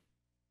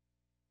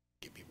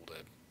 Get people to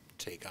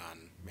take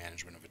on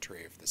management of a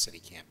tree. If the city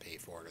can't pay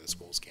for it or the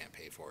schools can't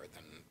pay for it,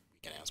 then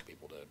we can ask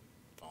people to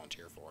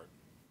volunteer for it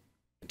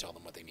and tell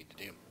them what they need to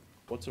do.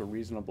 What's a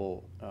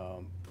reasonable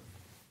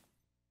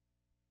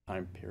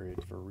time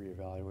period for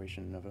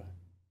reevaluation of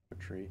a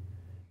tree?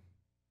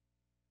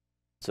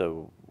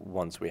 So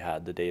once we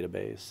had the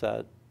database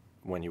set,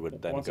 when you would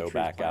then Once a go tree's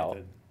back out?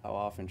 planted, how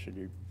often should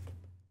you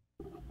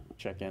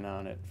check in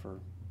on it for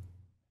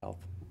health?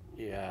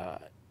 Yeah,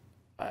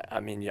 I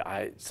mean,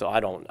 yeah, so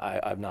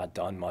I've not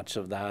done much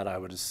of that. I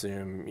would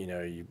assume, you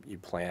know, you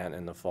plant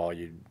in the fall,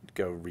 you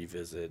go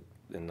revisit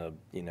in the,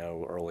 you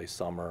know, early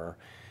summer,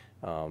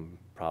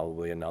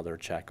 probably another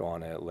check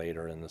on it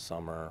later in the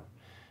summer.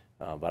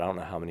 But I don't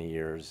know how many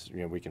years,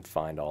 you know, we can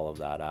find all of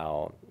that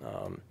out.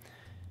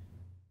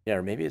 Yeah,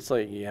 or maybe it's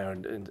like, you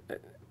know,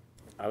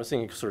 I was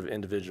thinking sort of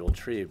individual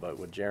tree, but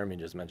what Jeremy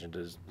just mentioned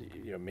is,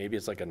 you know, maybe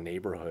it's like a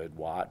neighborhood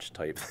watch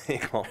type thing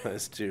on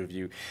this too. If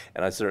you,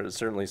 and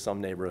certainly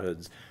some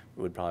neighborhoods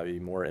would probably be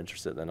more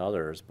interested than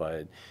others,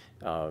 but,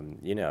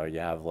 you know, you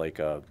have like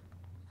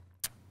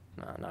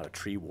not a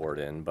tree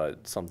warden,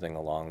 but something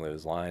along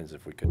those lines.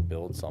 If we could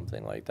build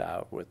something like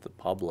that with the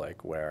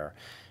public where,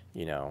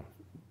 you know,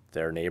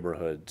 their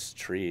neighborhood's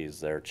trees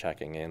they're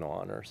checking in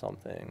on or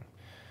something.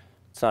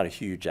 It's not a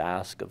huge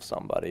ask of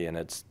somebody, and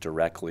it's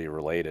directly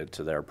related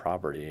to their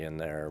property and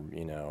their,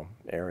 you know,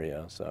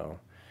 area, so.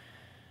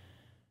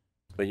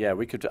 But yeah,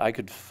 I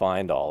could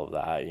find all of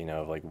that, you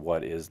know, like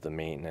what is the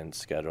maintenance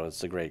schedule?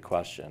 It's a great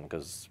question,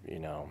 because, you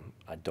know,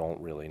 I don't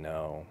really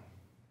know.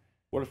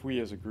 What if we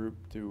as a group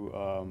do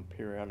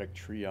periodic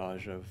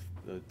triage of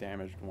the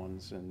damaged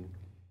ones and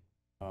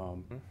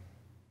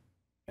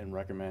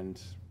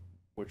recommend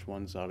which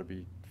ones ought to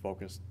be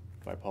focused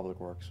by Public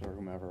Works or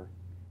whomever?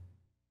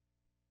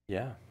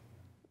 Yeah,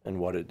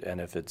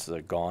 and if it's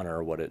a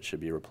goner, what it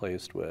should be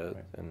replaced with,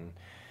 Right. and,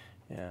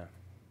 yeah.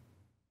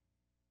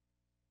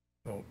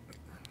 So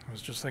I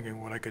was just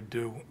thinking what I could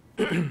do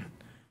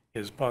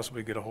is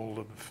possibly get a hold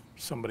of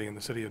somebody in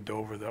the city of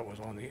Dover that was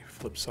on the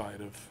flip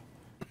side of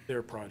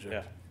their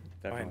project.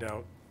 Find Definitely.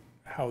 out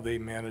how they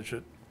manage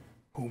it,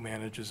 who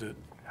manages it,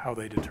 how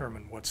they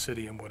determine what's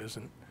city and what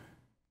isn't.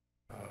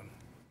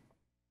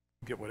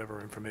 Get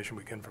whatever information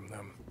we can from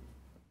them.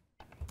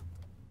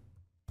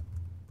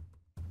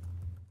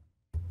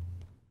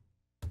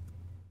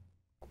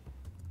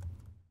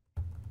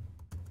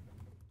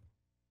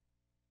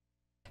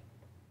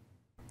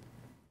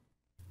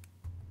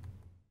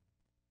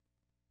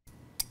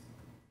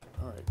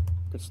 All right,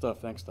 good stuff.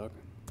 Thanks, Doug.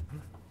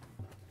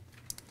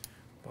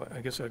 Well,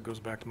 I guess that goes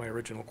back to my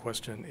original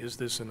question. Is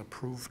this an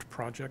approved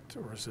project,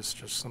 or is this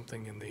just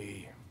something in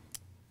the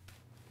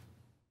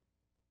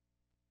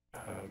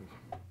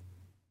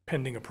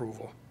pending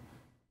approval?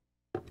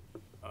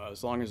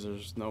 As long as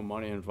there's no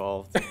money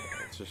involved,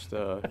 it's just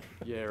a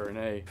yay or an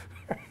A.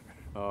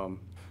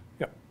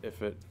 Yep.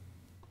 If it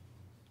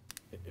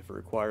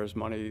requires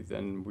money,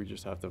 then we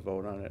just have to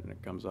vote on it, and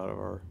it comes out of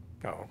our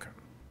Oh, okay.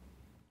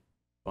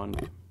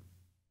 fund.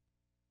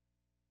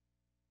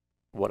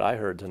 What I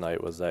heard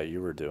tonight was that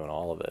you were doing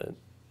all of it.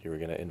 You were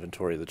gonna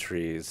inventory the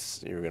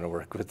trees, you were gonna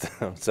work with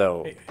them,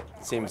 so Hey,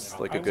 it seems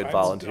like a I good will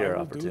volunteer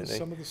do opportunity.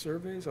 some of the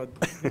surveys. I'd,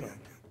 you know,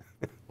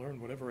 learn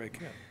whatever I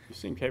can. You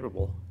seem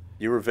capable.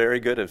 You were very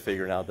good at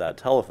figuring out that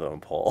telephone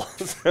pole.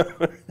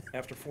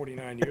 After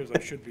 49 years, I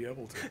should be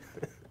able to.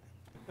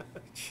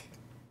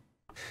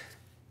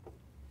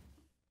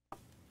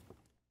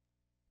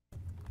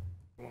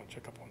 I want to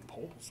check up on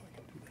poles, I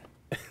can do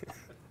that.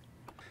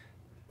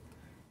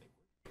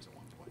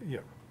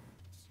 Yeah.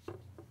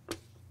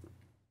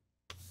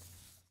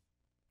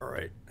 All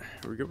right,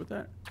 are we good with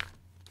that?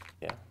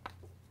 Yeah.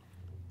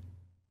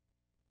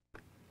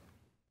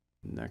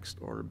 Next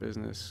order of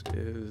business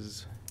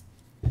is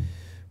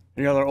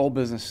any other old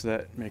business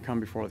that may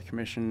come before the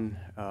commission.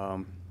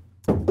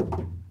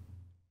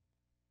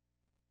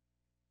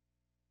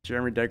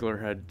 Jeremy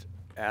Degler had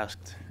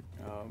asked,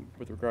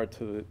 with regard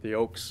to the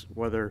Oaks,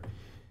 whether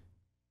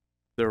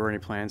there were any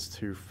plans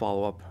to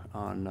follow up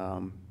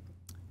on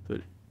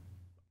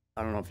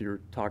I don't know if you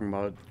were talking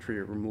about a tree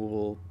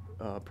removal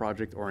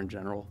project or in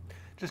general.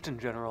 Just in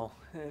general,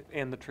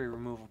 and the tree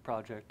removal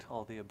project,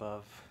 all the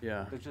above.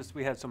 Yeah. There's just,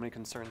 we had so many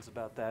concerns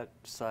about that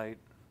site,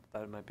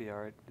 that it might be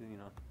all right, you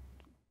know.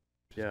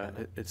 Yeah,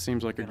 it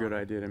seems like a good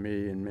idea to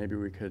me, and maybe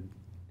we could,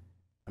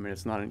 I mean,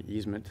 it's not an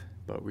easement,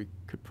 but we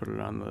could put it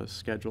on the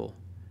schedule,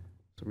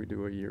 so we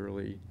do a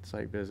yearly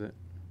site visit.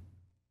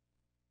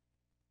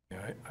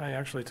 Yeah, I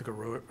actually took a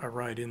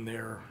ride in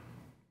there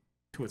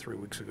 2 or 3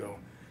 weeks ago,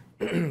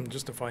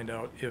 just to find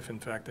out if in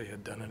fact they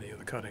had done any of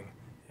the cutting.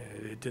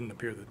 It didn't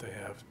appear that they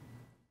have.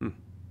 Hmm.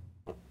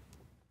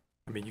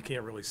 I mean, you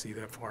can't really see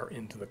that far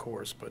into the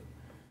course, but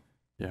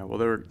Yeah, well,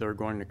 they're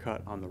going to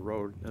cut on the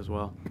road as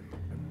well.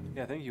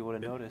 Yeah, I think you would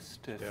have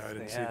noticed if Yeah, I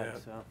didn't they see had,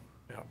 that. so.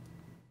 Yeah.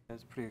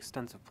 It's a pretty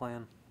extensive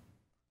plan.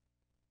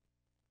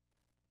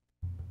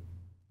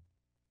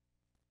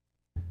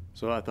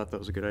 So I thought that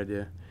was a good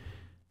idea.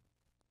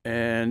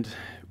 And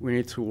we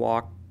need to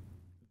walk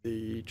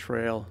the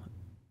trail,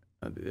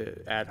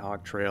 the ad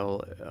hoc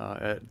trail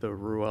at the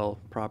Ruel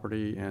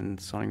property in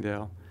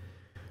Sunningdale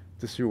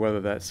to see whether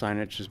that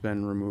signage has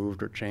been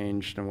removed or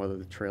changed and whether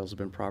the trails have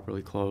been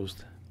properly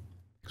closed.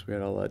 Because we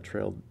had all that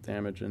trail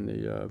damage in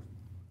the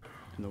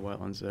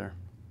wetlands there.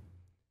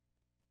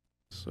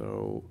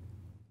 So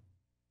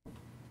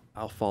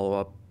I'll follow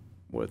up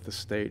with the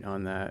state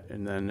on that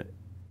and then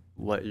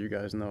let you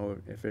guys know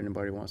if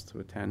anybody wants to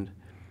attend.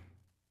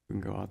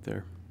 We can go out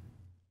there.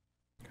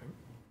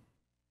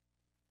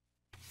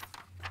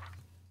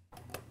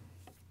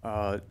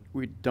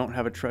 We don't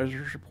have a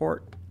treasurer's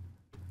report.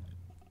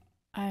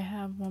 I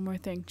have one more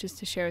thing just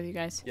to share with you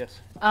guys.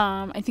 Yes.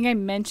 I think I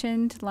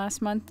mentioned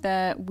last month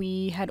that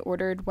we had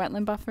ordered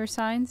wetland buffer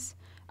signs.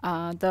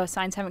 The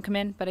signs haven't come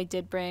in, but I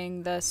did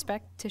bring the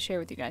spec to share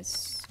with you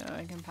guys, so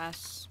I can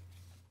pass.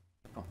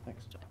 Oh,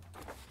 thanks.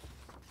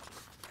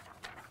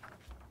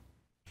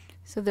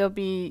 So they'll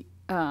be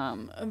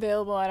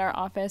available at our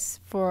office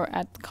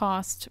at the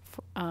cost.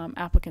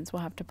 Applicants will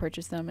have to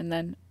purchase them and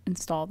then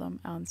install them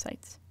on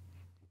sites.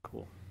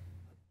 Cool.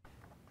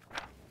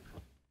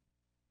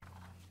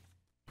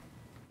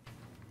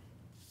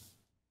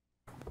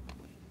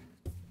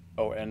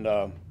 Oh, and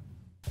about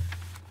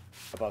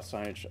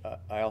signage,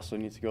 I also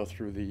need to go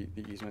through the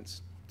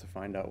easements to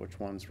find out which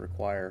ones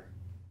require,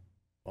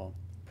 well,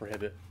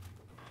 prohibit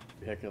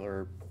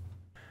vehicular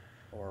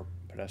or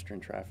pedestrian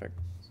traffic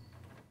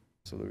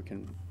so that we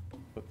can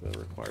put the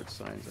required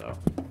signs out.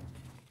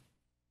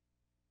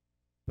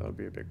 That would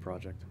be a big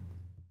project.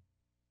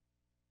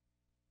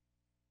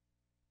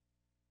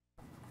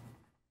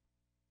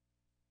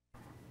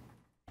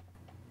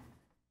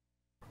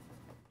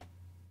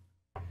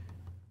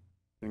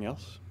 Anything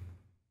else?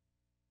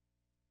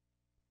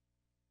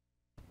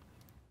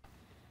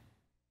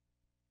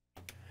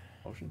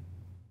 Motion?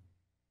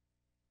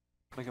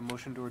 Make a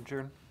motion to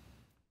adjourn?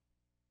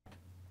 All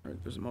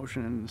right, there's a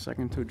motion and a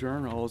second to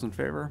adjourn. All those in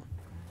favor?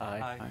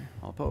 Aye.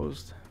 All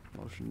opposed?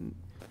 Motion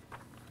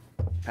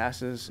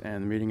passes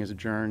and the meeting is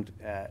adjourned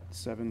at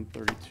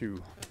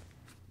 7:32.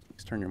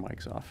 Please turn your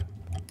mics off.